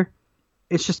there,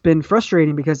 it's just been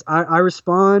frustrating because I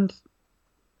respond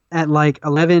at like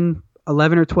 11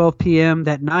 or 12 p.m.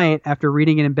 that night after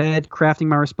reading it in bed, crafting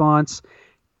my response.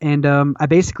 And I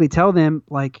basically tell them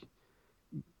like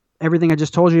everything I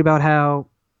just told you about how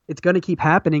it's going to keep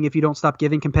happening if you don't stop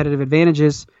giving competitive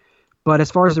advantages. But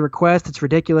as far as the request, it's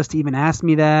ridiculous to even ask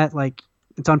me that. Like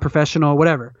it's unprofessional,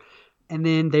 whatever. And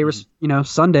then they were,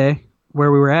 Sunday where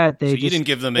we were at, you didn't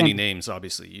give them any names,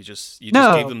 obviously. You just gave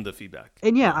them the feedback.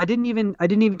 And yeah, I didn't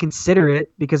even consider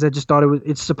it because I just thought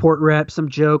it's support rep, some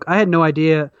joke. I had no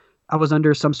idea I was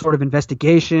under some sort of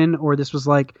investigation or this was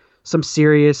like some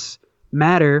serious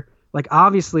matter. Like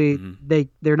obviously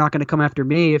they're not going to come after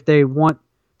me. If they want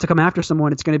to come after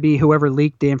someone, it's going to be whoever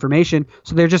leaked the information.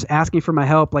 So they're just asking for my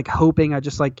help, like hoping I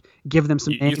just like give them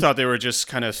some names. You thought they were just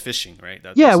kind of fishing, right?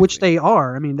 Which they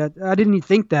are. I mean, that I didn't even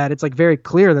think that. It's like very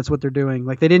clear that's what they're doing.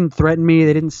 Like they didn't threaten me.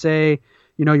 They didn't say,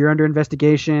 you're under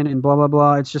investigation and blah, blah,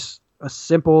 blah. It's just a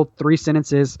simple 3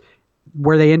 sentences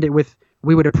where they end it with,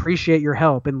 we would appreciate your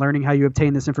help in learning how you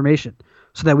obtain this information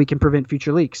so that we can prevent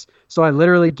future leaks. So I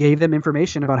literally gave them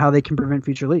information about how they can prevent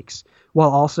future leaks while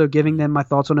also giving them my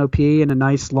thoughts on OP in a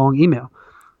nice long email.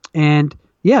 And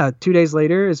yeah, 2 days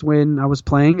later is when I was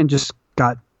playing and just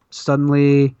got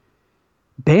suddenly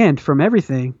banned from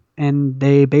everything. And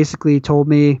they basically told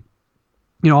me,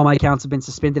 all my accounts have been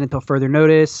suspended until further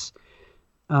notice.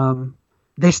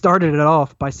 They started it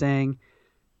off by saying,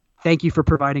 thank you for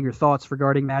providing your thoughts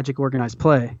regarding Magic organized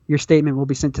play. Your statement will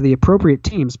be sent to the appropriate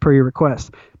teams per your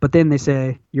request. But then they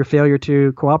say your failure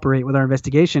to cooperate with our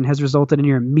investigation has resulted in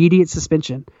your immediate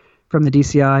suspension from the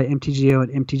DCI, MTGO,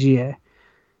 and MTGA.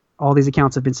 All these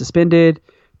accounts have been suspended.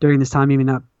 During this time, you may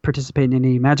not participate in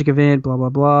any Magic event, blah, blah,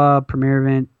 blah. Premier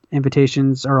event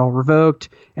invitations are all revoked.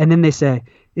 And then they say,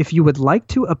 if you would like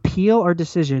to appeal our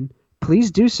decision,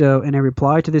 please do so in a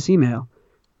reply to this email.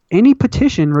 Any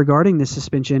petition regarding this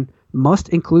suspension must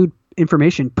include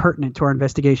information pertinent to our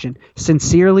investigation.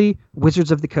 Sincerely, Wizards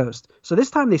of the Coast. So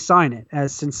this time they sign it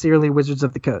as Sincerely, Wizards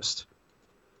of the Coast.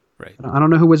 Right. I don't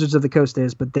know who Wizards of the Coast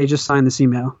is, but they just signed this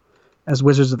email as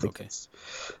Wizards of the Coast.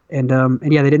 And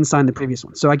yeah, they didn't sign the previous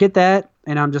one. So I get that,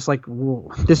 and I'm just like,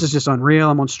 whoa, this is just unreal.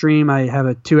 I'm on stream. I have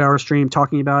a 2-hour stream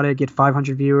talking about it, get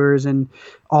 500 viewers, and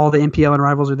all the MPL and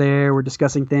rivals are there. We're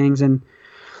discussing things, and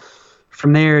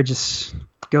from there it just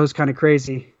goes kind of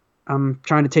crazy. I'm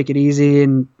trying to take it easy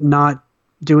and not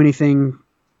do anything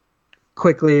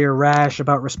quickly or rash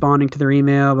about responding to their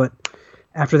email. But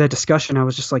after that discussion, I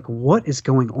was just like, what is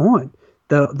going on?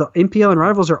 The MPL and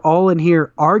rivals are all in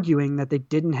here arguing that they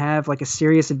didn't have like a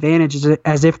serious advantage,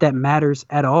 as if that matters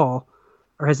at all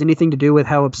or has anything to do with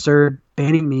how absurd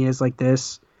banning me is like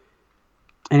this.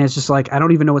 And it's just like, I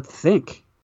don't even know what to think.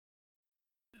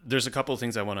 There's a couple of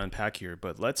things I want to unpack here,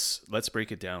 but let's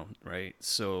break it down, right?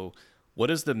 So what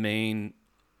is the main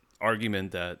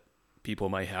argument that people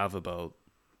might have about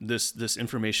this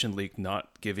information leak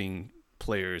not giving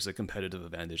players a competitive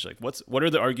advantage? Like what are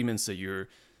the arguments that you're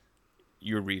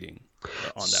you're reading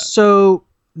on that? So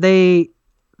the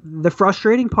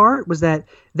frustrating part was that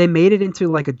they made it into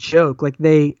like a joke. Like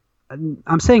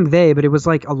I'm saying they, but it was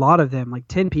like a lot of them, like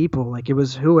 10 people. Like it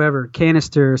was whoever,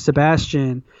 Canister,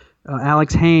 Sebastian,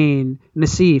 Alex Hayne,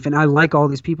 Nassif, and I like all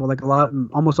these people. Like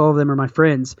almost all of them are my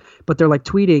friends, but they're like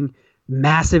tweeting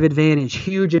massive advantage,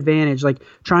 huge advantage, like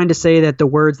trying to say that the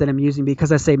words that I'm using,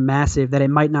 because I say massive, that it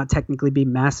might not technically be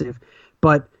massive.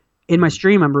 But in my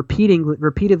stream, I'm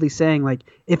repeatedly saying, like,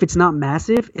 if it's not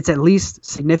massive, it's at least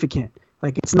significant.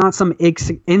 Like, it's not some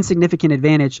insignificant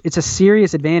advantage. It's a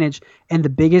serious advantage, and the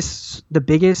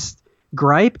biggest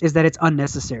gripe is that it's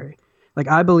unnecessary. Like,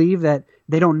 I believe that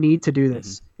they don't need to do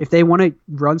this. Mm-hmm. If they want to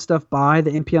run stuff by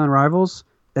the NPL and rivals,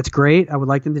 that's great. I would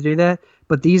like them to do that.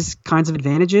 But these kinds of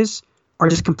advantages are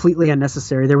just completely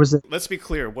unnecessary. Let's be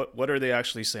clear. What are they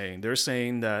actually saying? They're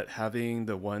saying that having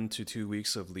the 1 to 2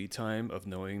 weeks of lead time of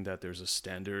knowing that there's a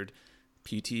standard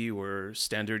PT or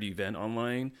standard event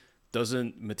online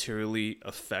doesn't materially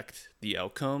affect the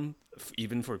outcome,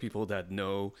 even for people that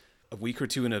know a week or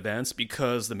two in advance,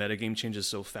 because the metagame changes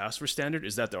so fast for standard.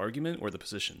 Is that the argument or the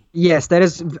position? Yes, that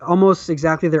is almost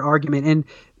exactly their argument. And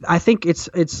I think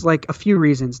it's like a few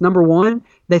reasons. Number one,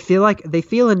 they feel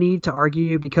a need to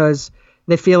argue because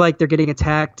they feel like they're getting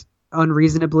attacked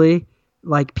unreasonably.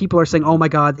 Like, people are saying, "Oh my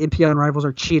God, the NPL and rivals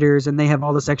are cheaters, and they have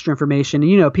all this extra information."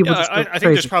 And people. Yeah, I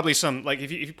think there's probably some, like,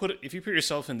 if you put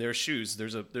yourself in their shoes,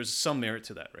 there's some merit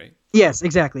to that, right? Yes,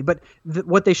 exactly. But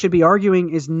what they should be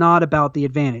arguing is not about the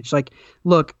advantage. Like,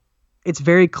 look, it's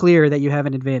very clear that you have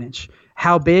an advantage.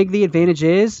 How big the advantage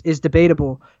is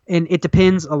debatable, and it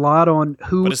depends a lot on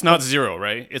who. But it's not zero,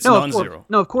 right? It's non-zero.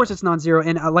 No, of course it's non-zero.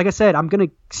 And like I said, I'm going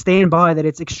to stand by that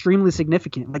it's extremely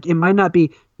significant. Like, it might not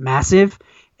be massive,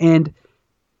 and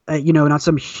not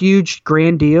some huge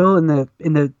grand deal in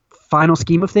the final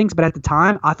scheme of things, but at the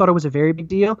time, I thought it was a very big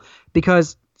deal,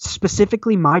 because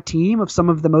specifically my team of some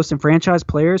of the most enfranchised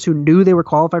players who knew they were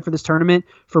qualified for this tournament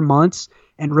for months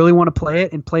and really want to play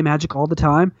it and play Magic all the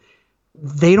time,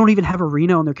 they don't even have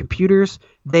Arena on their computers.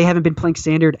 They haven't been playing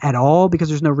Standard at all because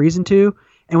there's no reason to.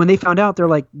 And when they found out, they're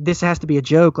like, this has to be a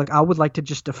joke. Like, I would like to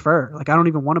just defer. Like, I don't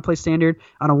even want to play Standard.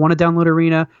 I don't want to download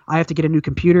Arena. I have to get a new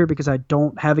computer because I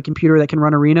don't have a computer that can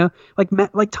run Arena.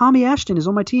 Like Tommy Ashton is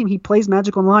on my team. He plays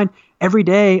Magic Online every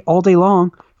day, all day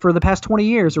long for the past 20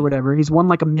 years or whatever. He's won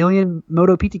like 1 million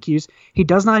Moto PTQs. He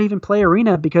does not even play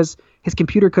Arena because his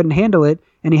computer couldn't handle it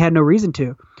and he had no reason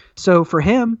to. So for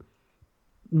him,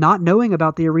 not knowing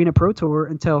about the Arena Pro Tour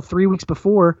until 3 weeks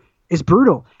before is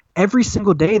brutal. Every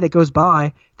single day that goes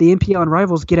by, the NPL and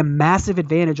rivals get a massive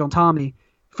advantage on Tommy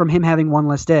from him having one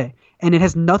less day. And it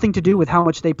has nothing to do with how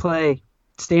much they play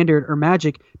Standard or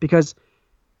Magic, because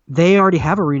they already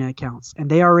have Arena accounts and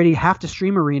they already have to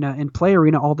stream Arena and play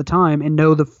Arena all the time and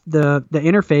know the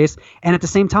interface. And at the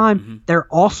same time, they're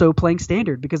also playing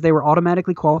Standard because they were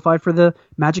automatically qualified for the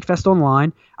Magic Fest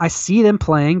Online. I see them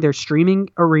playing. They're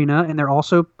streaming Arena, and they're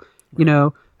also,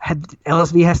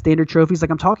 LSV has Standard trophies. Like,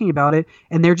 I'm talking about it,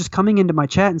 and they're just coming into my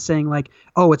chat and saying, like,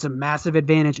 oh, it's a massive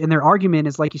advantage. And their argument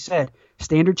is, like you said,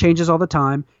 Standard changes all the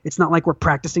time. It's not like we're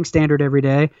practicing Standard every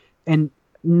day. And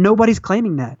nobody's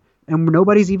claiming that. And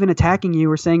nobody's even attacking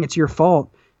you or saying it's your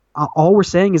fault. All we're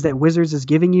saying is that Wizards is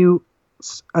giving you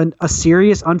a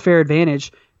serious unfair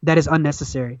advantage that is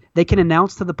unnecessary. They can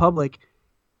announce to the public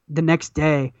the next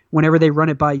day, whenever they run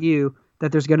it by you,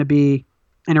 that there's going to be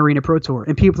an Arena Pro Tour.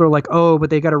 And people are like, oh, but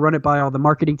they got to run it by all the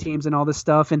marketing teams and all this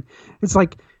stuff. And it's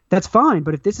like, that's fine.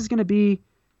 But if this is going to be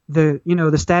the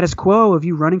status quo of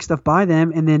you running stuff by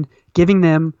them and then giving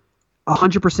them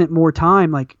 100% more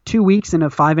time, like 2 weeks in a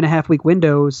 5.5 week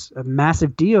window is a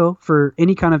massive deal for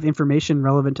any kind of information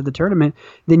relevant to the tournament,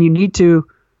 then you need to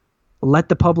let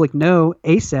the public know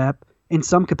ASAP in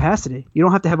some capacity. You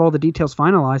don't have to have all the details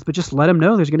finalized, but just let them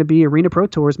know there's going to be Arena Pro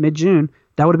Tours mid-June.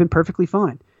 That would have been perfectly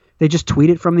fine. They just tweet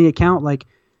it from the account, like,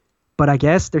 but I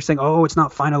guess they're saying, oh, it's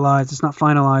not finalized. It's not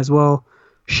finalized. Well,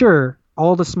 sure,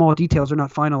 all the small details are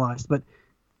not finalized, but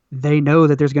they know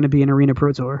that there's going to be an Arena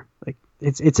Pro Tour. Like,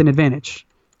 it's an advantage.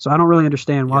 So I don't really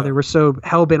understand why they were so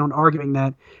hell-bent on arguing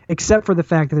that, except for the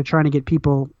fact that they're trying to get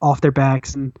people off their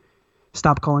backs and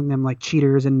stop calling them like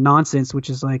cheaters and nonsense, which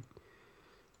is like,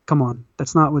 come on,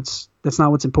 that's not what's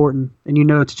important. And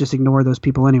to just ignore those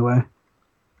people anyway.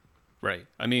 Right.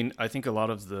 I mean, I think a lot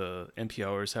of the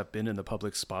NPLers have been in the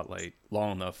public spotlight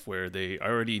long enough where they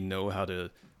already know how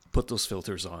to put those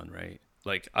filters on, right?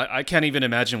 Like, I can't even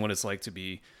imagine what it's like to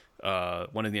be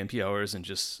one of the NPLers and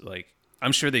just, like,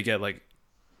 I'm sure they get, like,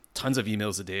 tons of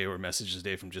emails a day or messages a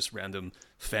day from just random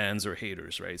fans or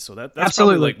haters, right? So that's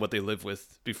absolutely probably, like, what they live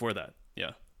with before that.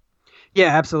 Yeah.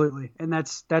 Yeah, absolutely. And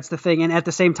that's the thing. And at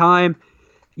the same time,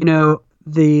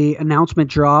 the announcement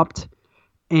dropped,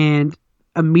 and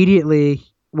immediately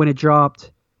when it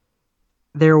dropped,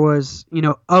 there was,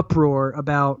 uproar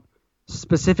about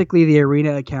specifically the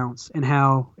arena accounts and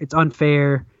how it's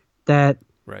unfair that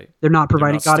Right. they're not They're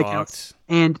providing not God stocked. accounts.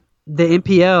 And the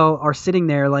NPL are sitting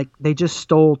there like they just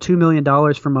stole $2 million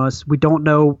from us. We don't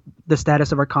know the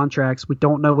status of our contracts. We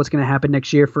don't know what's going to happen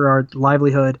next year for our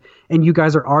livelihood. And you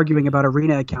guys are arguing about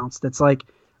arena accounts. That's like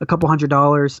a couple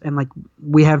 $100. And like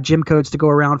we have gym codes to go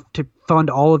around to fund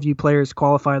all of you players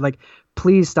qualified. Like,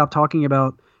 please stop talking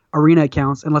about arena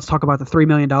accounts and let's talk about the $3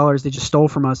 million they just stole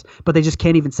from us. But they just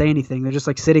can't even say anything. They're just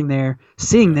like sitting there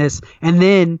seeing this. And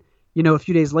then, a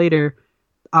few days later,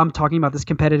 I'm talking about this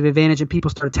competitive advantage and people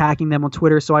start attacking them on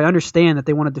Twitter. So I understand that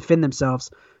they want to defend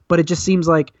themselves, but it just seems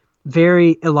like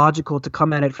very illogical to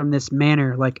come at it from this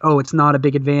manner. Like, oh, it's not a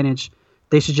big advantage.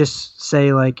 They should just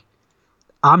say like,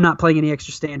 I'm not playing any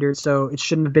extra standards, so it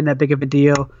shouldn't have been that big of a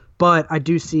deal. But I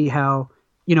do see how,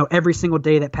 every single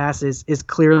day that passes is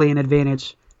clearly an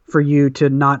advantage for you to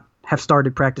not have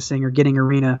started practicing or getting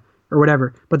arena or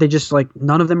whatever. But they just like,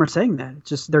 none of them are saying that. It's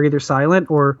just, they're either silent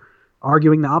or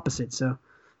arguing the opposite. So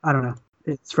I don't know.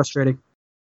 It's frustrating.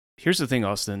 Here's the thing,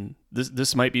 Austin.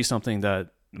 This might be something that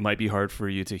might be hard for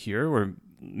you to hear, or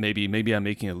maybe I'm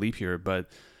making a leap here, but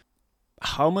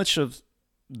how much of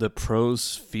the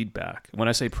pros feedback, when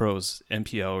I say pros,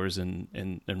 MPLers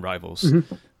and rivals,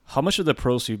 Mm-hmm. how much of the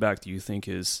pros feedback do you think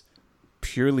is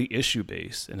purely issue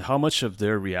based, and how much of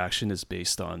their reaction is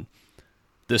based on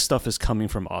this stuff is coming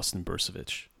from Austin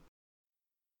Bursavich?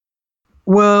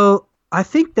 Well, I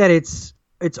think that it's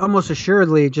almost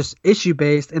assuredly just issue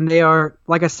based, and they are,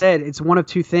 like I said, it's one of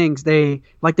two things. They've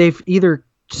either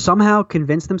somehow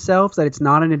convinced themselves that it's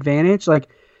not an advantage, like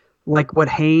what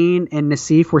Hayne and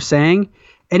Nassif were saying.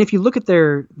 And if you look at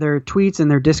their tweets and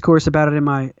their discourse about it in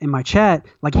my chat,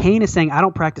 like Hayne is saying, I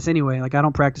don't practice anyway. Like I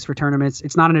don't practice for tournaments.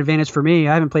 It's not an advantage for me.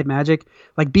 I haven't played Magic.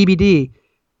 Like BBD,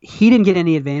 he didn't get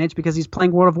any advantage because he's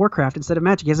playing World of Warcraft instead of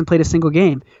Magic. He hasn't played a single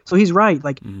game. So he's right.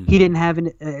 Like he didn't have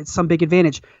some big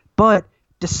advantage. But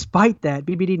despite that,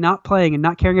 BBD not playing and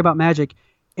not caring about Magic,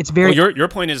 it's very... Well, your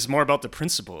point is more about the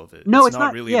principle of it. No, it's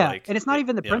not really. Yeah, like, and it's not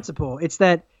even the principle. It's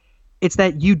that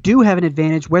you do have an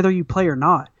advantage whether you play or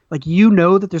not. Like, you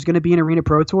know that there's going to be an Arena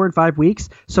Pro Tour in 5 weeks.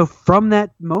 So from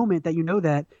that moment that you know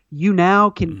that, you now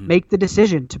can make the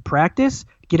decision to practice,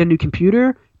 get a new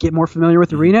computer, get more familiar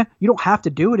with Arena. You don't have to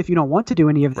do it if you don't want to do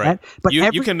any of that. But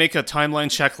you can make a timeline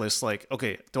checklist like,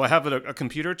 okay, do I have a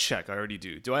computer? Check, I already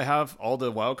do. Do I have all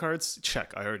the wildcards?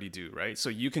 Check, I already do, right? So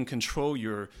you can control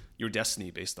your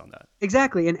destiny based on that.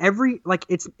 Exactly. And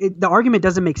the argument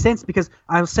doesn't make sense because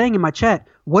I was saying in my chat,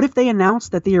 what if they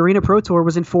announced that the Arena Pro Tour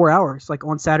was in 4 hours, like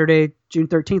on Saturday, June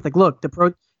 13th? Like, look,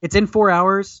 it's in 4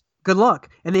 hours. Good luck.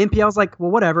 And the NPL's like,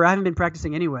 well, whatever. I haven't been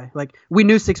practicing anyway. Like, we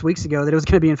knew 6 weeks ago that it was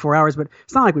going to be in 4 hours, but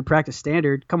it's not like we practice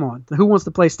standard. Come on. Who wants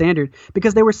to play standard?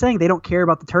 Because they were saying they don't care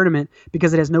about the tournament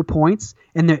because it has no points,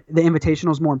 and the invitational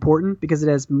is more important because it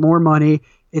has more money.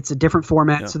 It's a different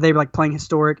format. Yeah. So they were like playing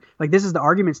historic. Like, this is the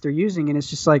arguments they're using. And it's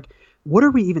just like, what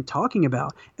are we even talking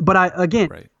about? But I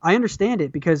understand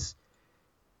it because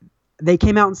they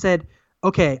came out and said,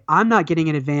 okay, I'm not getting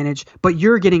an advantage, but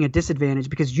you're getting a disadvantage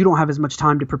because you don't have as much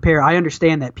time to prepare. I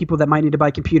understand that. People that might need to buy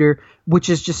a computer, which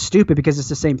is just stupid because it's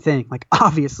the same thing, like,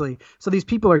 obviously. So these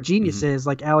people are geniuses,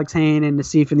 like Alex Hayne and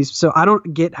Nassif and these. So I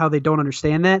don't get how they don't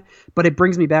understand that, but it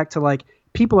brings me back to, like,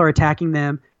 people are attacking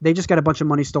them. They just got a bunch of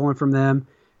money stolen from them.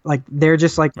 Like, they're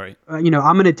just like, I'm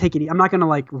going to take it. I'm not going to,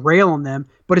 like, rail on them,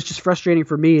 but it's just frustrating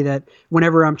for me that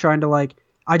whenever I'm trying to, like,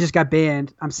 I just got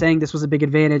banned, I'm saying this was a big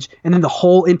advantage, and then the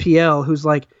whole NPL, who's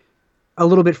like a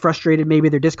little bit frustrated, maybe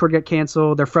their Discord got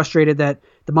canceled, they're frustrated that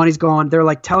the money's gone, they're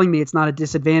like telling me it's not a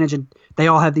disadvantage, and they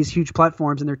all have these huge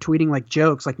platforms and they're tweeting like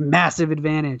jokes, like massive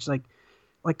advantage, like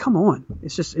come on. It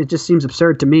just seems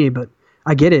absurd to me, but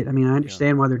I get it. I mean, I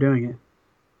understand why they're doing it.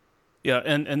 Yeah,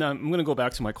 and I'm going to go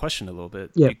back to my question a little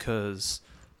bit because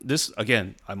this,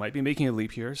 again, I might be making a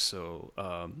leap here, so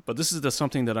but this is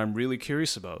something that I'm really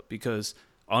curious about because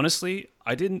honestly,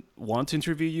 I didn't want to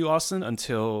interview you, Austin,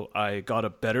 until I got a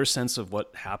better sense of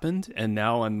what happened, and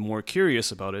now I'm more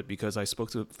curious about it because I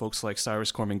spoke to folks like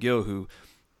Cyrus Corman Gill, who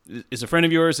is a friend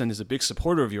of yours and is a big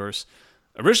supporter of yours.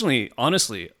 Originally,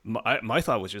 honestly, my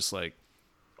thought was just like,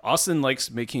 Austin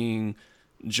likes making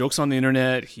jokes on the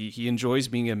internet. He enjoys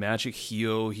being a Magic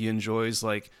heel. He enjoys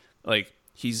like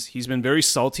he's been very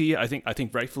salty. I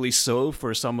think rightfully so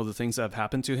for some of the things that have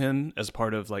happened to him as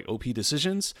part of like OP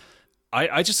decisions.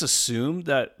 I just assumed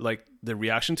that like the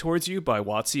reaction towards you by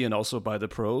WotC and also by the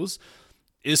pros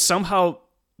is somehow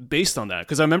based on that.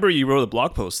 Because I remember you wrote a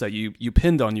blog post that you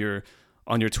pinned on your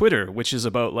on your Twitter, which is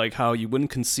about like how you wouldn't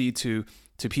concede to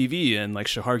PV, and like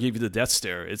Shahar gave you the death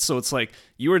stare. It's like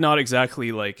you are not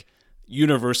exactly like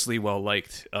universally well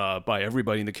liked by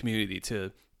everybody in the community,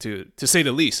 to say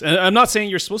the least. And I'm not saying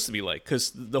you're supposed to be liked,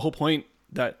 because the whole point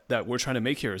that we're trying to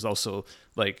make here is also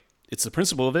like, it's the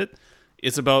principle of it.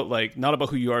 It's about like, not about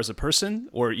who you are as a person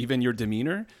or even your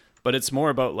demeanor, but it's more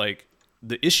about like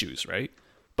the issues, right?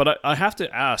 But I have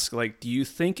to ask, like, do you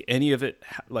think any of it,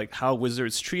 like how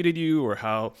Wizards treated you or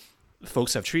how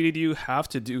folks have treated you, have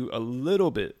to do a little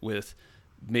bit with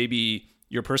maybe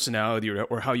your personality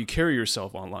or how you carry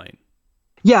yourself online?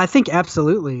 Yeah, I think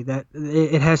absolutely that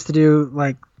it has to do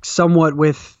like somewhat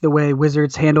with the way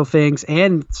Wizards handle things,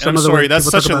 and some I'm of the sorry, way that's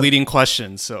people such talk a about. leading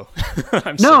question. So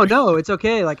I'm No, sorry. no, it's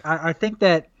okay. Like I think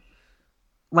that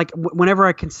like whenever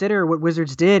I consider what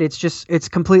Wizards did, it's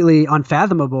completely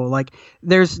unfathomable. Like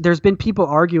there's been people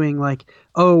arguing like,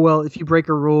 oh well, if you break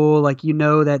a rule, like you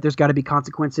know that there's got to be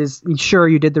consequences. Sure,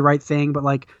 you did the right thing, but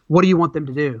like, what do you want them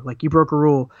to do? Like you broke a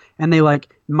rule, and they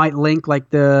like might link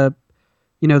like the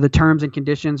the terms and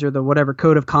conditions or the whatever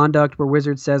code of conduct where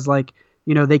Wizards says like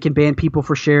they can ban people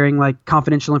for sharing like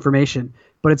confidential information,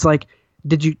 but it's like,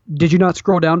 did you not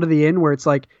scroll down to the end where it's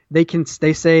like they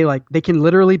say like they can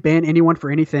literally ban anyone for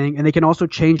anything, and they can also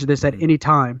change this at any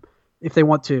time if they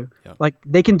want to. Yeah. Like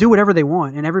they can do whatever they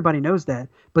want, and everybody knows that.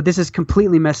 But this is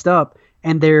completely messed up,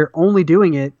 and they're only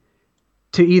doing it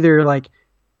to either like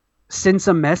send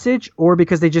some message or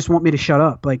because they just want me to shut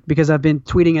up. Like because I've been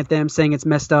tweeting at them saying it's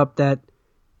messed up that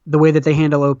the way that they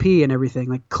handle OP and everything.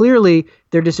 Like clearly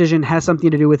their decision has something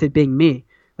to do with it being me.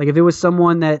 Like if it was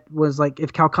someone that was like,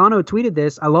 if Calcano tweeted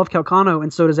this, I love Calcano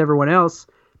and so does everyone else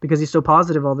because he's so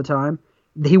positive all the time,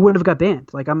 he wouldn't have got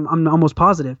banned. Like I'm almost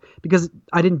positive because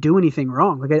I didn't do anything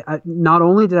wrong. Like I not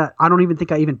only did I don't even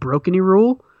think I even broke any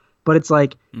rule, but it's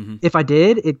like if I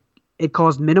did, it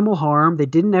caused minimal harm. They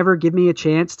didn't ever give me a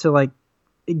chance to like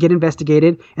get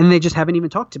investigated, and they just haven't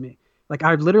even talked to me. Like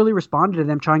I literally responded to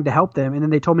them trying to help them, and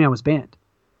then they told me I was banned.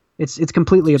 It's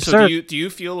completely absurd. So do you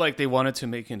feel like they wanted to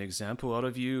make an example out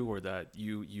of you, or that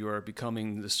you are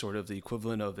becoming the sort of the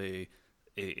equivalent of a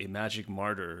magic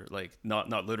martyr, like not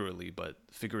literally but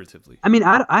figuratively? I mean,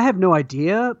 I have no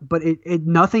idea, but it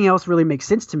nothing else really makes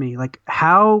sense to me. Like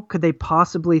how could they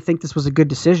possibly think this was a good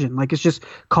decision? Like it's just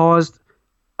caused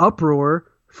uproar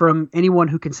from anyone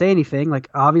who can say anything. Like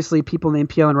obviously people in the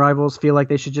MPL and Rivals feel like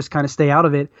they should just kind of stay out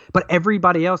of it, but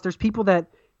everybody else, there's people that,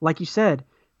 like you said,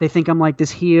 they think I'm like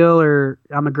this heel or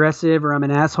I'm aggressive or I'm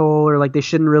an asshole or like they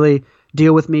shouldn't really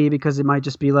deal with me because it might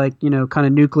just be like, kind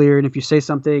of nuclear. And if you say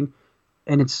something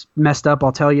and it's messed up,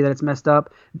 I'll tell you that it's messed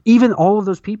up. Even all of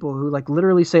those people who like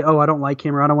literally say, oh, I don't like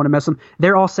him or I don't want to mess him,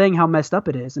 they're all saying how messed up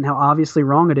it is and how obviously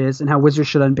wrong it is and how Wizards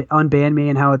should unban me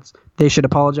and how they should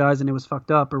apologize and it was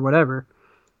fucked up or whatever.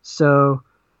 So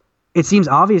it seems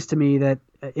obvious to me that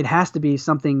it has to be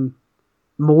something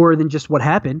more than just what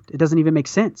happened. It doesn't even make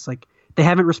sense. Like they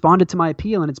haven't responded to my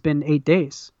appeal and it's been 8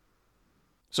 days.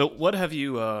 So what have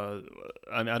you? I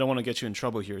mean, I don't want to get you in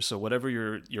trouble here. So whatever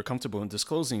you're comfortable in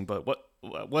disclosing, but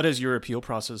what has your appeal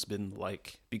process been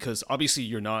like? Because obviously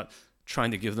you're not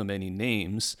trying to give them any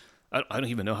names. I don't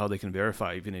even know how they can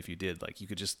verify, even if you did. Like you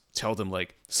could just tell them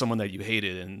like someone that you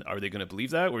hated, and are they going to believe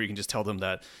that? Or you can just tell them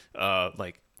that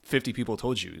like 50 people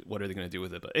told you. What are they going to do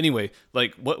with it? But anyway,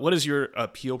 like what has your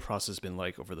appeal process been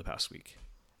like over the past week?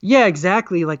 Yeah,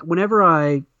 exactly. Like whenever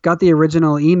I got the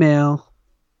original email,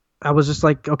 I was just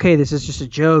like, okay, this is just a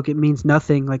joke. It means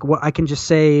nothing. Like what I can just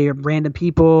say random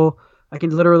people. I can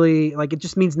literally like, it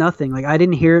just means nothing. Like I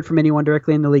didn't hear it from anyone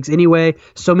directly in the leagues anyway.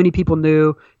 So many people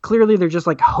knew. Clearly they're just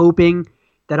like hoping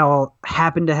that I'll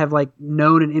happen to have like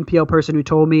known an MPL person who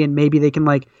told me, and maybe they can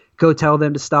like go tell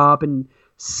them to stop and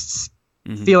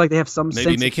feel like they have some maybe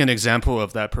sense make an example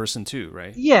of that person too,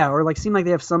 right? Yeah, or like seem like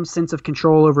they have some sense of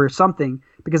control over something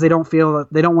because they don't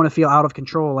want to feel out of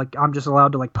control. Like I'm just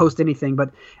allowed to like post anything. But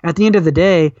at the end of the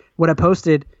day, what I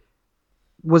posted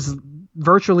was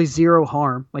virtually zero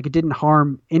harm. Like it didn't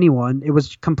harm anyone. It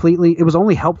was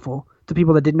only helpful to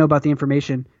people that didn't know about the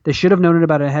information. They should have known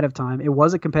about it ahead of time. It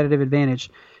was a competitive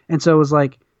advantage. And so it was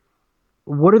like,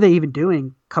 what are they even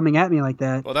doing coming at me like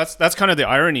that? Well, that's kind of the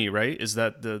irony, right? Is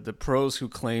that the pros who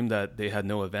claim that they had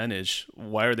no advantage,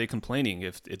 why are they complaining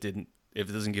if it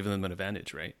doesn't give them an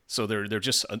advantage, right? So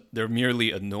they're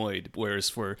merely annoyed, whereas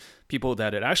for people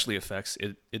that it actually affects,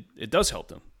 it does help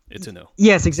them to know.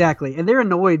 Yes, exactly. And they're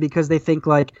annoyed because they think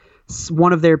like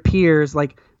one of their peers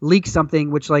like leaked something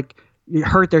which like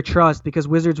hurt their trust because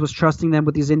Wizards was trusting them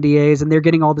with these NDAs and they're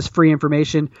getting all this free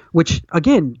information, which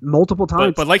again, multiple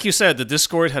times. But like you said, the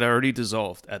Discord had already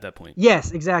dissolved at that point.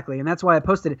 Yes, exactly. And that's why I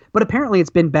posted it. But apparently it's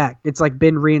been back. It's like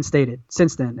been reinstated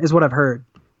since then is what I've heard.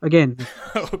 Again,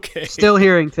 okay. Still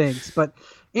hearing things. But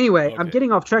anyway, I'm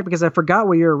getting off track because I forgot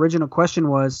what your original question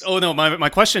was. Oh, no. My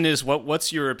question is,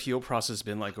 what's your appeal process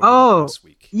been like over the past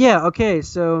week? Yeah. Okay.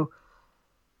 So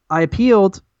I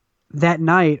appealed that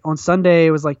night. On Sunday,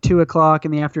 it was like 2:00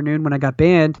 in the afternoon when I got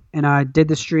banned, and I did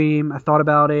the stream. I thought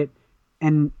about it,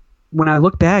 and when I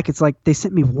look back, it's like they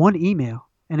sent me one email,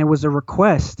 and it was a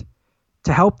request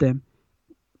to help them,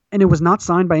 and it was not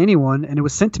signed by anyone, and it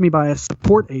was sent to me by a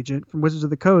support agent from Wizards of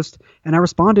the Coast, and I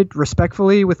responded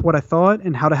respectfully with what I thought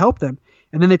and how to help them,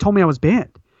 and then they told me I was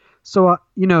banned. So,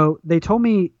 they told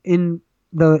me in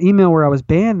the email where I was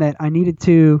banned that I needed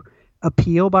to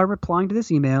appeal by replying to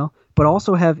this email, but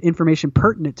also have information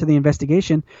pertinent to the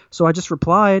investigation. So I just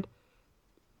replied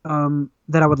that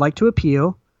I would like to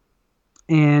appeal,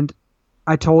 and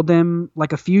I told them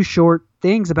like a few short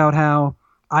things about how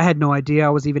I had no idea I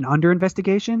was even under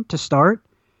investigation to start.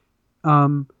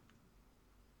 Number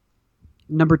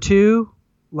two,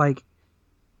 like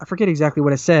I forget exactly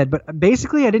what I said, but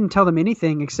basically I didn't tell them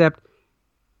anything except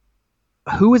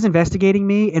who was investigating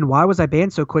me and why was I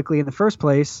banned so quickly in the first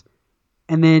place.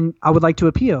 And then I would like to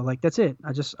appeal. Like, that's it.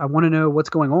 I want to know what's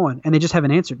going on. And they just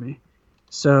haven't answered me.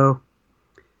 So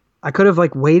I could have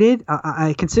like waited.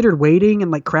 I considered waiting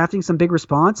and like crafting some big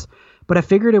response, but I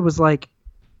figured it was like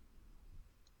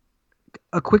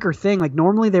a quicker thing. Like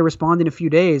normally they respond in a few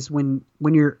days when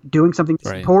you're doing something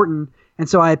that's important. And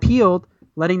so I appealed,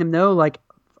 letting them know like,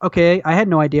 okay, I had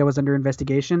no idea I was under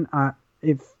investigation.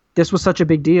 If this was such a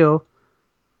big deal,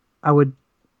 I would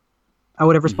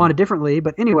have responded differently.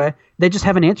 But anyway, they just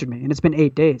haven't answered me, and it's been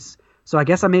 8 days. So I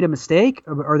guess I made a mistake,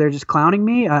 or they're just clowning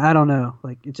me. I don't know.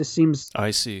 Like, it just seems...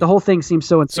 I see. The whole thing seems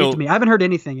so insane to me. I haven't heard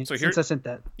anything since I sent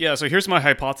that. Yeah, so here's my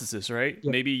hypothesis, right?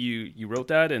 Yep. Maybe you wrote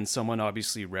that, and someone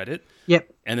obviously read it.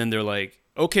 Yep. And then they're like,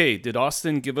 okay, did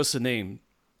Austin give us a name?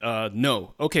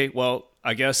 No. Okay, well,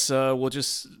 I guess we'll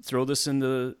just throw this in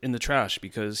the trash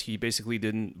because he basically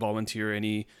didn't volunteer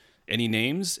any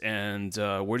names, and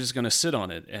we're just going to sit on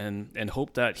it and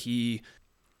hope that he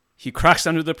cracks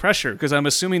under the pressure, because I'm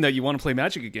assuming that you want to play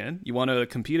Magic again, you want to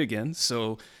compete again.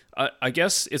 So I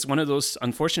guess it's one of those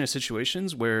unfortunate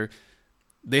situations where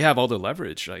they have all the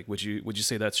leverage. Like, would you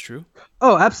say that's true?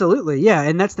 Oh, absolutely. Yeah.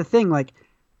 And that's the thing. Like,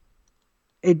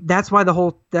 that's why the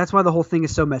whole thing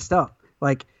is so messed up.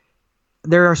 Like,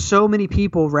 there are so many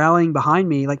people rallying behind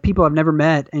me, like people I've never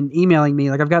met, and emailing me.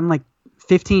 Like, I've gotten like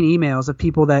 15 emails of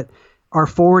people that are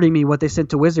forwarding me what they sent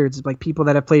to Wizards, like people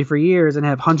that have played for years and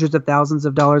have hundreds of thousands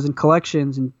of dollars in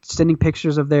collections, and sending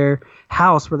pictures of their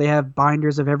house where they have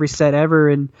binders of every set ever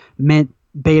and mint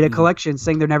beta collections,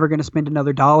 saying they're never going to spend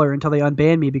another dollar until they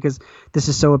unban me because this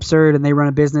is so absurd and they run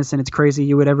a business and it's crazy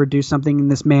you would ever do something in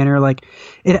this manner. Like,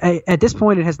 at this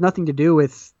point, it has nothing to do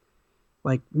with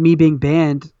like me being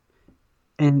banned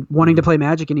and wanting to play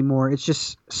Magic anymore. It's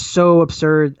just so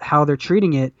absurd how they're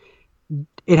treating it.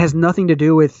 It has nothing to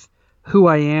do with who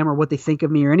I am or what they think of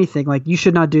me or anything. Like, you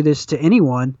should not do this to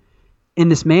anyone in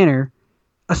this manner,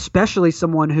 especially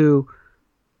someone who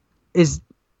is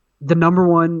the number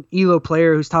one ELO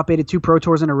player who's top 8 at 2 Pro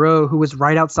Tours in a row, who was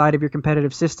right outside of your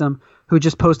competitive system, who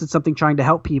just posted something trying to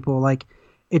help people. Like,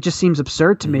 it just seems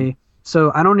absurd to me.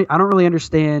 So I don't really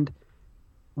understand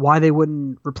why they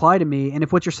wouldn't reply to me. And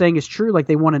if what you're saying is true, like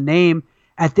they want a name,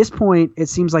 at this point, it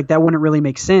seems like that wouldn't really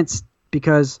make sense,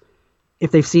 because if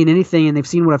they've seen anything and they've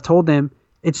seen what I've told them,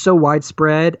 it's so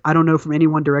widespread. I don't know from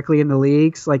anyone directly in the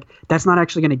leagues. Like, that's not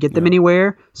actually going to get them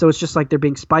anywhere. So it's just like they're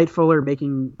being spiteful or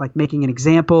making an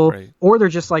example, or they're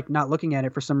just like not looking at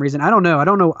it for some reason. I don't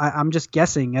know. I'm just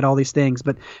guessing at all these things,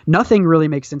 but nothing really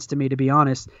makes sense to me, to be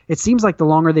honest. It seems like the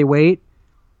longer they wait,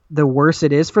 the worse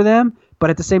it is for them. But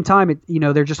at the same time,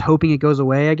 they're just hoping it goes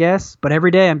away, I guess. But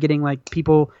every day I'm getting like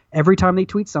people, every time they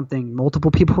tweet something, multiple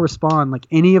people respond, like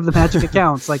any of the Magic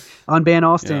accounts, like unban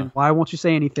Austin. Why won't you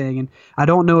say anything? And I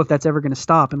don't know if that's ever going to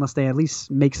stop unless they at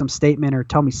least make some statement or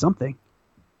tell me something.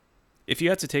 If you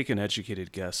had to take an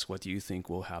educated guess, what do you think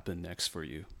will happen next for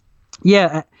you?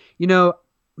 Yeah.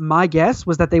 My guess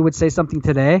was that they would say something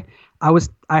today.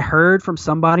 I heard from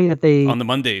somebody that they on the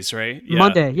Mondays, right? Yeah.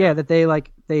 Monday. Yeah. That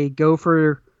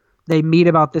they meet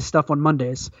about this stuff on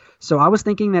Mondays. So I was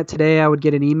thinking that today I would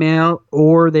get an email,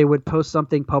 or they would post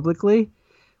something publicly,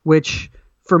 which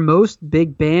for most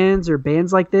big bands or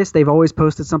bands like this, they've always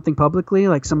posted something publicly.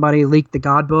 Like, somebody leaked the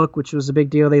God Book, which was a big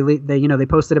deal. They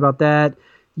posted about that.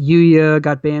 Yuya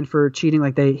got banned for cheating.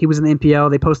 Like, he was in the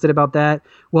MPL. They posted about that.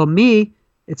 Well, me,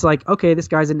 it's like, okay, this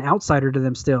guy's an outsider to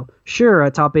them still. Sure, I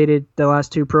top eighted the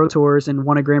last 2 Pro Tours and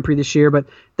won a Grand Prix this year, but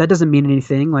that doesn't mean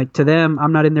anything. Like, to them,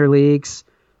 I'm not in their leagues.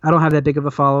 I don't have that big of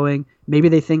a following. Maybe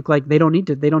they think like they don't need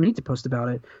to post about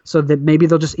it. So that maybe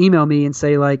they'll just email me and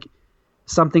say like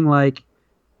something like,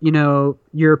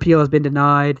 your appeal has been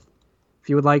denied. If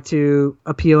you would like to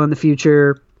appeal in the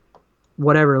future,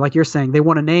 whatever, like you're saying, they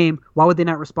want a name. Why would they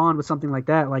not respond with something like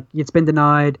that? Like, it's been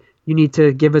denied. You need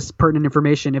to give us pertinent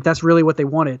information if that's really what they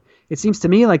wanted. It seems to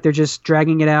me like they're just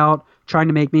dragging it out, trying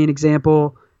to make me an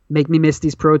example, make me miss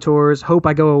these Pro Tours, hope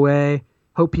I go away,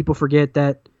 hope people forget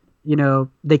that,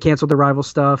 they canceled the Rivals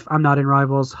stuff. I'm not in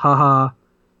Rivals. Haha.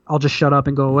 I'll just shut up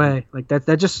and go away. Like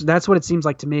that's what it seems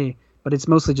like to me, but it's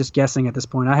mostly just guessing at this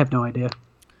point. I have no idea.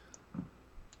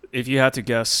 If you had to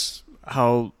guess,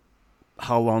 how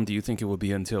long do you think it will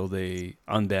be until they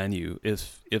unban you,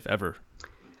 if ever?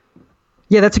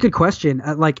 Yeah, that's a good question.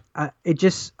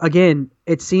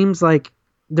 It seems like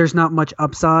there's not much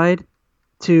upside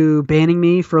to banning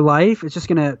me for life. It's just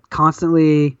going to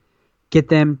constantly get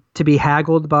them to be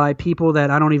haggled by people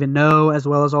that I don't even know, as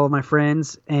well as all of my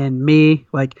friends and me.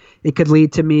 Like, it could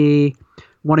lead to me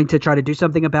wanting to try to do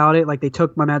something about it. Like, they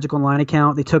took my Magic Online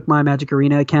account. They took my Magic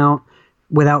Arena account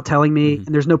without telling me. And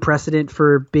there's no precedent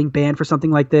for being banned for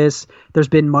something like this. There's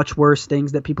been much worse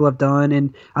things that people have done.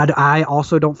 And I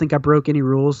also don't think I broke any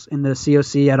rules in the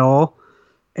COC at all.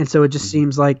 And so it just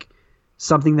seems like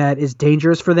something that is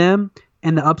dangerous for them.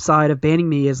 And the upside of banning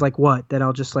me is like what? That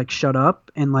I'll just like shut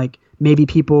up and like maybe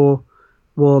people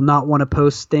will not want to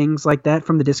post things like that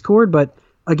from the Discord. But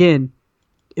again,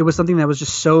 it was something that was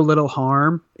just so little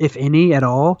harm, if any at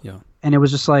all. Yeah. And it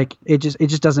was just like, it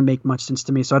just doesn't make much sense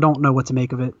to me. So I don't know what to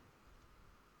make of it.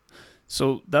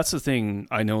 So that's the thing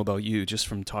I know about you just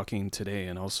from talking today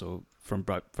and also from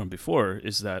before,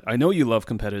 is that I know you love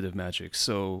competitive Magic.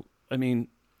 So, I mean,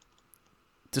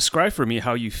 describe for me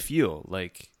how you feel,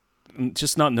 like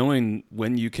just not knowing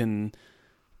when you can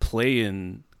play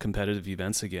in competitive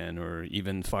events again or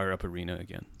even fire up Arena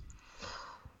again.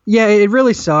 Yeah, it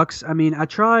really sucks. I mean, I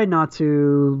try not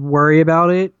to worry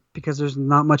about it because there's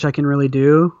not much I can really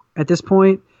do at this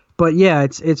point. But yeah,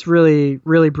 it's really,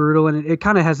 really brutal, and it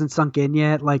kind of hasn't sunk in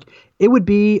yet. Like, it would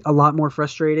be a lot more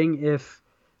frustrating if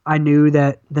I knew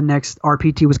that the next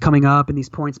RPT was coming up and these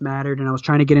points mattered and I was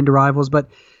trying to get into Rivals. But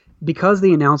because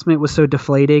the announcement was so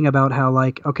deflating about how,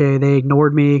 like, okay, they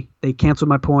ignored me, they canceled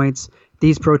my points,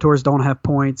 these Pro Tours don't have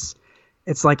points.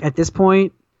 It's like, at this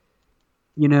point,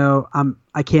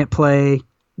 I can't play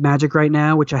Magic right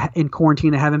now, which in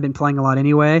quarantine I haven't been playing a lot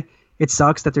anyway. It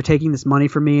sucks that they're taking this money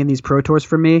from me and these Pro Tours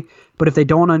from me. But if they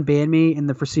don't unban me in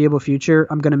the foreseeable future,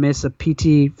 I'm going to miss a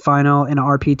PT final and an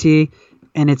RPT.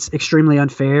 And it's extremely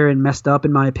unfair and messed up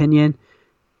in my opinion.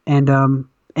 And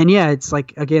yeah, it's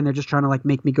like, again, they're just trying to like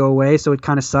make me go away. So it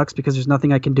kind of sucks because there's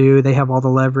nothing I can do. They have all the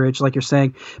leverage, like you're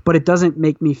saying, but it doesn't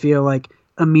make me feel like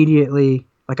immediately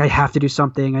like I have to do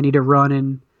something. I need to run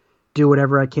and do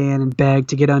whatever I can and beg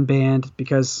to get unbanned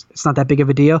because it's not that big of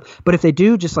a deal. But if they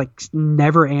do just like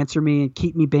never answer me and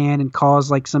keep me banned and cause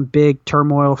like some big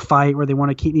turmoil fight where they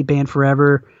want to keep me banned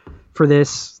forever for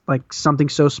this, like something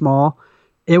so small,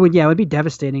 it would be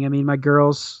devastating. I mean, my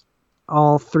girls,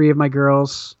 all 3 of my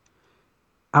girls,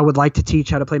 I would like to teach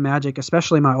how to play Magic,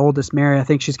 especially my oldest, Mary. I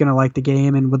think she's going to like the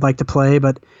game and would like to play,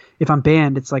 but if I'm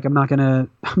banned, it's like I'm not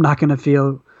going to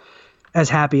feel as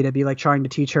happy to be like trying to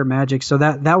teach her Magic. So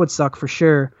that would suck for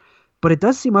sure. But it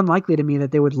does seem unlikely to me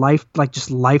that they would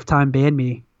just lifetime ban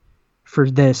me for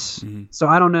this. Mm-hmm. So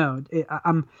I don't know.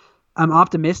 I'm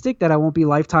optimistic that I won't be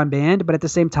lifetime banned, but at the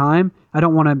same time, I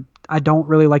don't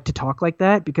really like to talk like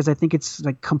that because I think it's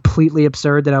like completely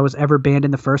absurd that I was ever banned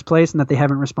in the first place and that they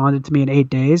haven't responded to me in 8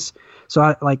 days. So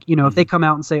I if they come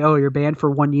out and say, "Oh, you're banned for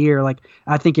 1 year," like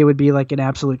I think it would be like an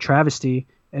absolute travesty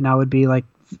and I would be like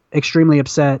extremely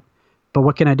upset. But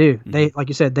what can I do? Mm-hmm. They, like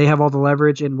you said, they have all the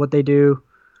leverage and what they do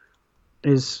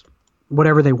is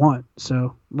whatever they want.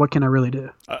 So what can I really do?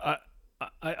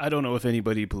 I don't know if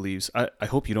anybody believes, I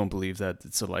hope you don't believe that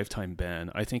it's a lifetime ban.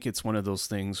 I think it's one of those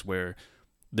things where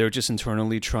they're just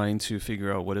internally trying to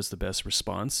figure out what is the best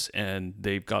response, and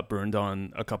they've got burned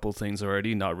on a couple things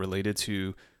already not related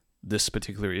to this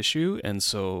particular issue. And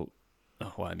so,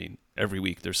 every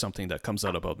week there's something that comes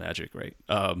out about Magic, right?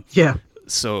 Yeah.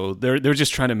 So they're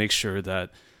just trying to make sure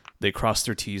that they cross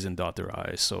their T's and dot their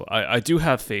I's. So I do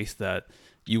have faith that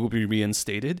you will be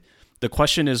reinstated. The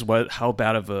question is how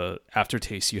bad of a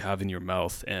aftertaste you have in your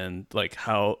mouth, and like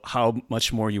how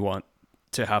much more you want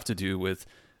to have to do with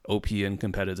OP and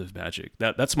competitive Magic.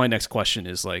 That's my next question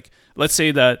is like, let's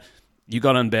say that you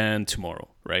got unbanned tomorrow,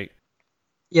 right?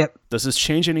 Yep. Does this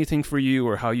change anything for you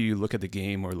or how you look at the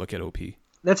game or look at OP?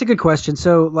 That's a good question.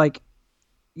 So, like,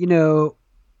 you know,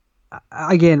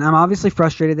 again, I'm obviously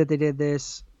frustrated that they did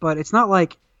this, but it's not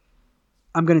like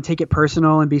I'm going to take it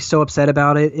personal and be so upset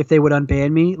about it if they would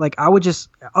unban me. Like, I would just,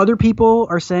 other people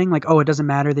are saying, like, oh, it doesn't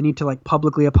matter. They need to, like,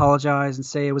 publicly apologize and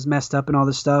say it was messed up and all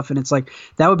this stuff. And it's like,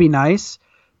 that would be nice.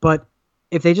 But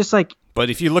if they just, like, But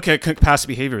if you look at past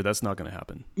behavior, that's not going to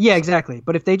happen. yeah, exactly.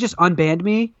 But if they just unbanned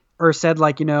me or said,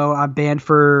 like, I'm banned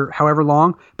for however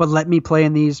long, but let me play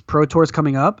in these pro tours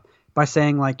coming up by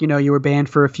saying, like, you were banned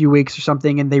for a few weeks or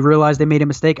something and they realized they made a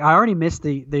mistake. I already missed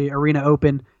the Arena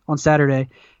Open on Saturday.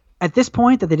 At this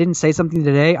point that they didn't say something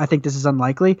today, I think this is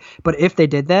unlikely. But if they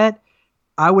did that,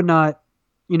 I would not,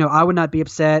 I would not be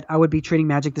upset. I would be treating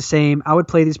Magic the same. I would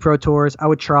play these pro tours. I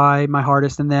would try my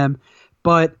hardest in them.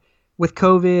 But with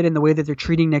COVID and the way that they're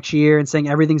treating next year and saying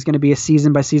everything's going to be a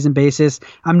season by season basis,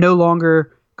 I'm no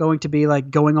longer going to be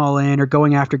like going all in or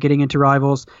going after getting into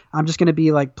rivals. I'm just going to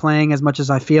be like playing as much as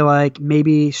I feel like,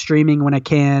 maybe streaming when I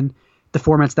can, the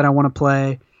formats that I want to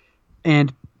play,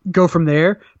 and go from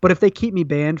there. But if they keep me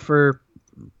banned for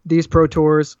these pro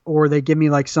tours, or they give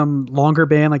me like some longer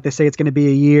ban, like they say it's going to be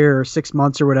a year or 6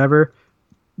 months or whatever,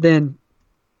 then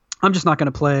I'm just not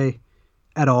going to play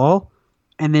at all.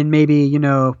 And then maybe,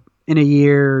 in a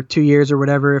year or 2 years or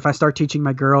whatever, if I start teaching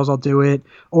my girls, I'll do it.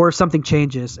 Or if something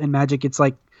changes and Magic gets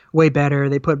like way better,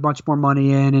 they put much more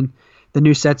money in and the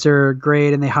new sets are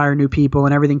great and they hire new people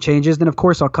and everything changes, then of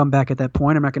course I'll come back at that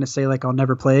point. I'm not going to say like I'll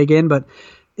never play again, but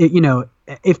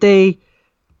if they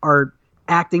are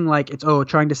acting like it's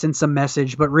trying to send some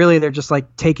message, but really they're just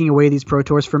like taking away these pro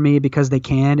tours from me because they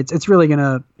can, it's really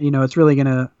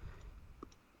gonna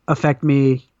affect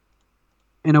me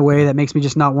in a way that makes me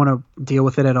just not want to deal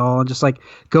with it at all and just like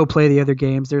go play the other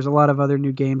games. There's a lot of other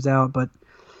new games out, but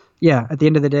yeah, at the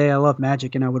end of the day, I love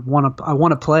Magic and I want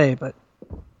to play, but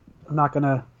I'm not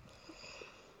gonna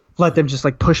let them just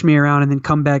like push me around and then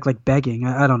come back like begging.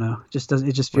 I don't know.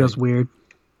 It just feels weird.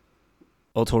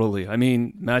 Oh, totally. I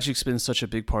mean, Magic's been such a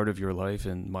big part of your life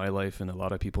and my life and a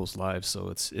lot of people's lives. So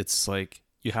it's like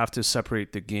you have to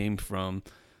separate the game from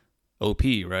OP,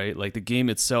 right? Like the game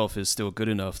itself is still good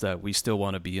enough that we still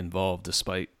want to be involved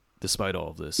despite all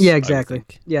of this. Yeah, exactly.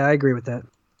 Yeah, I agree with that.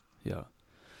 Yeah.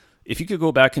 If you could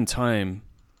go back in time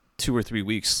 2 or 3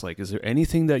 weeks, like, is there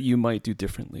anything that you might do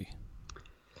differently?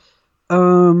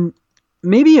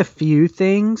 Maybe a few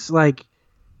things. Like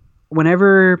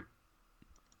whenever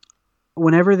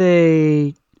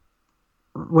they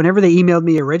emailed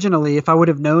me originally, if I would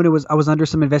have known I was under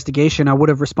some investigation, I would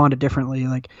have responded differently.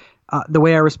 Like the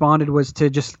way I responded was to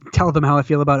just tell them how I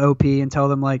feel about OP and tell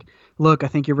them like, look, I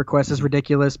think your request is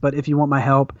ridiculous, but if you want my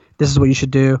help, this is what you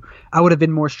should do. I would have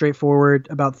been more straightforward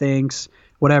about things,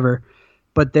 whatever.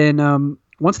 But then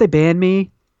once they banned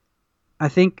me, I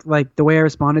think like the way I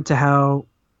responded to how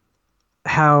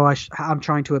I'm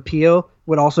trying to appeal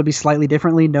would also be slightly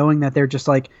differently, knowing that they're just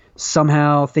like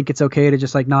somehow think it's okay to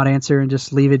just like not answer and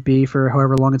just leave it be for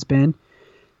however long it's been.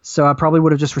 So I probably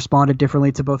would have just responded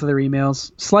differently to both of their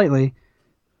emails, slightly,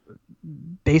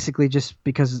 basically just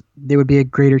because there would be a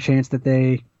greater chance that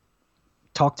they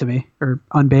talk to me or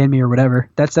unban me or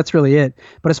whatever. That's really it.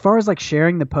 But as far as like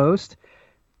sharing the post,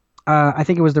 I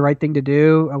think it was the right thing to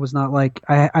do. I was not like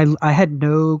I had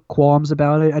no qualms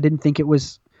about it. I didn't think it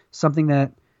was something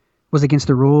that was against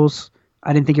the rules.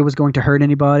 I didn't think it was going to hurt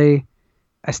anybody.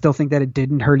 I still think that it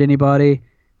didn't hurt anybody.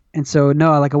 And so,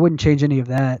 no, like I wouldn't change any of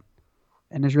that.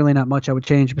 And there's really not much I would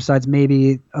change besides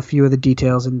maybe a few of the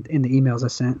details in the emails I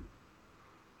sent.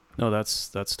 No, that's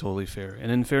totally fair.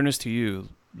 And in fairness to you,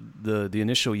 the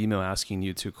initial email asking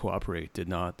you to cooperate did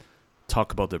not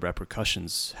talk about the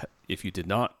repercussions if you did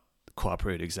not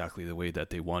cooperate exactly the way that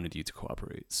they wanted you to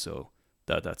cooperate. So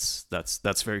that's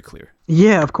very clear.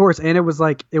 Yeah, of course. And it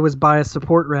was by a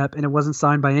support rep and it wasn't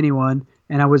signed by anyone.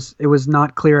 And it was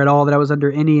not clear at all that I was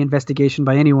under any investigation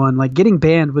by anyone. Like getting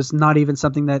banned was not even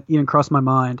something that even crossed my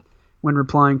mind when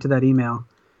replying to that email.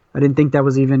 I didn't think that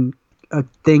was even a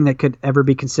thing that could ever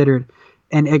be considered.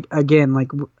 And again,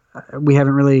 like we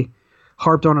haven't really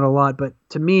harped on it a lot, but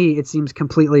to me it seems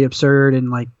completely absurd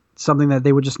and like something that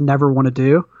they would just never want to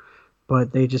do,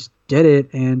 but they just did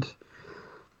it. And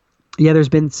yeah, there's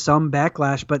been some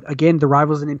backlash, but again, the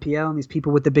rivals in NPL and these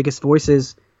people with the biggest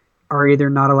voices are either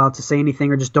not allowed to say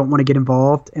anything or just don't want to get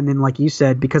involved. And then, like you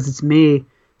said, because it's me,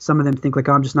 some of them think like,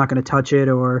 oh, I'm just not going to touch it,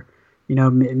 or,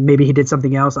 maybe he did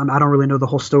something else. I don't really know the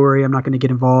whole story. I'm not going to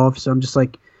get involved. So I'm just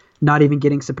like not even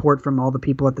getting support from all the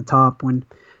people at the top when,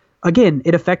 again,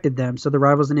 it affected them. So the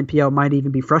rivals in NPL might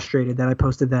even be frustrated that I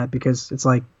posted that because it's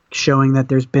like showing that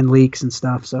there's been leaks and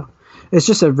stuff. So it's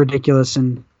just a ridiculous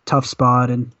and tough spot,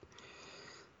 and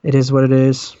it is what it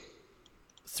is.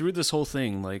 through this whole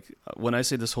thing, like when I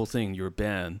say this whole thing, your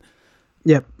ban,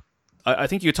 Yep. I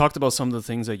think you talked about some of the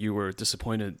things that you were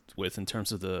disappointed with in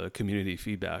terms of the community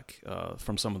feedback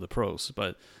from some of the pros.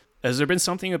 But has there been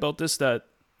something about this that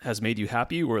has made you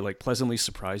happy or like pleasantly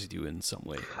surprised you in some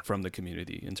way from the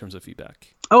community in terms of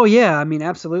feedback? Oh yeah, I mean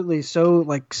absolutely. So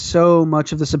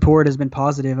much of the support has been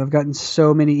positive. I've gotten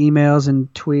so many emails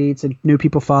and tweets and new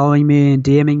people following me and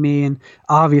DMing me, and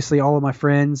obviously all of my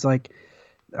friends like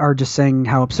are just saying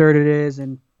how absurd it is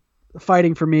and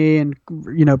fighting for me and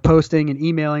posting and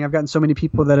emailing. I've gotten so many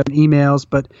people that have emails,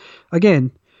 but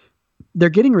again, they're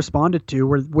getting responded to,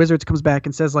 where Wizards comes back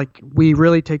and says like, we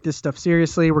really take this stuff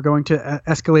seriously. We're going to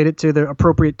escalate it to the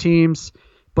appropriate teams,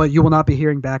 but you will not be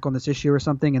hearing back on this issue or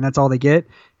something. And that's all they get.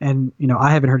 And,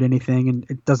 I haven't heard anything, and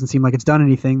it doesn't seem like it's done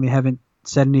anything. They haven't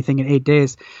said anything in 8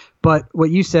 days, but what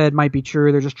you said might be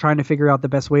true. They're just trying to figure out the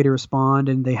best way to respond,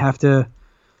 and they have to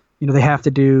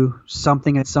do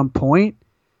something at some point,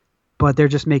 but they're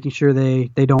just making sure they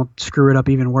don't screw it up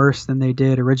even worse than they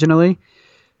did originally.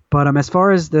 But as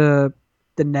far as the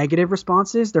negative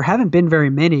responses, there haven't been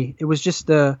very many. It was just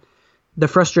the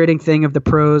frustrating thing of the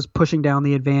pros pushing down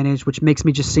the advantage, which makes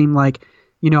me just seem like,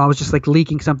 I was just like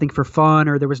leaking something for fun,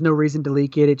 or there was no reason to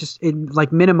leak it. It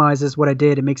like minimizes what I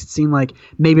did. It makes it seem like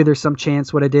maybe there's some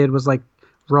chance what I did was like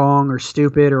wrong or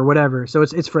stupid or whatever. So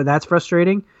that's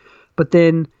frustrating. But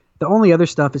then the only other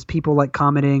stuff is people like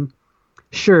commenting,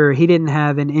 sure, he didn't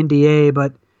have an NDA,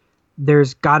 but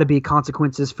there's got to be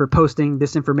consequences for posting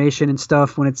this information and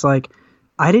stuff, when it's like,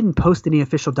 I didn't post any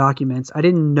official documents. I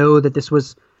didn't know that this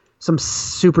was some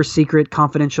super secret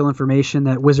confidential information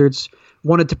that Wizards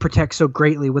wanted to protect so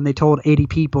greatly when they told 80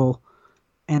 people,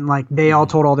 and like they all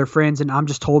told all their friends, and I'm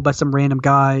just told by some random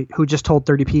guy who just told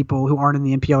 30 people who aren't in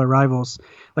the MPL or Rivals.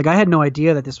 Like, I had no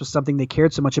idea that this was something they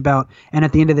cared so much about. And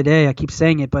at the end of the day, I keep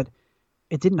saying it, but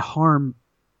it didn't harm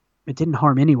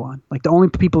anyone. Like, the only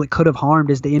people it could have harmed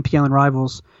is the MPL and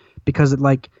Rivals, because it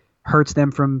like hurts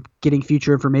them from getting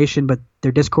future information, but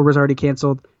their Discord was already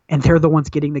canceled and they're the ones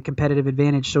getting the competitive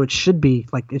advantage. So it should be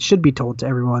told to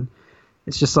everyone.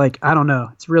 It's just like, I don't know.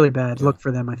 It's really bad look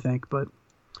for them, I think. But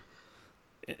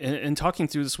and talking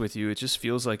through this with you, it just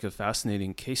feels like a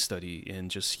fascinating case study in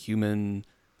just human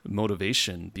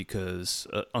motivation, because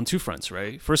on two fronts,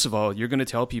 right? First of all, you're going to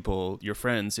tell people, your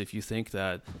friends, if you think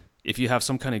that if you have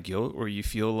some kind of guilt or you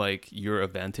feel like you're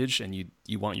advantaged and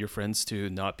you want your friends to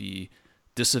not be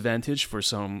disadvantaged for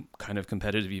some kind of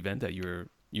competitive event that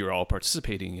you're all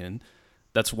participating in,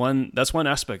 that's one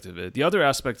aspect of it. The other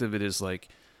aspect of it is like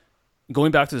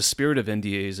going back to the spirit of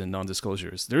NDAs and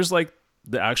non-disclosures. There's like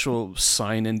the actual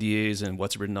signed NDAs and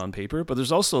what's written on paper, but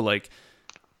there's also like,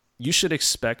 you should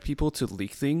expect people to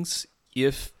leak things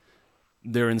if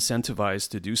they're incentivized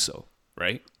to do so,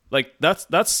 right? Like that's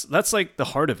like the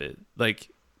heart of it. Like,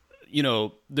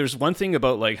 there's one thing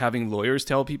about like having lawyers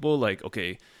tell people like,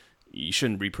 okay, you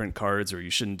shouldn't reprint cards or you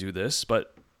shouldn't do this,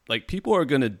 but like people are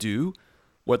going to do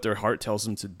what their heart tells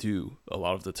them to do a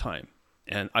lot of the time.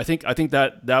 And I think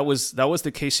that was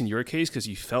the case in your case, because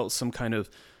you felt some kind of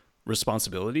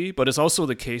responsibility, but it's also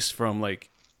the case from like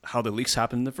how the leaks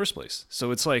happened in the first place.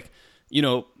 So it's like,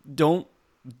 don't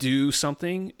do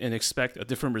something and expect a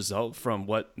different result from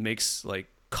what makes like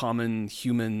common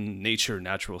human nature,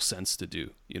 natural sense to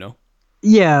do,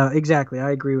 Yeah, exactly.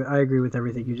 I agree with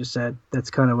everything you just said.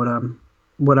 That's kind of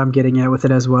what I'm getting at with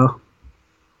it as well.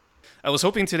 I was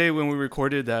hoping today when we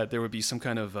recorded that there would be some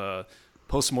kind of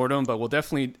post-mortem, but we'll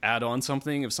definitely add on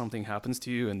something if something happens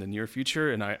to you in the near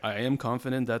future. And I am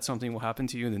confident that something will happen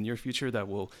to you in the near future that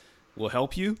will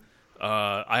help you.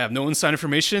 I have no inside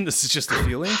information. This is just a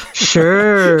feeling.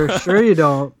 Sure you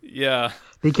don't. Yeah.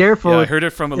 Be careful. Yeah, I heard it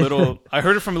from a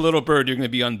little bird. You're going to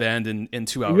be unbanned in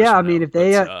 2 hours. Yeah, I mean, if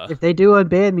they do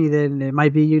unban me, then it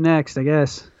might be you next, I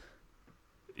guess.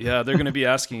 Yeah, they're going to be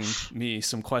asking me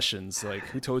some questions like,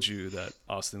 who told you that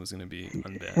Austin was going to be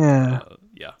unbanned?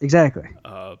 Yeah, exactly.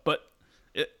 But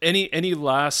any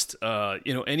last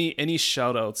any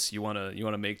shout outs you want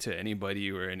to make to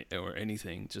anybody or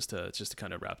anything, just to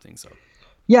kind of wrap things up?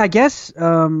 Yeah, I guess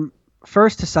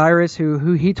first to Cyrus,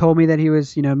 who he told me that he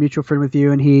was mutual friend with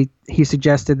you, and he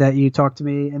suggested that you talk to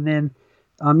me, and then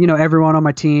everyone on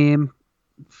my team,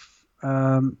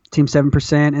 Team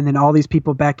 7%, and then all these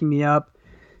people backing me up,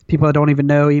 people I don't even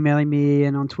know emailing me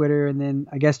and on Twitter, and then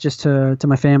I guess just to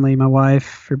my family, my wife,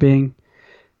 for being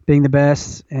the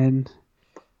best and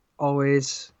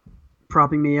always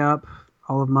propping me up.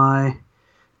 All of my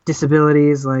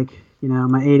disabilities, like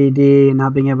my ADD and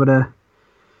not being able to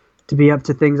be up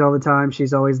to things all the time,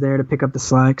 she's always there to pick up the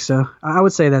slack. So I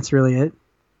would say that's really it.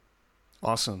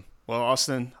 Awesome. Well,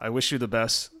 Austin, I wish you the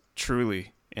best,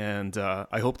 truly. And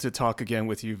I hope to talk again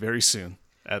with you very soon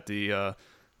at the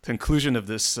conclusion of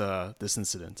this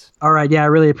incident. All right. Yeah, I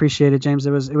really appreciate it, James.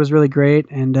 It was really great,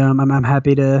 and I'm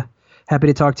happy to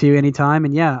talk to you anytime.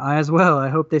 And yeah, I as well. I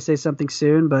hope they say something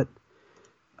soon, but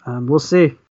we'll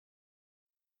see.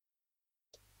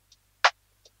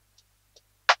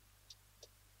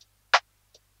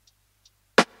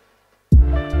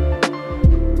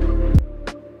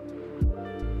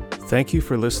 Thank you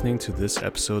for listening to this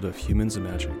episode of Humans of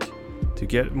Magic. To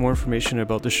get more information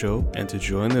about the show and to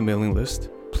join the mailing list,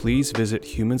 please visit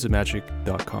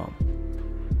humansofmagic.com.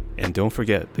 And don't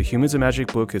forget, the Humans of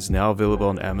Magic book is now available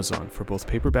on Amazon for both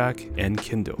paperback and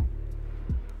Kindle.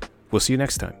 We'll see you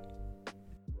next time.